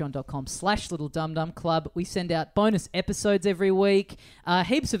 or patreon.com/littledumdumclub. We send out bonus episodes every week,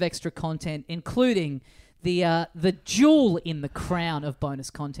 heaps of extra content, including the jewel in the crown of bonus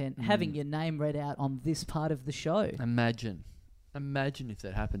content, having your name read out on this part of the show. Imagine if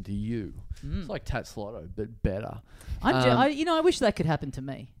that happened to you. It's like Tats Lotto, but better. I wish that could happen to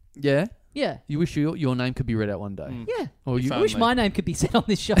me. Yeah? Yeah. You wish your name could be read out one day? Yeah. Or If I wish only. my name could be said on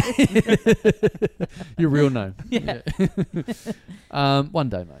this show. your real name. Yeah. One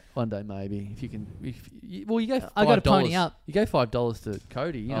day, mate. One day, maybe. If you can. You gave $5. I got to pony up. You gave $5 to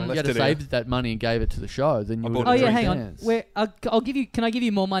Cody. You I know, you left had to it save that money and gave it to the show. Then you I would bought have it. Oh yeah, three hang on. cans. Where I'll give you? Can I give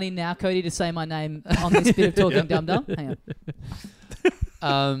you more money now, Cody, to say my name on this bit of talking dum dum? Hang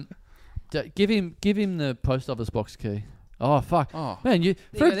on. Give him the post office box key. Oh fuck, Oh. man! You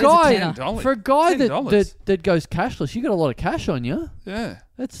There you for go, a there's a guy tenner. for a guy $10. that goes cashless, you got a lot of cash on you. Yeah.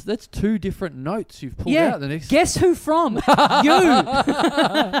 That's two different notes you've pulled Yeah. out. The next. Guess who from? You.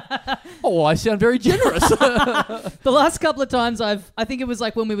 Oh, I sound very generous. The last couple of times I think it was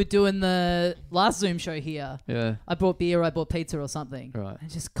like when we were doing the last Zoom show here. Yeah. I bought beer, I bought pizza or something. Right. And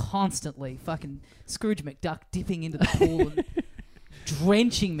just constantly fucking Scrooge McDuck dipping into the pool and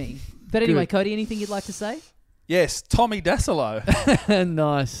drenching me. But anyway, Good. Cody, anything you'd like to say? Yes, Tommy Dasilo.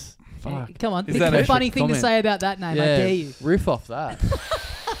 Nice. Fuck. Come on, Is think that of a a funny thing to comment? say about that name. Yeah. I dare you. Riff off that.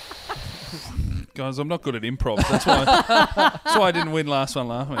 Guys, I'm not good at improv. That's why I didn't win last one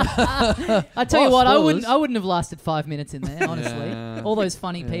last week. I tell you Oh, what, spoilers. I wouldn't have lasted 5 minutes in there, honestly. Yeah. All those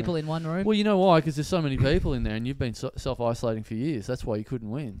funny Yeah. people in one room. Well, you know why? Because there's so many people in there, and you've been self-isolating for years. That's why you couldn't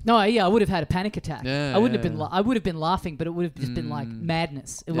win. No, yeah, I would have had a panic attack. Yeah, I wouldn't yeah. have been. I would have been laughing, but it would have just been like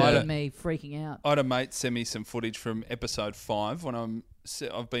madness. It would have Yeah. been me freaking out. I had a mate send me some footage from episode 5 when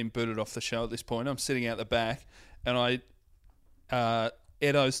I've been booted off the show at this point. I'm sitting out the back, and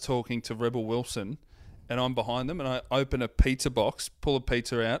Edo's talking to Rebel Wilson, and I'm behind them, and I open a pizza box, pull a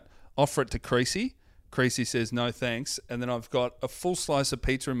pizza out, offer it to Creasy. Creasy says no thanks, and then I've got a full slice of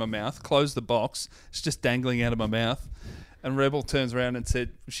pizza in my mouth, close the box, it's just dangling out of my mouth, and Rebel turns around and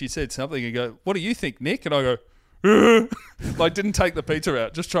she said something, and go, "What do you think, Nick?" And I go, like didn't take the pizza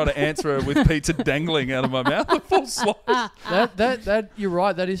out, just try to answer her with pizza dangling out of my mouth, a full slice. That you're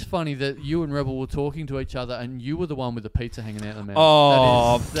right. That is funny that you and Rebel were talking to each other, and you were the one with the pizza hanging out of the mouth.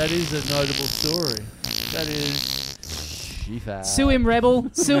 Oh. that is a notable story. That is shifty. Sue him, Rebel.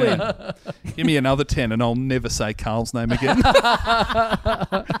 Sue him. Give me another 10 and I'll never say Carl's name again.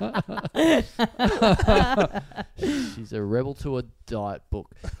 She's a rebel to a diet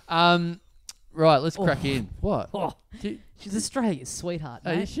book. Right, let's crack in. What? Oh, Do- she's Australia's sweetheart.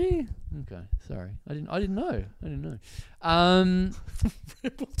 Oh, Mate. is she? Okay, sorry. I didn't know.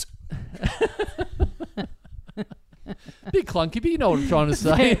 Bit clunky, but you know what I'm trying to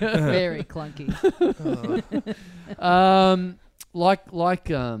say. Very clunky. Like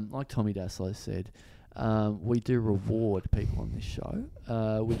Tommy Daslow said, we do reward people on this show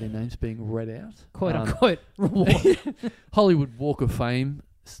with their names being read out, Quote unquote reward. Hollywood Walk of Fame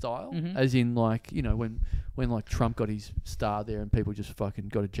style, Mhm. as in like when like Trump got his star there and people just fucking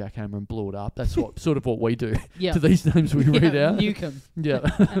got a jackhammer and blew it up. That's what sort of what we do Yeah. to these names we read out. Nuke 'em. Yeah.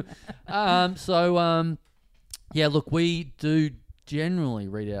 Yeah, look, we do generally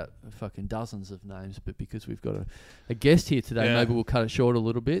read out fucking dozens of names, but because we've got a guest here today, Yeah. maybe we'll cut it short a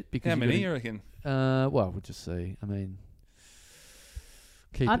little bit. Because How you've many, got you reckon? well, we'll just see. I mean,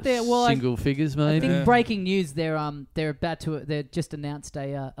 keep Aren't it there- well, single figures, I maybe. think Yeah. breaking news. They're just announced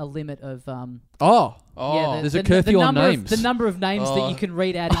a limit of Oh, the there's a curfew on number names. the number of names that Oh. you can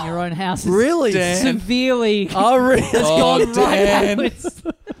read out in your own house is really? Dan. severely Oh, really? Oh, gone right Dan. backwards.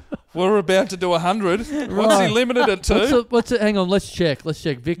 We're about to do 100. What's Right. he limited it to? What's it? Hang on, let's check.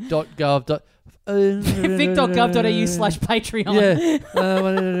 vic.gov. Vic.gov.au/Patreon.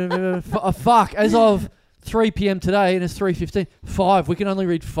 Yeah. Fuck. As of 3 p.m. today and it's 3:15. 5. We can only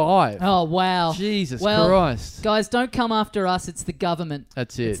read 5. Oh, wow. Jesus Well, Christ. Guys, don't come after us. It's the government.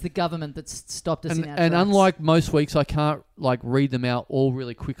 That's it. It's the government that's stopped us And, in our and tracks. unlike most weeks, I can't read them out all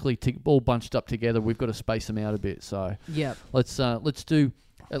really quickly, all bunched up together. We've got to space them out a bit. So Yep. let's do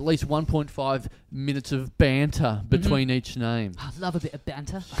at least 1.5 minutes of banter between each name. I love a bit of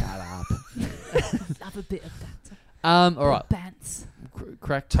banter. Shut up. Love a bit of banter. All right. Bants.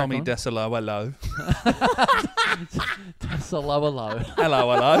 Crack Tommy on. Dasilo, hello. That's a lower low.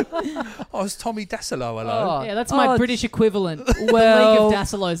 Hello. Oh, it's Tommy Dasilo, hello. Oh, Yeah, that's my it's- British equivalent. The Well- League of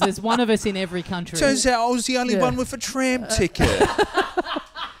Dassilos. There's one of us in every country. Turns out I was the only Yeah. one with a tram ticket.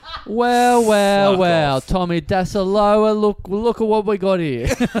 Well, Fuck off. Tommy Dasaloa, look at what we got here.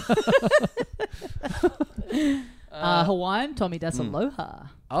 Hawaiian, Tommy Dassaloha.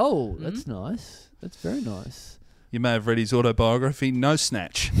 Oh, that's nice. That's very nice. You may have read his autobiography, No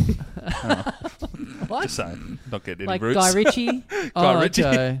Snatch. What? Just saying, not getting any Like roots. Guy Ritchie. Guy Ritchie.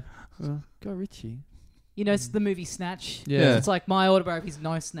 Okay. Guy Ritchie. You know, it's the movie Snatch. Yeah. It's like my autobiography's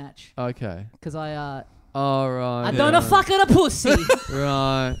No Snatch. Okay. Because I All right. I don't know fucking a pussy.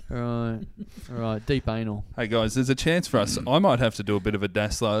 Right. Deep anal. Hey guys, there's a chance for us. I might have to do a bit of a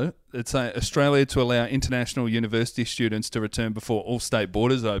Daslo. It's Australia to allow international university students to return before all state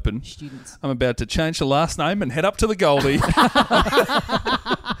borders open. Students. I'm about to change the last name and head up to the Goldie.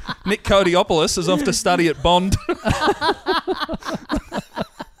 Nick Codiopoulos is off to study at Bond.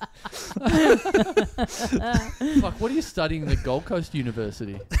 Fuck, what are you studying at the Gold Coast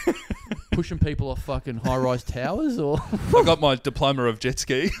University? Pushing people off fucking high-rise towers, or I got my diploma of jet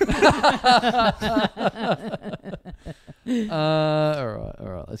ski. all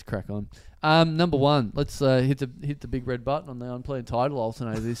right. Let's crack on. Number one, let's hit the big red button on the unplayed title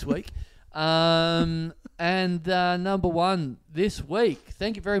alternator this week. And number one this week.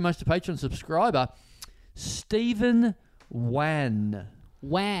 Thank you very much to Patreon subscriber Stephen Wan.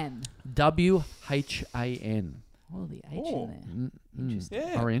 Wan. WHAN. Oh, the H Oh. in there. Interesting.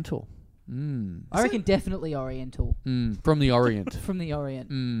 Yeah. Oriental. I reckon definitely Oriental. From the Orient. From the Orient.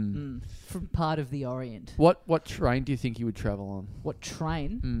 From part of the Orient. What train do you think he would travel on? What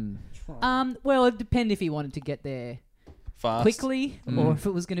train? Mm. Well, it'd depend if he wanted to get there Fast. quickly or if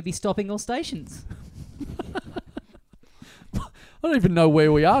it was going to be stopping all stations. I don't even know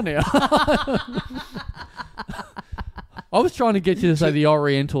where we are now. I was trying to get you to say the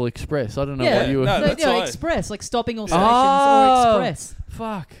Oriental Express. I don't know what you were... No, that's fine. Express, like stopping all stations Oh. or express.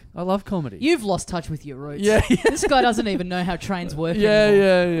 Fuck. I love comedy. You've lost touch with your roots. Yeah. This guy doesn't even know how trains work anymore.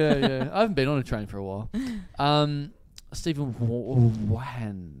 Yeah. I haven't been on a train for a while. Stephen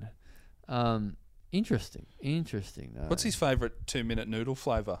Wan. Interesting. What's his favourite 2-minute noodle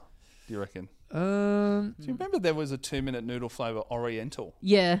flavour, do you reckon? Do Do you remember there was a 2-minute noodle flavour Oriental?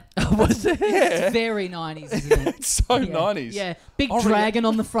 Yeah. was it? Yeah. It's very 90s, isn't it? It's so Yeah. 90s. Yeah. Big Orient- dragon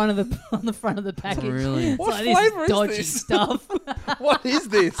on the front of the package. Really? It's What like, this flavour is dodgy this? stuff. What is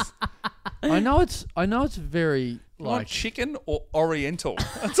this? I know it's very Like like chicken or Oriental?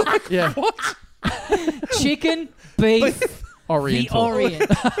 It's like, yeah, what? Chicken, beef, Oriental. the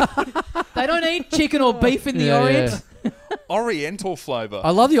Orient. They don't eat chicken or beef in the Yeah, Orient. yeah. Oriental flavour. I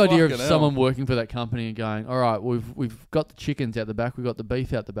love the idea of Fucking hell. someone working for that company and going, all right, we've got the chickens out the back, we've got the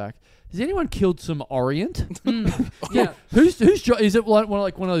beef out the back. Has anyone killed some Orient? Yeah. Whose job is it? One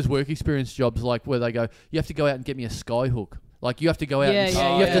of those work experience jobs, like where they go, you have to go out and get me a sky hook. Like you have to go out and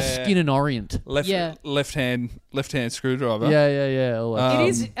you have to skin an Orient. Left hand screwdriver. Yeah. All that.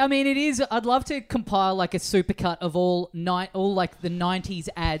 It is. I'd love to compile like a supercut of all like the 90s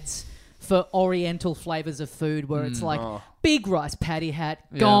ads for Oriental flavors of food, where it's like big rice patty hat,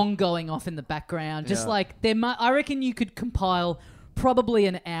 gong going off in the background. Just like I reckon you could compile probably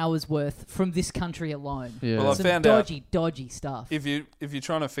an hour's worth from this country alone. Yeah. Well, I Some found dodgy stuff. If you're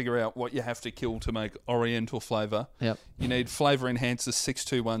trying to figure out what you have to kill to make Oriental flavour, Yep. you need flavour enhancers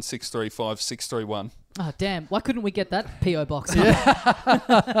 621 635 631. Oh damn! Why couldn't we get that PO box?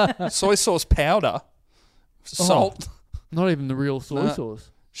 Soy sauce powder, salt, Not even the real soy No.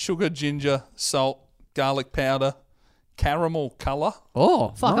 sauce. sugar, ginger, salt, garlic powder, caramel colour, Oh,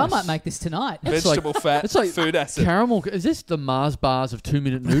 Fuck! nice. I might make this tonight. It's vegetable fat, it's like food acid. Caramel. Is this the Mars bars of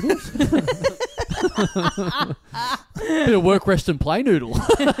 2-minute noodles? Bit of work, rest, and play noodle.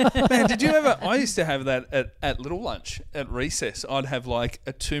 Man, did you ever? I used to have that at little lunch at recess. I'd have like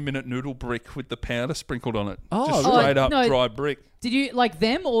a 2-minute noodle brick with the powder sprinkled on it. Oh, just really? straight up No. dry brick. Did you like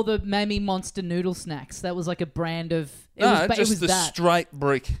them or the Mammy Monster noodle snacks? That was like a brand of. No, it just was the that. straight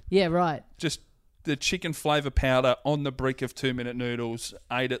brick. Yeah, right. Just the chicken flavour powder on the brick of 2-minute noodles.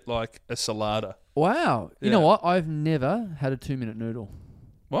 Ate it like a salada. Wow. You Yeah. know what? I've never had a 2-minute noodle.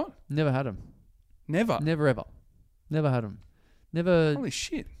 What? Never had them. Never. Never ever. Never had them. Never. Holy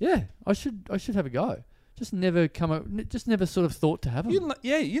shit. Yeah, I should have a go. Just never just never sort of thought to have them.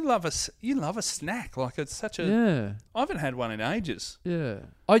 You love a snack. Like it's such a. Yeah. I haven't had one in ages. Yeah.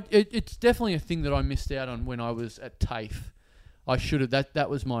 It's definitely a thing that I missed out on when I was at TAFE. I should have. That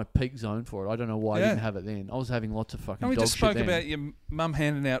was my peak zone for it. I don't know why I didn't have it then. I was having lots of fucking. And we dog just shit spoke then. about your mum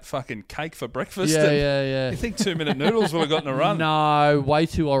handing out fucking cake for breakfast. Yeah. You think 2-minute noodles would have gotten a run? No, way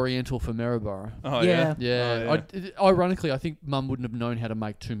too oriental for Maryborough. Oh Yeah. Yeah. Oh, yeah. Ironically, I think Mum wouldn't have known how to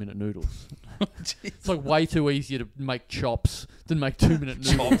make 2-minute noodles. It's like way too easier to make chops than make 2-minute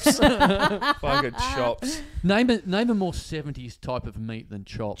noodles. Chops. Fucking chops. Name a more 70s type of meat than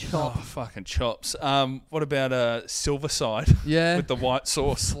chops. Oh, fucking chops. What about a silver side? Yeah. With the white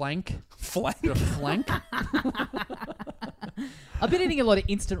sauce. Flank. Flank. A flank. I've been eating a lot of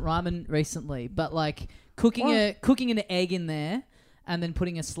instant ramen recently, but like cooking an egg in there and then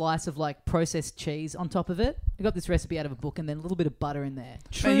putting a slice of like processed cheese on top of it. I got this recipe out of a book and then a little bit of butter in there.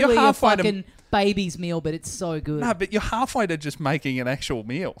 Truly you're a halfway to- fucking baby's meal, but it's so good. No, but you're halfway to just making an actual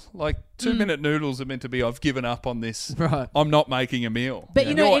meal. Like 2-minute noodles are meant to be, I've given up on this. Right. I'm not making a meal. But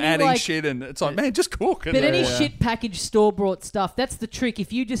you know, you're any, adding like- shit and it's like, man, just cook. But any shit packaged store-bought stuff, that's the trick.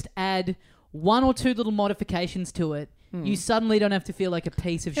 If you just add 1 or 2 little modifications to it, you suddenly don't have to feel like a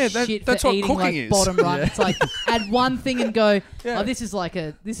piece of shit that's for what eating cooking like is. bottom right. Yeah. It's like add one thing and go, Yeah. this is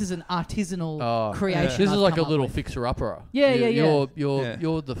an artisanal creation. This is I've like a come up little with. fixer-upper. Yeah. You're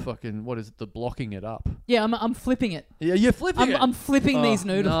the fucking, what is it, the blocking it up. Yeah, I'm flipping it. Yeah, you're flipping I'm flipping these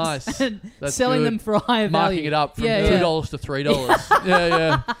noodles nice. and That's selling good. them for a higher value. Marking it up from Yeah, $2 to $3.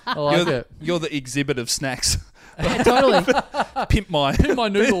 yeah. I like it. You're the exhibit of snacks. Yeah, totally. Pimp my My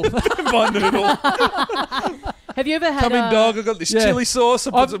noodle. my noodle. Have you ever had Come in, dog. I've got this chili sauce.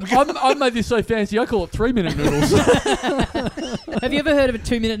 I've made this so fancy, I call it 3-minute noodles. Have you ever heard of a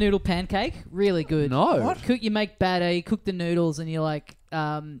 2-minute noodle pancake? Really good. No. What? You make batter, you cook the noodles, and you like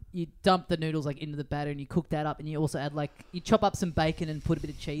you dump the noodles like into the batter, and you cook that up, and you also add like you chop up some bacon and put a bit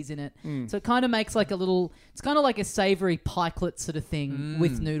of cheese in it. So it kind of makes like a little. It's kind of like a savoury pikelet sort of thing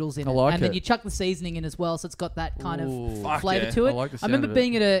with noodles in it, like and then it. you chuck the seasoning in as well, so it's got that kind Ooh. of flavour to it. I like the I remember sound of it.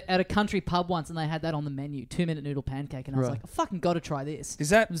 being at a country pub once, and they had that on the menu, 2-minute noodle pancake, and I was Right. like, I fucking got to try this. Is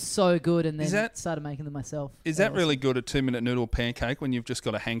that It was so good, and then is that- started making them myself. is that really good, a 2-minute noodle pancake, when you've just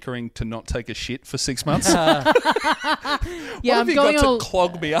got a hankering to not take a shit for 6 months? Yeah, what I'm have you going got on. to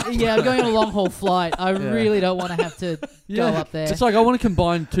clog me up? Yeah, I'm going on a long haul flight. I really don't want to have to go up there. It's like I want to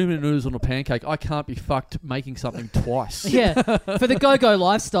combine 2-minute noodles on a pancake. I can't be fucked making something twice. Yeah, for the go-go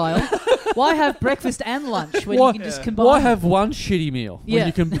lifestyle. Why have breakfast and lunch when you can just combine Why have one shitty meal Yeah. when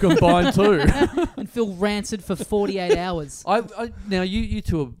you can combine 2? and feel rancid for 48 hours? Now you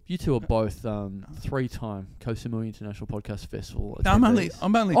two are both 3-time Koh Samui International Podcast Festival. No, I'm only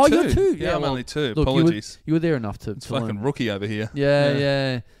attendees. 2. Oh, you're 2? Yeah, I'm well, only 2. look, Apologies. You were there enough to It's fucking learn. rookie over here.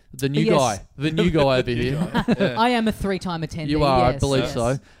 Yeah. The new Yes. guy. The new guy over here. Yeah. I am a 3-time attendee. You are, yes, I believe yes.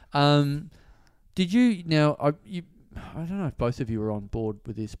 so. Did you now? I don't know if both of you were on board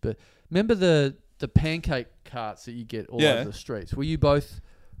with this, but remember the pancake carts that you get all over the streets? Were you both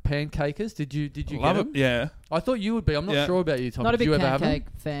pancakers? Did you Love get it. them? Yeah. I thought you would be. I'm not Yeah. sure about you, Tom. Not a Did big you ever have them? pancake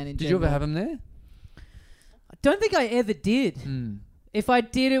fan in Did you ever general. have them there? I don't think I ever did. Mm. If I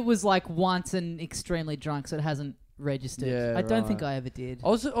did, it was like once and extremely drunk, so it hasn't registered. Yeah, I don't right. think I ever did. I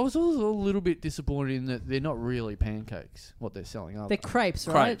was also a little bit disappointed in that they're not really pancakes. What they're selling, are They're they? crepes,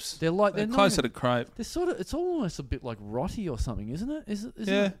 right? Crepes. They're like They're not closer even- to crepe. They're sort of. It's almost a bit like roti or something, isn't it? Isn't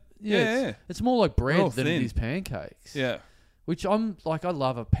Yeah. it? Yeah. It's more like bread Real than it thin. is pancakes. Yeah. Which I'm like, I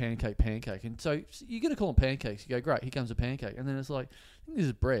love a pancake, and so you're gonna call them pancakes. You go, great, here comes a pancake, and then it's like, I think this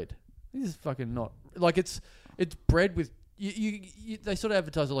is bread. This is fucking not like it's bread with you. They sort of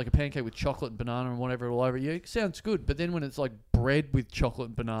advertise it like a pancake with chocolate and banana and whatever all over it. Yeah, it sounds good, but then when it's like bread with chocolate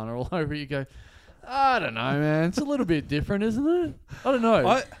and banana all over it, you go, I don't know, man. It's a little bit different, isn't it? I don't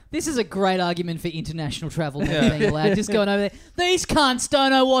know. This is a great argument for international travel never being allowed. Just going over there. These cunts don't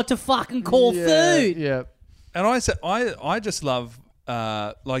know what to fucking call food. Yeah. And I just love,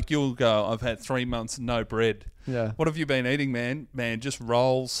 like you'll go, I've had 3 months no bread. Yeah. What have you been eating, man? Man, just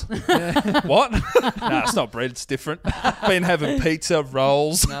rolls. What? Nah, it's not bread. It's different. Been having pizza,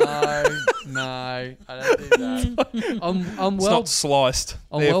 rolls. No, I don't do that. I'm It's well. not sliced.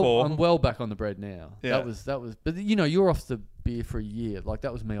 I'm Therefore, well back on the bread now. Yeah. That was. But you know, you're off the beer for a year. Like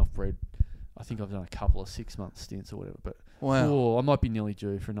that was me off bread. I think I've done a couple of 6-month stints or whatever. But wow. I might be nearly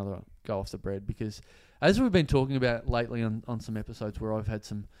due for another go off the bread because, as we've been talking about lately on some episodes where I've had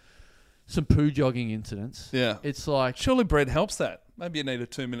some poo jogging incidents. Yeah. It's like Surely bread helps that. Maybe you need a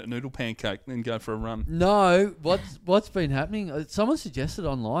 2-minute noodle pancake and then go for a run. no. What's been happening? Someone suggested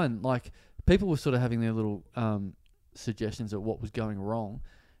online like people were sort of having their little suggestions of what was going wrong,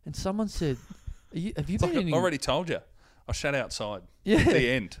 and someone said, "Have you been eating?" I already told you. I shat outside. Yeah. At the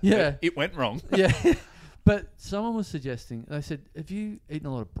end. Yeah. It went wrong. Yeah. But someone was suggesting, they said, "Have you eaten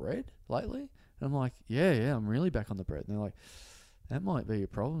a lot of bread lately?" And I'm like, yeah, I'm really back on the bread. And they're like, that might be a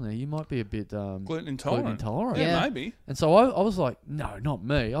problem there. You might be a bit gluten intolerant. Yeah. Maybe. And so I was like, no, not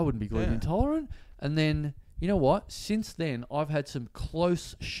me. I wouldn't be gluten intolerant. And then, you know what? Since then, I've had some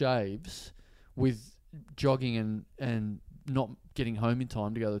close shaves with jogging and not getting home in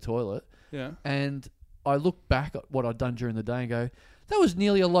time to go to the toilet. Yeah. And I look back at what I'd done during the day and go, that was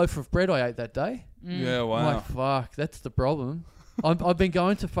nearly a loaf of bread I ate that day. Yeah, wow. I'm like, fuck, that's the problem. I've been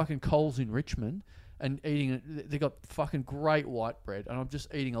going to fucking Coles in Richmond and eating it. They got fucking great white bread, and I'm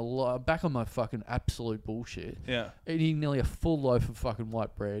just eating a lot. Back on my fucking absolute bullshit. Yeah. Eating nearly a full loaf of fucking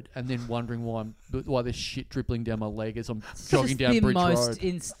white bread, and then wondering why there's shit dribbling down my leg as I'm jogging down Bridge Road.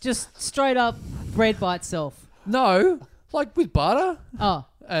 Just straight up bread by itself. No, like with butter. Oh,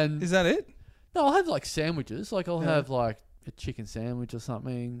 And Is that it? no, I'll have like sandwiches. Like I'll have like a chicken sandwich or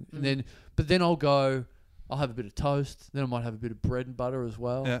something, and then I'll have a bit of toast. Then I might have a bit of bread and butter as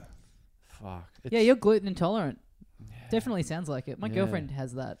well. Yeah. Fuck. yeah, you're gluten intolerant. Yeah. Definitely sounds like it. My Yeah. girlfriend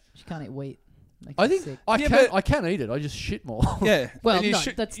has that. She can't eat wheat. Makes I her think sick. I can eat it. I just shit more. Yeah. Well, And you, no,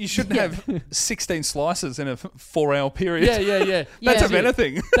 should, you yeah. shouldn't have 16 slices in a 4-hour period. yeah. That's Yeah. of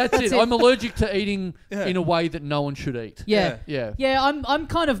anything. That's it. it. I'm allergic to eating Yeah. in a way that no one should eat. Yeah. Yeah. Yeah, I'm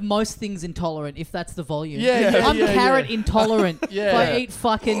kind of most things intolerant, if that's the volume. Yeah, I'm yeah, carrot yeah. intolerant. Yeah. If I eat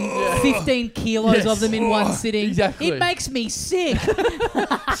fucking 15 kilos Yes. of them in one sitting, Exactly. it makes me sick.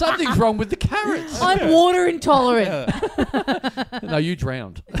 Something's wrong with the carrots. I'm water intolerant. No, you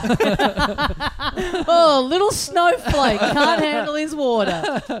drowned. Oh, little snowflake can't handle his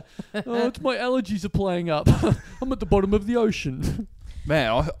water. Oh, it's my allergies are playing up. I'm at the bottom of the ocean.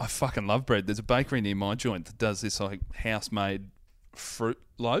 Man, I fucking love bread. There's a bakery near my joint that does this like house-made fruit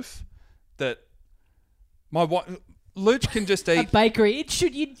loaf that my wife... Luch can just A eat... bakery. It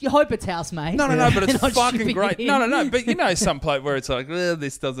should. You hope it's house made. No, but it's Not fucking shipping great. it in. No. But you know some plate where it's like,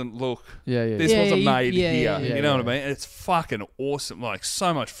 this doesn't look... Yeah. This Yeah, wasn't you- made yeah, here. yeah, yeah. You know what I mean? It's fucking awesome. Like,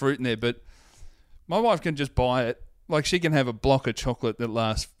 so much fruit in there. But my wife can just buy it. Like, she can have a block of chocolate that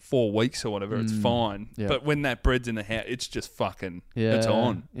lasts 4 weeks or whatever. It's fine. Yeah. But when that bread's in the house, it's just fucking... Yeah. It's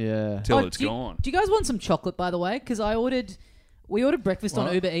on. Yeah. Till Oh, it's do you- gone. Do you guys want some chocolate, by the way? Because we ordered breakfast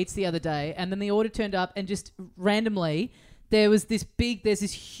on Uber Eats the other day, and then the order turned up, and just randomly there's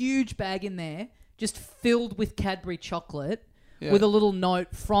this huge bag in there, just filled with Cadbury chocolate, with a little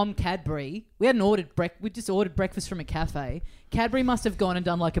note from Cadbury. We hadn't ordered we just ordered breakfast from a cafe. Cadbury must have gone and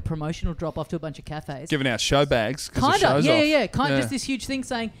done like a promotional drop off to a bunch of cafes. Giving out show bags because the Kind of, show's off. yeah. Just this huge thing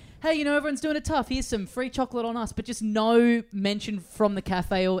saying, hey, everyone's doing it tough. Here's some free chocolate on us. But just no mention from the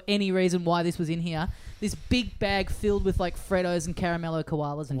cafe or any reason why this was in here. This big bag filled with like Freddos and caramello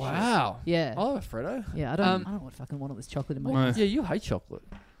koalas and shit. Wow. Yeah. Oh, Freddo. Yeah, I don't fucking want all this chocolate in my mouth. Yeah, you hate chocolate.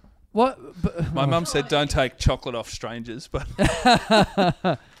 What? But, My mum said don't take chocolate off strangers, but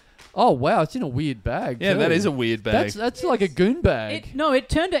oh wow, it's in a weird bag. yeah, too. that is a weird bag. That's like a goon bag. It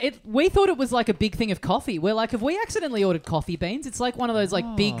turned out, we thought it was like a big thing of coffee. We're like, have we accidentally ordered coffee beans? It's like one of those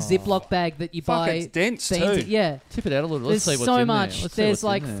like big Ziploc bag that you Fuck, buy. it's dense beans too. in. Yeah. Tip it out a little. There's Let's see what's so in much. there. Let's see There's what's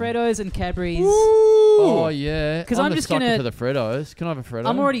like in there. Freddos and Cadbury's. Oh yeah, 'Cause I'm I'm the just sucker gonna- for the Freddos. Can I have a Freddo?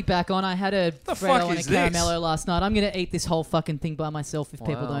 I'm already back on. I had a The Freddo fuck and a is this? caramello last night. I'm going to eat this whole fucking thing by myself if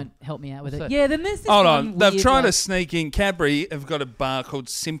people Wow. don't help me out with What's it. that? Yeah, then there's this Hold one on, they've weird, tried like- to sneak in. Cadbury have got a bar called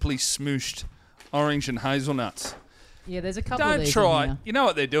Simply Smooshed Orange and Hazelnuts. Yeah, there's a couple of Don't these in try. here. You know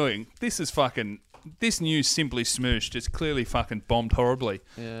what they're doing? This new Simply Smooshed is clearly fucking bombed horribly.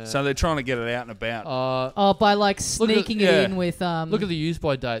 Yeah. So they're trying to get it out and about. Oh, by like Look at- sneaking it yeah. in with Look at the use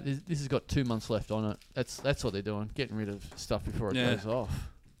by date. This has got 2 months left on it. That's what they're doing. Getting rid of stuff before it Yeah. goes off.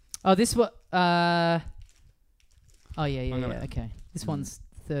 Oh, this one. Oh yeah, I'm gonna- okay. This one's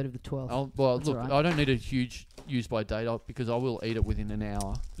 3rd of the 12th. That's Look, all right. I don't need a huge use by date because I will eat it within an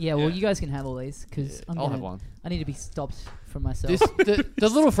hour. Yeah, well, Yeah. you guys can have all these because I'll have one. I need to be stopped from myself. The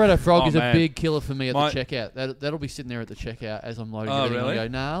little Freddo Frog Oh, is man. a big killer for me at My- the checkout. That'll be sitting there at the checkout as I'm loading Oh, it in. really? I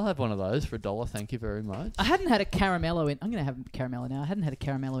go, I'll have one of those for $1. Thank you very much. I hadn't had a caramello in. I'm going to have a caramello now. I hadn't had a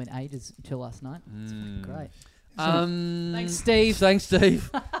caramello in ages until last night. It's fucking great. Thanks, Steve. Thanks,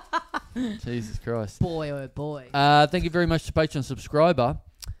 Steve. Jesus Christ. Boy, oh boy. Thank you very much to Patreon subscriber,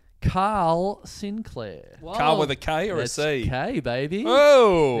 Carl Sinclair. Carl with a K or That's a C? K, baby.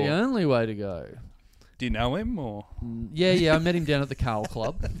 Oh! The only way to go. Do you know him or? Yeah, I met him down at the Carl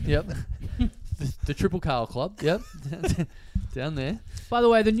Club. Yep. The Triple Carl Club. Yep. Down there. By the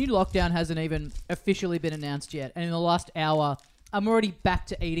way, the new lockdown hasn't even officially been announced yet. And in the last hour, I'm already back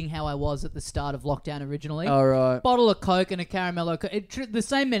to eating how I was at the start of lockdown originally. All right. Bottle of Coke and a caramello. The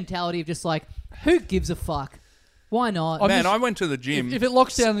same mentality of just like, who gives a fuck? Why not? I went to the gym. If it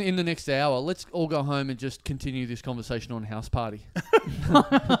locks down in the next hour, let's all go home and just continue this conversation on House Party.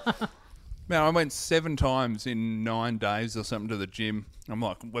 Man, I went 7 times in 9 days or something to the gym. I'm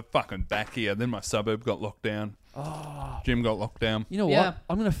like, we're fucking back here. Then my suburb got locked down. Gym got locked down. You know what?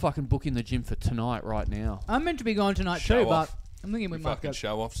 I'm going to fucking book in the gym for tonight right now. I'm meant to be going tonight Show too, off. but I'm thinking we You might fucking go.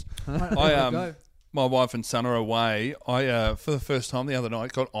 show-offs. Go. My wife and son are away. I, for the first time the other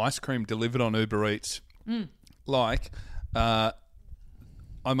night, got ice cream delivered on Uber Eats.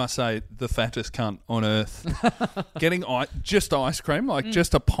 I must say, the fattest cunt on earth. Getting just ice cream,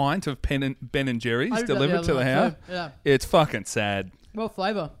 just a pint of Ben and Jerry's delivered to the house. Yeah. It's fucking sad. What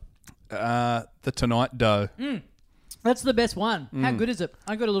flavour? The Tonight Dough. That's the best one. How good is it?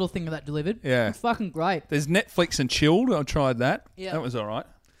 I got a little thing of that delivered. Yeah. It's fucking great. There's Netflix and Chilled. I tried that. Yeah. That was all right.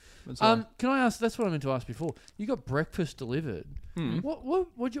 Can I ask? That's what I meant to ask before. You got breakfast delivered.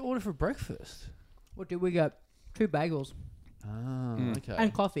 What'd you order for breakfast? What did we get? 2 bagels Okay.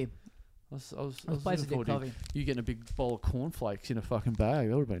 and coffee. I was basically looking forward to coffee. you getting a big bowl of cornflakes in a fucking bag.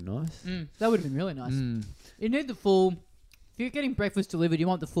 That would have been nice. That would have been really nice. You need the full. If you're getting breakfast delivered, you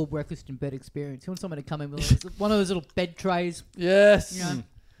want the full breakfast in bed experience. You want someone to come in with one of those little bed trays. Yes. You know?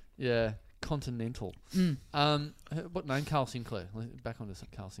 Yeah. Continental. What name? Carl Sinclair. Back onto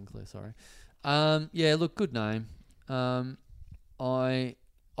Carl Sinclair. Sorry. Yeah. Look, good name. I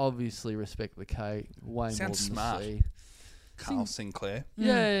obviously respect the K way Sounds more than smart. the C. Carl Sinclair.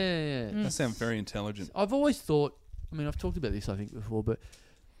 Yeah. That sounds very intelligent. I've always thought. I mean, I've talked about this I think before, but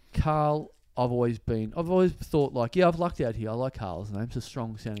Carl. I've always thought like, yeah, I've lucked out here. I like Carl's name. It's a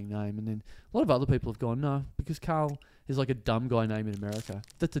strong sounding name. And then a lot of other people have gone, no, because Carl is like a dumb guy name in America.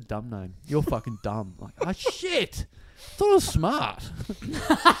 That's a dumb name. You're fucking dumb. Like, oh, shit. Thought I was smart.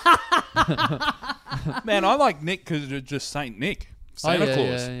 Man, I like Nick because it's just Saint Nick. Santa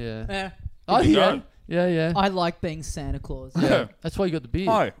Claus. Yeah. Oh, yeah. Yeah. I like being Santa Claus. Yeah. That's why you got the beard.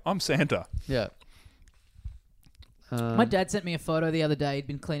 Hi, I'm Santa. Yeah. My dad sent me a photo the other day. He'd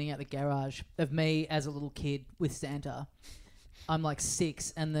been cleaning out the garage of me as a little kid with Santa. I'm like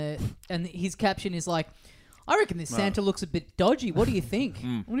 6, and his caption is like, "I reckon this Santa looks a bit dodgy. What do you think?"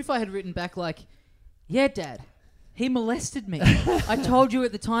 What if I had written back like, "Yeah, Dad, he molested me. I told you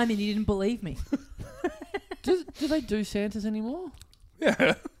at the time, and you didn't believe me." Do they do Santas anymore?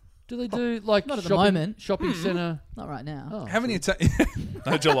 Yeah. Do they do like Not at the moment. shopping centre? Not right now. Oh, Haven't you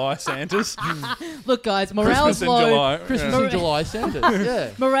no July Santas? Look, guys, morale's Christmas in low. July. Christmas in July Santas.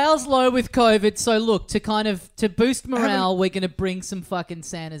 Yeah. Morale's low with COVID, so look, to boost morale, we're going to bring some fucking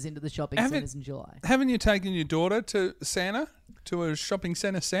Santas into the shopping centres in July. Haven't you taken your daughter to Santa? To a shopping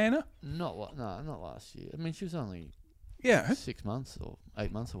centre Santa? Not last year. I mean, she was only 6 months or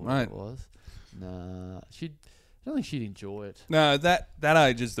 8 months or whatever it was. Nah, I don't think she'd enjoy it. No, that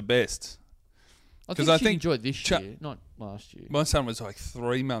age is the best. I think she'd enjoy it this year, not last year. My son was like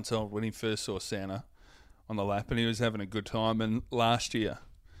 3 months old when he first saw Santa on the lap, and he was having a good time. And last year,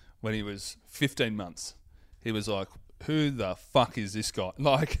 when he was 15 months, he was like, who the fuck is this guy?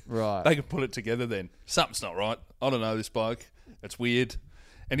 Like, right. They could put it together then. Something's not right. I don't know this bloke. It's weird.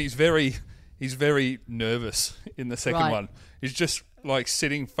 And he's very nervous in the second one. He's just like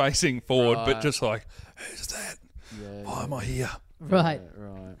sitting facing forward, but just like, who's that? Yeah, Why am I here? Right.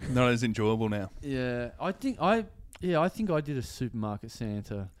 Right. Not as enjoyable now. Yeah, I think I did a supermarket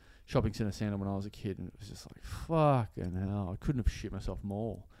Santa, shopping centre Santa when I was a kid, and it was just like, fucking hell, I couldn't have shit myself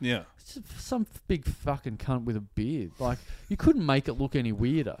more. Yeah. It's just some big fucking cunt with a beard. Like, you couldn't make it look any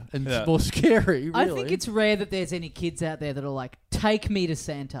weirder and more scary, really. I think it's rare that there's any kids out there that are like, take me to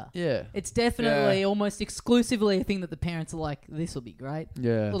Santa. Yeah. It's definitely almost exclusively a thing that the parents are like, this will be great.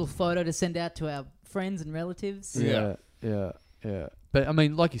 Yeah. A little photo to send out to our friends and relatives. Yeah. But, I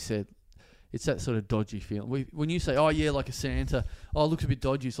mean, like you said, it's that sort of dodgy feeling. When you say, oh, yeah, like a Santa, oh, it looks a bit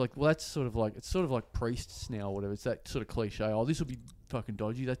dodgy, it's like, well, that's sort of like priests now or whatever. It's that sort of cliche. Oh, this will be fucking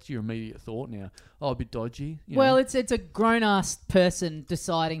dodgy. That's your immediate thought now. Oh, a bit dodgy. You know? It's a grown-ass person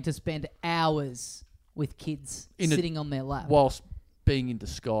deciding to spend hours with kids sitting on their lap. Whilst being in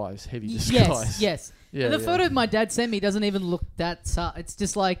disguise, heavy disguise. Yes. Yeah, and the photo my dad sent me doesn't even look that it's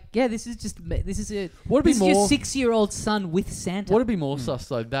just like, yeah, this is your 6-year-old son with Santa. Would it be more sus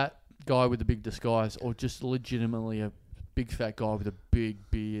though, that guy with the big disguise, or just legitimately a big fat guy with a big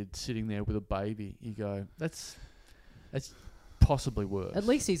beard sitting there with a baby? You go, that's possibly worse. At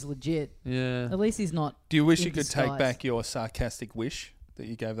least he's legit. Yeah. At least he's not. Do you wish in you could disguise. take back your sarcastic wish that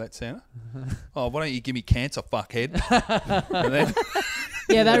you gave that Santa? Oh, why don't you give me cancer, fuckhead? And then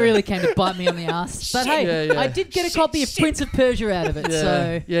Yeah, that really came to bite me on the ass. But hey, I did get a copy of Prince of Persia out of it. Yeah.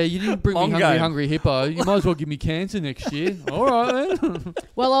 So you didn't bring me Hungry Hippo. You might as well give me cancer next year. All right, then.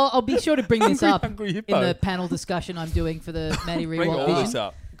 Well, I'll be sure to bring this up in Hungry Hippo. the panel discussion I'm doing for the Matty Bring Rewalt all Vision. this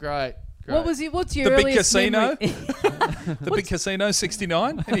up. Great. What's your The big earliest casino? memory? The big casino,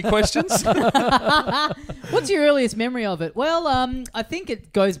 69. Any questions? What's your earliest memory of it? Well, I think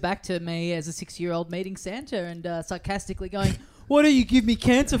it goes back to me as a 6-year-old meeting Santa and sarcastically going, "Why don't you give me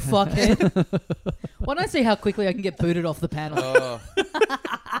cancer, fuckhead?" Why don't I see how quickly I can get booted off the panel? Oh.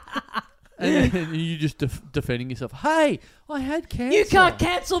 And then you just defending yourself. Hey, I had cancer. You can't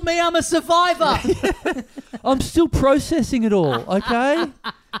cancel me. I'm a survivor. I'm still processing it all. Okay,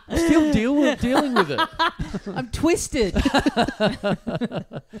 I'm still dealing with it. I'm twisted.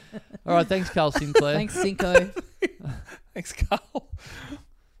 All right, thanks, Carl Sinclair. Thanks, Cinco. Thanks, Carl.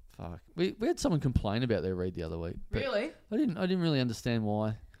 Fuck. We had someone complain about their read the other week. Really? I didn't really understand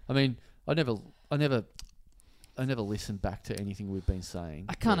why. I mean, I never listened back to anything we've been saying.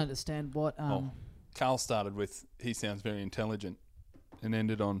 I can't understand what. Carl started with, he sounds very intelligent, and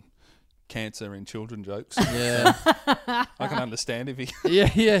ended on cancer in children jokes. Yeah. I can understand if he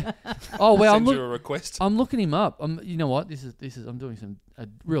Yeah. Oh well, sends you a request. I'm looking him up. You know what? This is. I'm doing a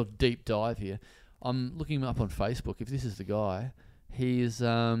real deep dive here. I'm looking him up on Facebook. If this is the guy, he is.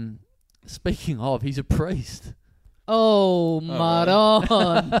 Speaking of, he's a priest. Oh,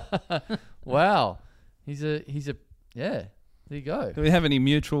 Maron. Wow. He's a. Yeah. There you go. Do we have any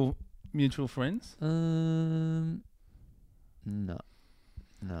mutual friends? No.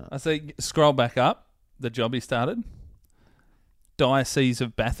 I say scroll back up. The job he started. Diocese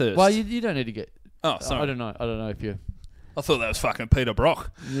of Bathurst. Well, you don't need to get. Oh, sorry. I don't know if you. I thought that was fucking Peter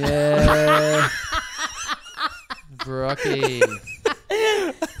Brock. Yeah. Brocky.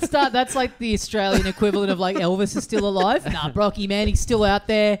 That's like the Australian equivalent of like Elvis is still alive. Nah, Brocky, man, he's still out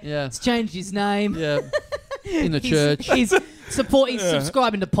there. Yeah. He's changed his name. Yeah. In the church. He's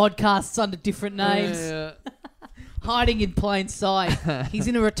subscribing to podcasts under different names. Yeah. Hiding in plain sight. He's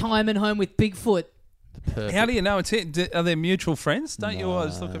in a retirement home with Bigfoot. Perfect. How do you know it's it? Are they mutual friends? Don't you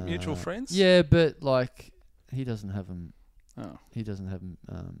always look at mutual friends? Yeah, but like he doesn't have them. Oh. He doesn't have them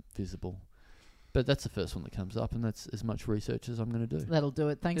visible. But that's the first one that comes up, and that's as much research as I'm going to do. That'll do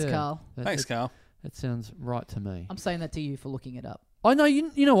it. Thanks, Carl. Thanks, Carl. That sounds right to me. I'm saying that to you for looking it up. I know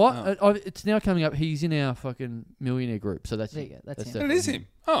you know what? Oh. It's now coming up. He's in our fucking millionaire group, so that's There you go. That's him. It definitely is him.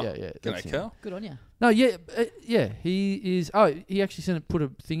 Oh, Yeah. G'day, that's him. Carl. Good on you. No, yeah. He is. Oh, he actually put a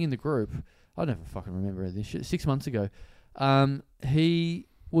thing in the group. I never fucking remember this shit. 6 months ago, he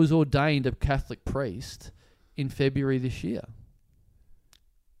was ordained a Catholic priest in February this year.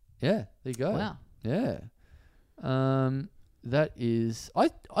 Yeah, there you go. Wow. Yeah. That is. I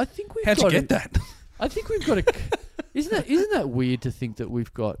think we've. How'd you got get that? I think we've got a. Isn't that weird to think that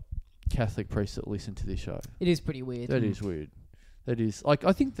we've got Catholic priests that listen to this show? It is pretty weird. That is weird. That is like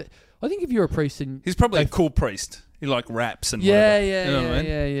I think if you're a priest and He's probably a cool priest. He like raps and yeah, whatever. yeah, You know what I mean?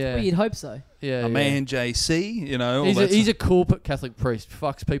 yeah. Well, you'd hope so. Yeah, A man, JC, you know. He's a cool Catholic priest.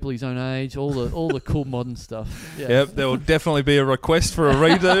 Fucks people his own age. All the cool modern stuff. Yeah. Yep, there will definitely be a request for a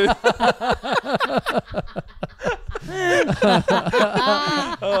redo.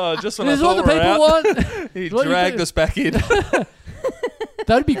 Oh, just when This is I what thought the we're people out, want. he What do you dragged think? us back in.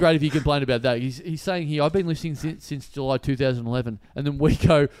 That'd be great if he complained about that. He's saying here, I've been listening since July 2011, and then we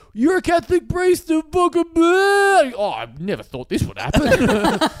go, you're a Catholic priest of Book of Bird. Oh, I never thought this would happen.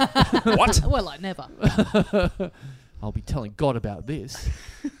 What? Well, like never. I'll be telling God about this.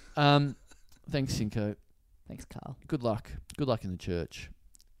 Thanks, Cinco. Thanks, Carl. Good luck. Good luck in the church.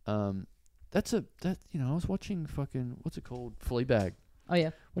 I was watching fucking, what's it called? Fleabag. Oh,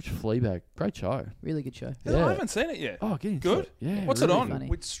 yeah. Watch Fleabag. Great show. Really good show. I haven't seen it yet. Oh, get into Good? it. Yeah. What's really it on? funny.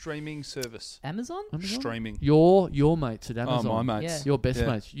 Which streaming service? Amazon? Amazon? Streaming. Your mates at Amazon. Oh, my mates. Yeah. Your best Yeah.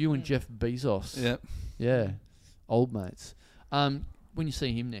 mates. You and Jeff Bezos. Yeah. Yeah. Old mates. When you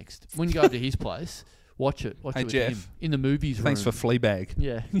see him next, when you go to his place, watch it. Watch Hey, it with Jeff. him. In the movies room. Thanks for Fleabag.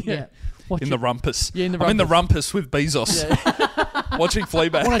 Yeah. Yeah. Watch In it. the rumpus. Yeah, in the I'm in the rumpus. rumpus with Bezos. Yeah. Watching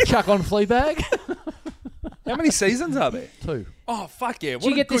Fleabag. Want to chuck on Fleabag? How many seasons are there? 2. Oh, fuck yeah. you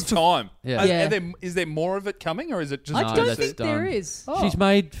What a get good this for- time. Yeah. Yeah. Is there more of it coming, or is it just... I No, don't that's think done. there is. Oh. She's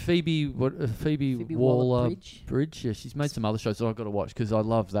made Phoebe Waller Bridge. Yeah, she's made some other shows that I've got to watch because I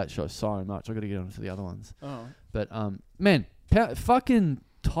love that show so much. I've got to get on to the other ones. Oh. But man, fucking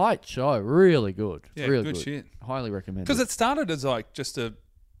tight show. Really good. Yeah, really good good. shit. Highly recommended. Because it started as like just a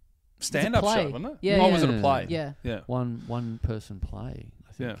stand-up play. show, wasn't it? Yeah, Oh, yeah. was it a play? Yeah. Yeah. one person play.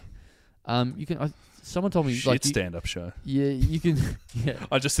 I think. Yeah. You can. someone told me Shit stand-up show. Yeah, you can. Yeah,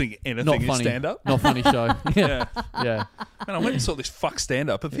 I just think anything not is funny. stand-up. Not funny show. Yeah. Yeah. Man, I went and saw this fuck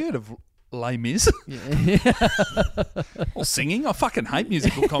stand-up. Have you heard of Les Mis? Yeah. Or singing? I fucking hate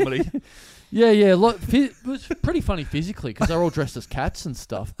musical comedy. Yeah. It was pretty funny physically because they're all dressed as cats and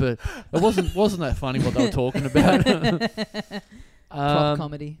stuff, but it wasn't that funny what they were talking about. Prop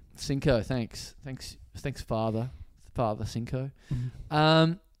comedy. Cinco, thanks, Father Cinco.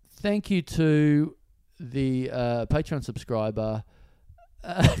 Thank you to the Patreon subscriber.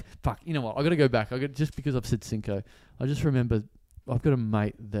 Fuck, you know what? I got to go back. Just because I've said Cinco, I just remember I've got a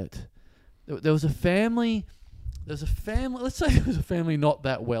mate that there was a family. Let's say there was a family not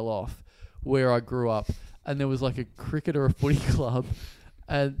that well off where I grew up, and there was like a cricket or a footy club,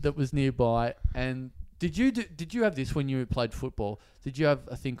 that was nearby. And did you have this when you played football? Did you have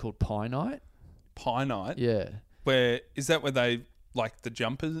a thing called Pie Night? Pie Night? Yeah. Where they like the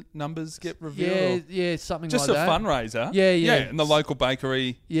jumper numbers get revealed? Yeah, something just like that. Just a fundraiser? Yeah. Yeah, in the local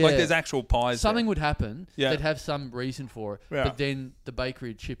bakery. Yeah. Like there's actual pies Something there. would happen. Yeah. They'd have some reason for it. Yeah. But then the bakery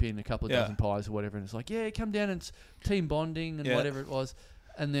would chip in a couple of dozen pies or whatever, and it's like, yeah, come down and it's team bonding and whatever it was.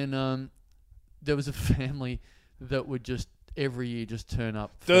 And then there was a family that would just every year just turn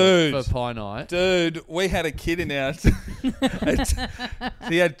up for Pie Night. Dude, we had a kid in our...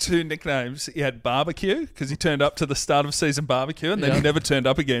 he had two nicknames. He had Barbecue, because he turned up to the start of season barbecue, and then he never turned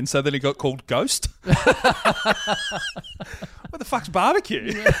up again, so then he got called Ghost. What the fuck's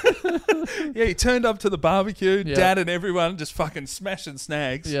Barbecue? Yeah, he turned up to the barbecue, Dad and everyone just fucking smashing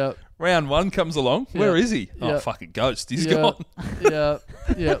snags. Yeah. Round one comes along. Where is he? Oh, fucking Ghost. He's gone. Yeah.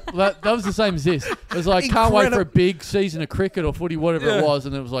 That was the same as this. It was like, can't wait for a big season of cricket or footy, whatever it was.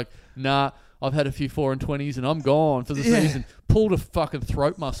 And it was like, nah, I've had a few 4 and 20s and I'm gone for the season. Pulled a fucking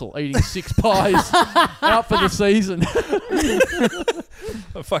throat muscle eating 6 pies out for the season.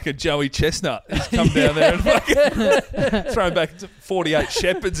 A fucking Joey Chestnut. He's come down there and fucking throw back 48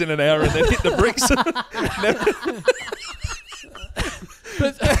 shepherds in an hour and then hit the bricks.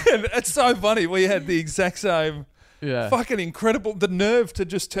 But it's so funny. We had the exact same fucking incredible. The nerve to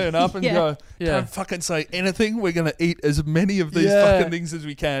just turn up and go, don't fucking say anything. We're going to eat as many of these fucking things as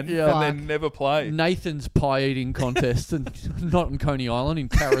we can and then never play. Nathan's pie eating contest, and not in Coney Island, in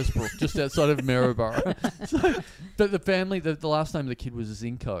Carisbrook, just outside of Maryborough. But the family, the last name of the kid was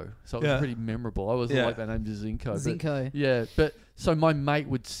Zinco, so it was pretty memorable. I always like that name, Zinco. Zinco. But so my mate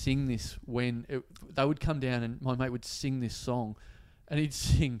would sing this when they would come down, and my mate would sing this song, and he'd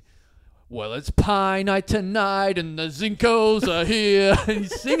sing, well, it's Pie Night tonight, and the Zincos are here. And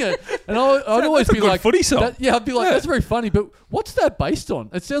he'd sing it, and I'd always be like, "Footy song." I'd be like, "That's very funny, but what's that based on?"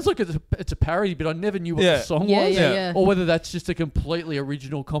 It sounds like it's a parody, but I never knew what the song was, or whether that's just a completely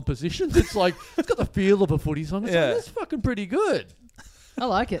original composition. It's like it's got the feel of a footy song. It's like, that's fucking pretty good. I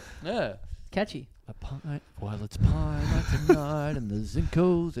like it. Yeah, catchy. Well, it's Pie Night tonight, and the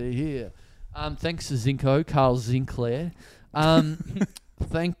Zincos are here. Thanks to Zinco, Carl Zinclair.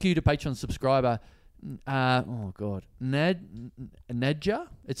 Thank you to Patreon subscriber, Nadja.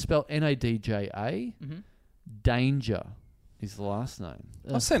 It's spelled Nadja. Mm-hmm. Danger is the last name.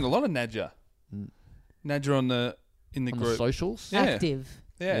 I've seen a lot of Nadja. Nadja in the on group. The socials. Yeah. Active.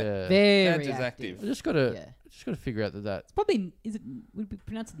 Yeah. Very Nadja's active. I just got to figure out that. It's probably would we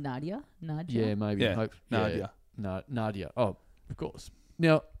pronounce it Nadia? Nadia. Yeah, maybe. Yeah. Hope, Nadia. Nadia. Oh, of course.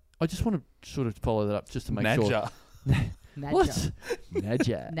 Now, I just want to sort of follow that up just to make sure. Nadja. What?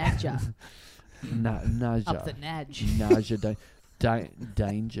 Nadja. Nadja. Nadja. Up the Nadj. Nadja.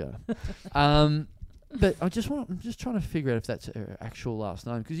 Danger. But I'm just trying to figure out if that's her actual last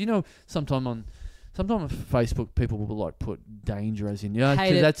name, because sometimes on Facebook people will like put Danger as in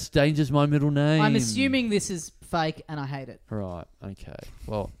that's Danger's my middle name. I'm assuming this is fake, and I hate it. Right. Okay.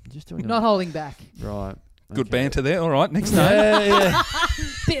 Well, just doing. Not holding back. Right. Good banter there. All right, next name. Yeah.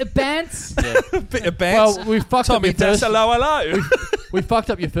 Bit of bants. Bit of banter. Well, we fucked up your first. Hello. We fucked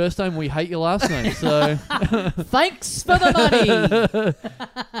up your first name. We hate your last name. So thanks for the money.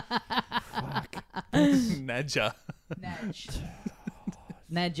 fuck. Nadja.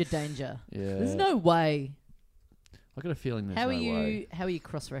 Nadja Danger. Yeah. There's no way. I got a feeling there's How no are you? way. How are you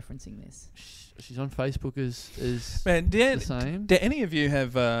cross-referencing this? She's on Facebook as Man, the same. Do any of you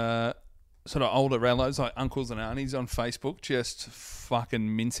have sort of older relatives like uncles and aunties on Facebook just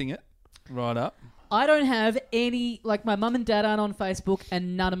fucking mincing it right up? I don't have any. Like my mum and dad aren't on Facebook,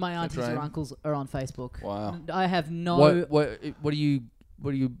 and none of my aunties or uncles are on Facebook. Wow. I have no. What do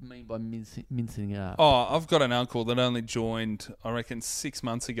you mean by mincing it up? Oh, I've got an uncle that only joined, I reckon, 6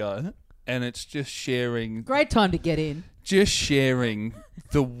 months ago, and it's just sharing. Great time to get in. Just sharing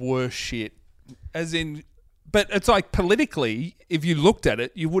the worst shit, as in. But it's like politically, if you looked at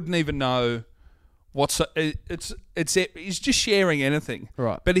it, you wouldn't even know he's just sharing anything.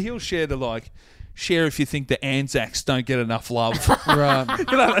 Right. But he'll share share if you think the Anzacs don't get enough love. Right.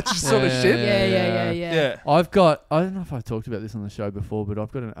 That just sort of shit. Yeah. I don't know if I talked about this on the show before, but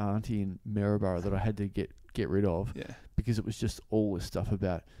I've got an auntie in Maryborough that I had to get rid of because it was just all this stuff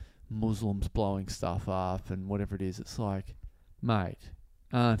about Muslims blowing stuff up and whatever it is. It's like, mate,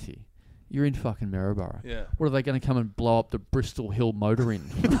 auntie, you're in fucking Maryborough. Yeah. What are they going to come and blow up the Bristol Hill Motor Inn?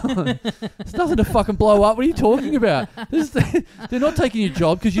 There's nothing to fucking blow up. What are you talking about? They're not taking your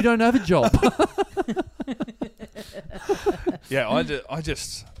job because you don't have a job. Yeah, I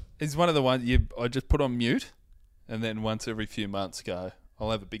just it's one of the ones I just put on mute, and then once every few months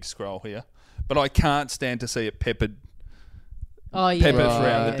I'll have a big scroll here, but I can't stand to see it peppered. Peppered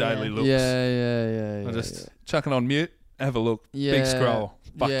around the daily looks. Yeah. I just chuck it on mute, have a look, Yeah. big scroll.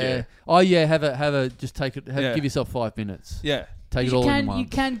 Fuck yeah. Oh yeah, have a just take it. Give yourself 5 minutes. Yeah. Take it all in one. You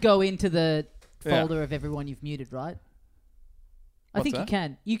can go into the folder of everyone you've muted, right? I think you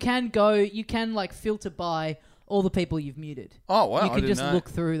can. You can like filter by all the people you've muted. Oh wow! You can just look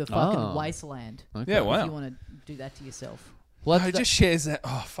through the fucking wasteland. Okay. Yeah, wow. If you want to do that to yourself. Well, it just shares that.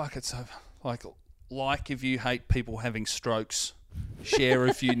 Oh fuck! It's so like if you hate people having strokes, share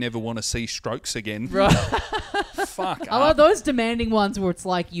if you never want to see strokes again. Right. Fuck. I love those demanding ones where it's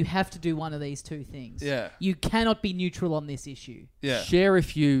like you have to do one of these two things. Yeah. You cannot be neutral on this issue. Yeah. Share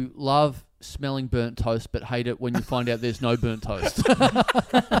if you love smelling burnt toast but hate it when you find out there's no burnt toast.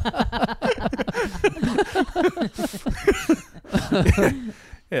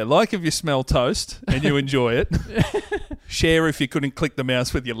 Yeah, like if you smell toast and you enjoy it. Share if you couldn't click the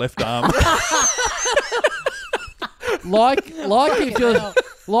mouse with your left arm. like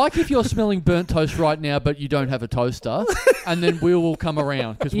if you're smelling burnt toast right now but you don't have a toaster, and then we will come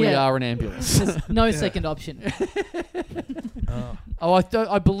around because we are an ambulance. There's no second option.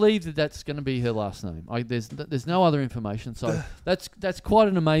 I believe that's going to be her last name. There's no other information, so that's quite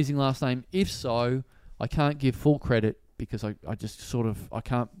an amazing last name. If so, I can't give full credit because I just sort of I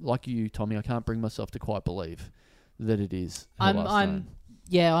can't, like you, Tommy. I can't bring myself to quite believe that it is her last name.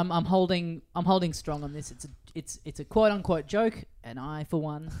 Yeah, I'm holding strong on this. It's a quote unquote joke, and I for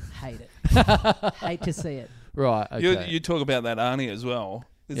one hate it. Hate to see it. Right. Okay. You talk about that Arnie as well.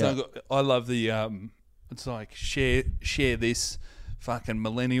 I love the it's like share this. Fucking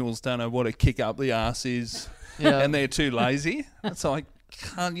millennials don't know what a kick up the arse is, and they're too lazy. It's like,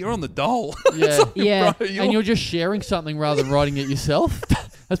 you're on the dole. Yeah, bro, and you're just sharing something rather than writing it yourself.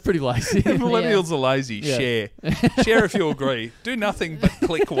 That's pretty lazy. Millennials are lazy. Yeah. Share if you agree. Do nothing but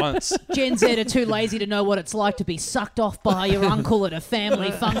click once. Gen Z are too lazy to know what it's like to be sucked off by your uncle at a family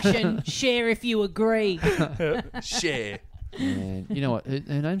function. Share if you agree. Share. Man, you know what?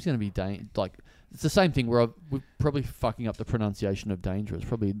 Her name's going to be it's the same thing where we're probably fucking up the pronunciation of danger. It's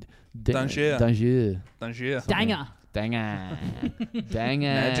probably Danger. Danger. Danger. Danger.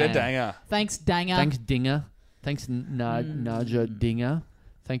 Danger. Thanks, Danger. Thanks, Dinger. Thanks, Naja Dinger.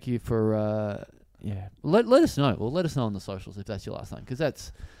 Thank you for Let us know. Well, let us know on the socials if that's your last name,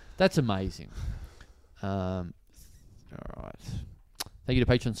 because that's amazing. All right. Thank you to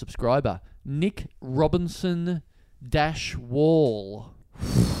Patreon subscriber Nick Robinson Wall.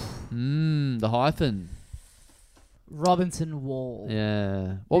 The hyphen. Robinson Wall.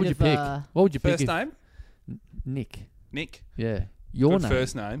 Yeah. What would you pick? What would you pick? First name? Nick. Yeah. Your Good name.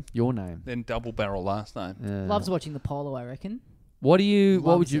 First name. Your name. Then double barrel last name. Yeah. Loves watching the polo, I reckon. What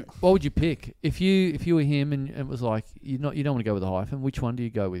would you pick if you were him and it was like you don't want to go with a hyphen? Which one do you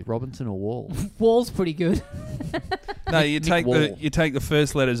go with, Robinson or Wall? Wall's pretty good. No, you take the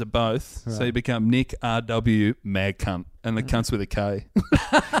first letters of both, right. So you become Nick R.W. Mad Cunt, and the cunt's with a K.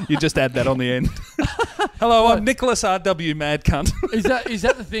 You just add that on the end. Hello, I'm Nicholas R.W. Mad Cunt. Is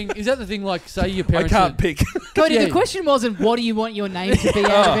that the thing? Is that the thing? Like, say your parents. I can't pick. Cody, the question wasn't what do you want your name to be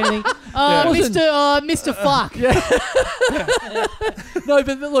out of anything. Mr. Fuck. Yeah. No,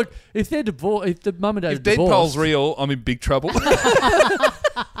 but look, if they're divorced, if the mum and dad are divorced, if Deadpool's real, I'm in big trouble.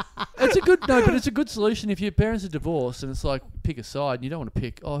 It's a good solution if your parents are divorced and it's like pick a side and you don't want to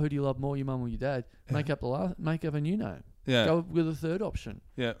pick. Oh, who do you love more, your mum or your dad? Make up a new name. Yeah. Go with a third option.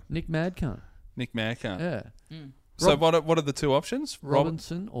 Yeah. Nick Madcunt. Nick Madcunt. Yeah. Mm. So what are the two options?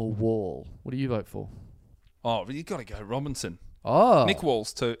 Robinson or Wall? What do you vote for? Oh, you got to go Robinson. Oh. Nick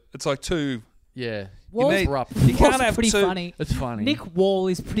Wall's too. It's like two. Yeah. Wall's rough. You can't have pretty two. Funny. It's funny. Nick Wall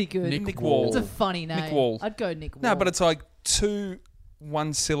is pretty good. Nick Wall. It's a funny name. Nick Wall. I'd go Nick Wall. No, but it's like two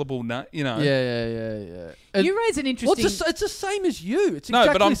one-syllable, you know. Yeah. You raise an interesting... Well, it's the same as you. It's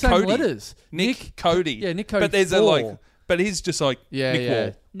exactly but I'm the same Cody. letters. Nick Cody. Yeah, Nick Cody. But there's but he's just like Nick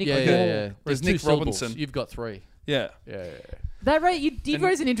Wall. Nick Wall. Whereas Nick Robinson. You've got three. Yeah. You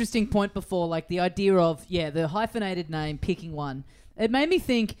raised an interesting point before, like the idea of the hyphenated name, picking one. It made me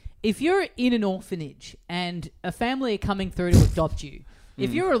think, if you're in an orphanage and a family are coming through to adopt you,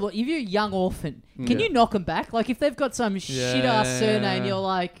 if you're a young orphan, can you knock them back? Like if they've got some shit ass surname, you're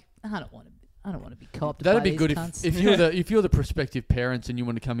like, I don't want to be copped. That'd be good cunts. if you're the prospective parents and you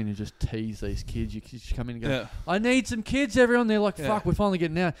want to come in and just tease these kids. You just come in and go, I need some kids. Everyone, they're like, fuck, we're finally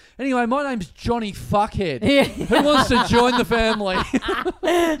getting out. Anyway, my name's Johnny Fuckhead. Who wants to join the family?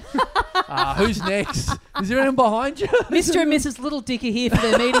 Who's next? Is there anyone behind you? Mr. and Mrs. Little Dick are here for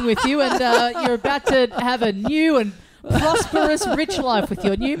their meeting with you, and you're about to have a new and prosperous, rich life with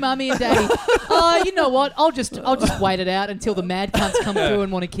your new mummy and daddy. You know what? I'll just wait it out until the mad cunts come through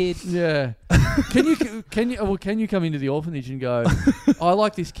and want a kid. Yeah. Can you come into the orphanage and go, I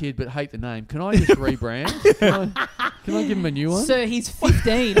like this kid but hate the name. Can I just rebrand? Can I give him a new one? Sir, he's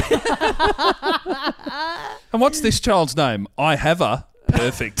 15. And what's this child's name? I have a.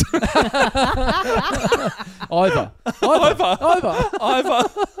 Perfect. Ivor.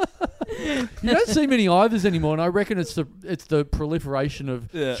 You don't see many Ivors anymore, and I reckon it's the proliferation of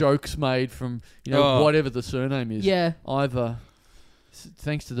jokes made from whatever the surname is. Yeah, Ivor.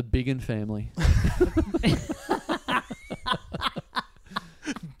 Thanks to the Biggin family.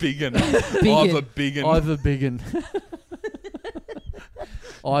 Biggin. Ivor Biggin. Ivor Biggin.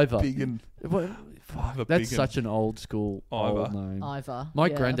 Ivor. Biggin. That's such an old school old name. Ivor. My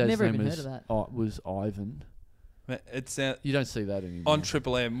granddad's name was Ivan. It's you don't see that anymore. On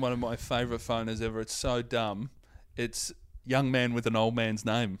Triple M, one of my favourite phoners ever. It's so dumb. It's young man with an old man's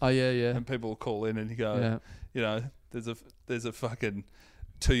name. Oh yeah. And people will call in and you go, there's a fucking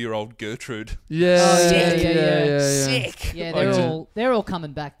 2-year-old Gertrude. Yeah. Sick. Yeah, they're all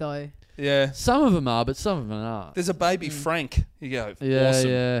coming back though. Yeah. Some of them are, but some of them aren't. There's a baby Frank. You go, awesome.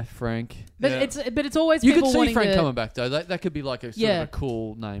 Yeah, Frank. But it's always you people could see wanting Frank coming back though. That could be like a sort of a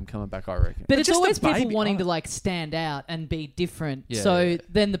cool name coming back, I reckon. But it's always people wanting to like stand out and be different.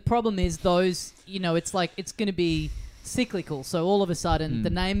 Then the problem is those, it's like it's going to be cyclical. So all of a sudden,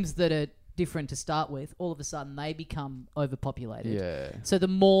 the names that are different to start with, all of a sudden they become overpopulated. Yeah. So the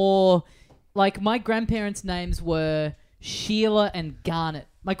more, like my grandparents' names were Sheila and Garnet.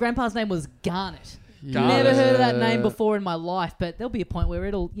 My grandpa's name was Garnet. Never heard of that name before in my life, but there'll be a point where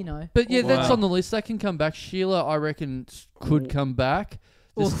it'll, But that's on the list. That can come back. Sheila, I reckon, could come back.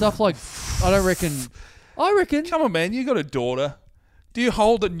 There's stuff like, I reckon. Come on, man. You got a daughter. Do you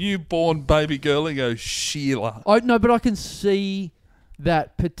hold a newborn baby girl and go, Sheila? No, but I can see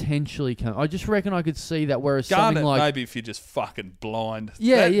that potentially come. I just reckon I could see that. Whereas Garnet, something like maybe if you're just fucking blind.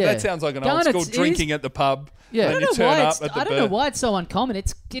 Yeah. That sounds like an old school drinking at the pub. Yeah. I don't know why it's so uncommon.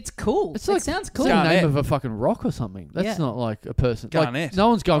 It's cool. It sounds cool. It's the name of a fucking rock or something. That's not like a person. Garnet. Like, no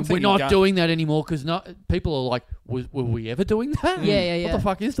one's going, we're not doing that anymore because people are like, were we ever doing that? Yeah. What the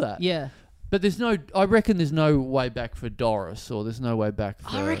fuck is that? Yeah. But I reckon there's no way back for Doris, or there's no way back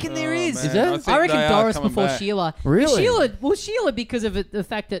for... I reckon there is. Man. Is there? I reckon Doris before back. Sheila. Really? Sheila because of the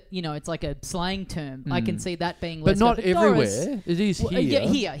fact that, it's like a slang term. I can see that being less... But not everywhere. Doris, it is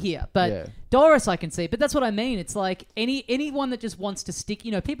here. Here. But Doris I can see. But that's what I mean. It's like anyone that just wants to stick...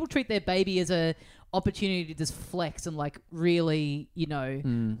 people treat their baby as a opportunity to just flex and like really,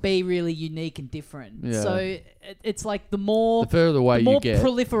 be really unique and different. Yeah. So it's like the further away you get,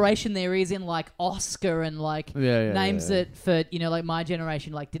 proliferation there is in like Oscar and like names that for like my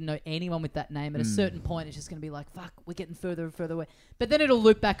generation like didn't know anyone with that name. At a certain point, it's just going to be like, fuck, we're getting further and further away. But then it'll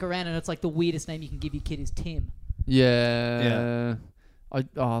loop back around, and it's like the weirdest name you can give your kid is Tim. Yeah.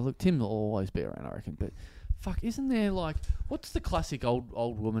 Look, Tim will always be around, I reckon. But fuck, isn't there like what's the classic old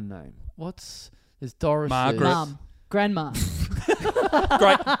woman name? There's Doris. Margaret. Mum. Grandma.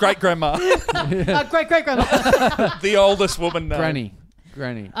 Great grandma. Great grandma. The oldest woman name.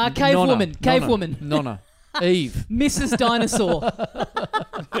 Granny. Cave woman. Nonna. Eve. Mrs. Dinosaur.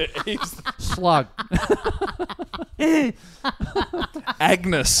 Slug.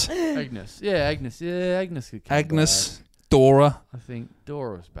 Agnes. Yeah, Agnes. Yeah, Agnes could come Agnes. back. Dora. I think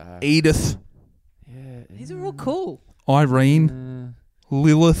Dora's back. Edith. Yeah. These are all cool. Irene.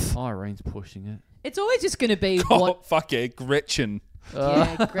 Lilith. Irene's pushing it. It's always just going to be fuck yeah, Gretchen.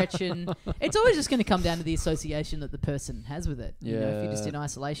 Yeah, Gretchen. It's always just going to come down to the association that the person has with it. Yeah. If you're just in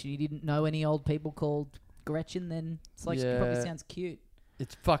isolation, you didn't know any old people called Gretchen, then it's like it probably sounds cute.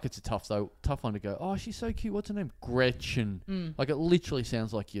 It's a tough one to go, oh, she's so cute. What's her name? Gretchen. Like it literally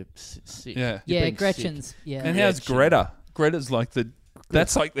sounds like you're sick. Yeah, Gretchen's. Sick. Yeah. And how's Greta? Greta's like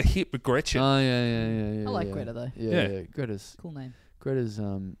that's like the hit with Gretchen. Oh yeah. I like Greta though. Yeah. Greta's cool name. Greta's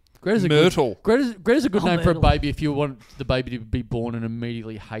Myrtle. Greta's a good name for a baby if you want the baby to be born and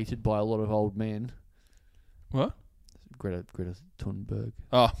immediately hated by a lot of old men. What? Greta Thunberg.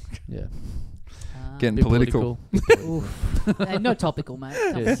 Oh, Yeah. getting Bit political. No topical, mate.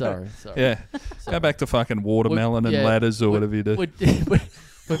 Yeah, sorry. Yeah. Go back to fucking watermelon and ladders or whatever you do. We've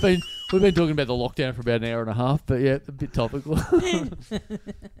been talking about the lockdown for about an hour and a half, but yeah, a bit topical.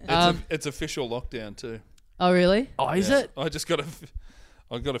 It's official lockdown too. Oh, really? Oh, is it? I just got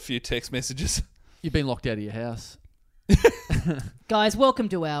I got a few text messages. You've been locked out of your house. Guys, welcome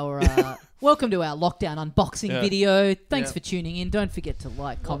to our lockdown unboxing video. Thanks for tuning in. Don't forget to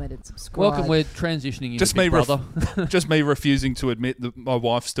like, comment, and subscribe. Welcome. We're transitioning into Just Big me, Brother. just me refusing to admit that my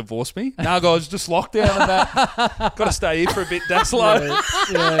wife's divorced me. Nah, guys, just lockdown and that. Got to stay here for a bit. That's low.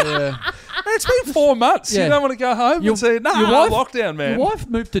 Yeah. It's been 4 months. Yeah. You don't want to go home and say, nah, your wife- lockdown, man. Your wife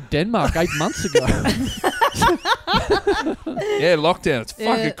moved to Denmark 8 months ago. Yeah, lockdown. It's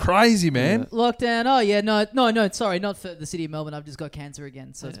fucking crazy, man. Lockdown. Oh, yeah. No. Sorry, not for the city of Melbourne. I've just got cancer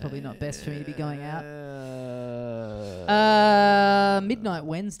again, so it's probably not best for me to be going out. Midnight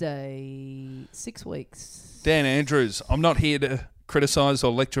Wednesday, 6 weeks. Dan Andrews, I'm not here to criticise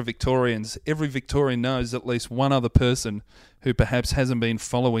or lecture Victorians. Every Victorian knows at least one other person who perhaps hasn't been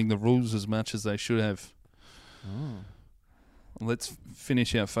following the rules as much as they should have. Oh. Let's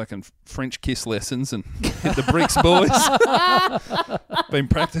finish our fucking French kiss lessons and hit the bricks, boys. Been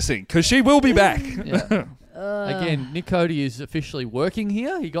practicing, because she will be back. Yeah. Again, Nick Cody is officially working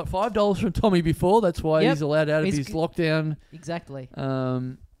here. He got $5 from Tommy before. That's why he's allowed out of his lockdown. Exactly.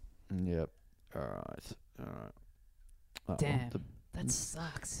 Yep. All right. Oh, Damn. That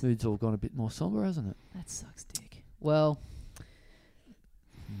sucks. Mood's all gone a bit more somber, hasn't it? That sucks, dick. Well,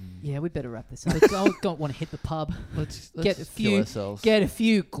 yeah, we better wrap this up. I don't want to hit the pub. Let's Get a kill few- ourselves. Get a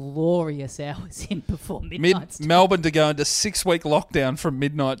few glorious hours in before midnight. Melbourne to go into 6-week lockdown from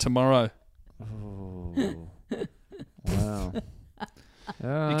midnight tomorrow. Oh. Wow.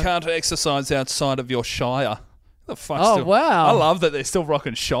 You can't exercise outside of your shire. The fuck's Oh, still, wow. I love that they're still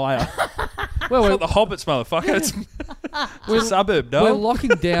rocking shire. Well, It's not the Hobbits, motherfucker. It's a suburb, no? we're locking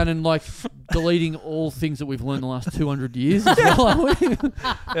down and deleting all things that we've learned the last 200 years as well, aren't we?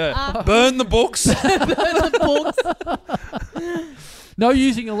 Yeah. Burn the books. No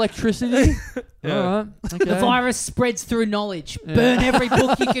using electricity. Yeah. All right. Okay. The virus spreads through knowledge. Burn every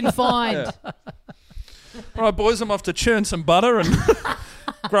book you can find. Yeah. All right, boys, I'm off to churn some butter and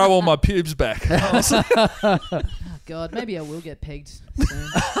grow all my pubes back. Oh, God, maybe I will get pegged soon.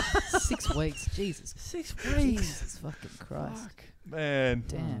 6 weeks. Jesus. 6 weeks. Jesus fucking Christ. Man.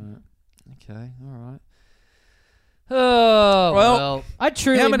 Damn. Okay. All right. Oh, well. I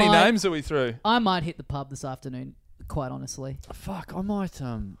truly How many might, names are we through? I might hit the pub this afternoon, quite honestly. Fuck, I might...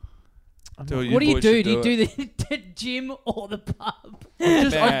 Do What do you boys do? should Do you do it. the gym or the pub?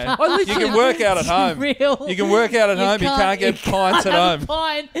 Man, you can work out at home. Real. You can work out at home. You can't get pints at home.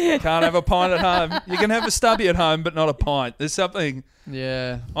 Pint. Can't have a pint at home. You can have a stubby at home, but not a pint. There's something...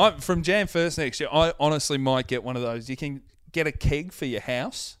 Yeah. From Jan 1st next year, I honestly might get one of those. You can get a keg for your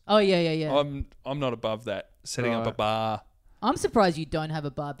house. Oh, yeah. I'm not above that. Setting up a bar. I'm surprised you don't have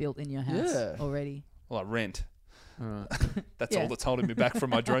a bar built in your house Yeah. already. Well, I rent. All right. That's Yeah. all that's holding me back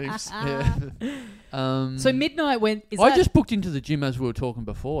from my dreams. Yeah. So midnight when... I just booked into the gym as we were talking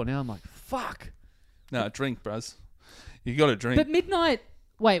before. Now I'm like, fuck. No, drink, bros. You got to drink. But midnight...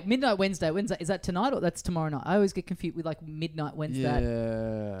 Wait, midnight Wednesday. Is that tonight or that's tomorrow night? I always get confused with midnight Wednesday.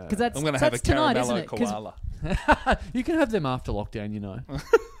 Yeah. Because that's I'm going to have a tonight, isn't caramello it? 'Cause koala. You can have them after lockdown, you know.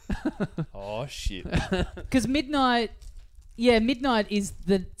 Oh, shit. Because midnight... Yeah, midnight is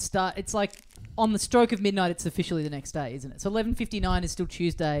the start. It's on the stroke of midnight, it's officially the next day, isn't it? So 11:59 is still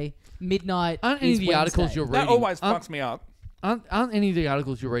Tuesday. Midnight Aren't any is of the articles Wednesday. you're reading... That always fucks me up. Aren't any of the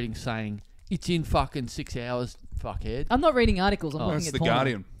articles you're reading saying it's in fucking 6 hours, fuckhead? I'm not reading articles. I'm looking That's at the porn.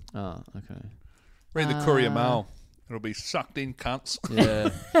 Guardian. Oh, okay. Read the Courier Mail. It'll be sucked in, cunts.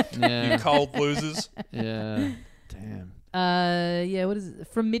 Yeah. Yeah. You cold losers. Yeah. Damn. Yeah, what is it?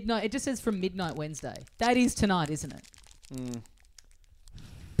 From midnight. It just says from midnight Wednesday. That is tonight, isn't it?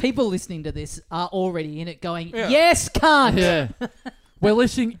 People listening to this are already in it going, yes, cunt! Yeah. We're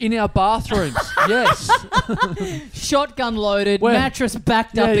listening in our bathrooms. Yes. Shotgun loaded, We're- mattress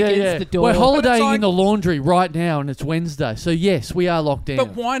backed up against the door. We're holidaying like- in the laundry right now and it's Wednesday. So yes, we are locked down. But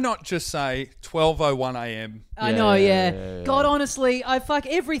why not just say 12:01 a.m.? I know, yeah. Yeah. God, honestly,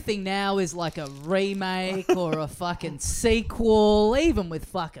 everything now is like a remake or a fucking sequel, even with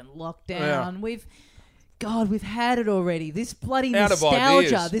fucking lockdown. Yeah. We've had it already. This bloody Out of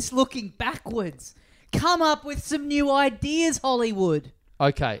nostalgia, ideas. this looking backwards. Come up with some new ideas, Hollywood.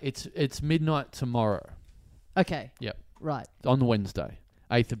 Okay, it's midnight tomorrow. Okay. Yep. Right. On the Wednesday,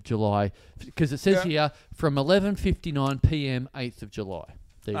 8th of July. Because it says here from 11:59 p.m. 8th of July.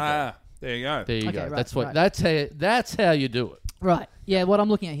 There you go. There you go. There you Okay, go. right, That's how you do it. Right. Yeah, what I'm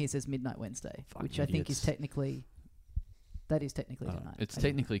looking at here says Midnight Wednesday, Fucking which I think is idiots. technically... That is technically Oh, tonight. it's Okay.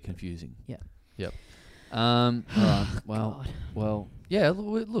 technically confusing. Yeah. Yep. All right. God. Well. Yeah.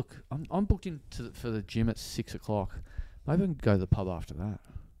 Look, I'm booked in for the gym at 6 o'clock. Maybe I can go to the pub after that.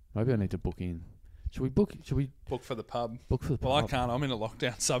 Maybe I need to book in. Should we book? Book for the pub. Book for the pub? Well, I can't. I'm in a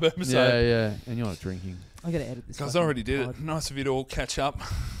lockdown suburb, so Yeah. And you're not drinking. I got to edit this. guys, I fucking already did pod. it. Nice of you to all catch up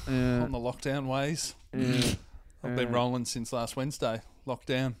Yeah. on the lockdown ways. Yeah. I've been rolling since last Wednesday.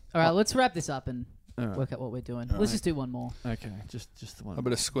 Lockdown. All right, let's wrap this up and All right. work out what we're doing. All Let's right. just do one more. Okay. Just the one. I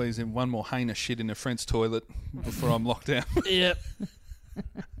better squeeze in one more heinous shit in a friend's toilet before I'm locked down. Yep.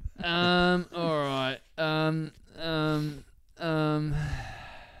 All right.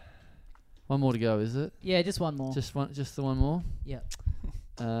 One more to go, is it? Yeah, just one more. Just the one more. Yep.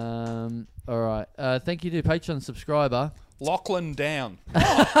 All right. Thank you to Patreon subscriber. Lachlan down.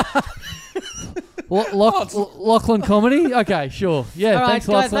 Lachlan Comedy. Okay, sure. Yeah. All right, Thanks,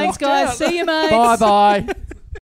 guys. Lachlan. Thanks, guys. See you, mate. Bye.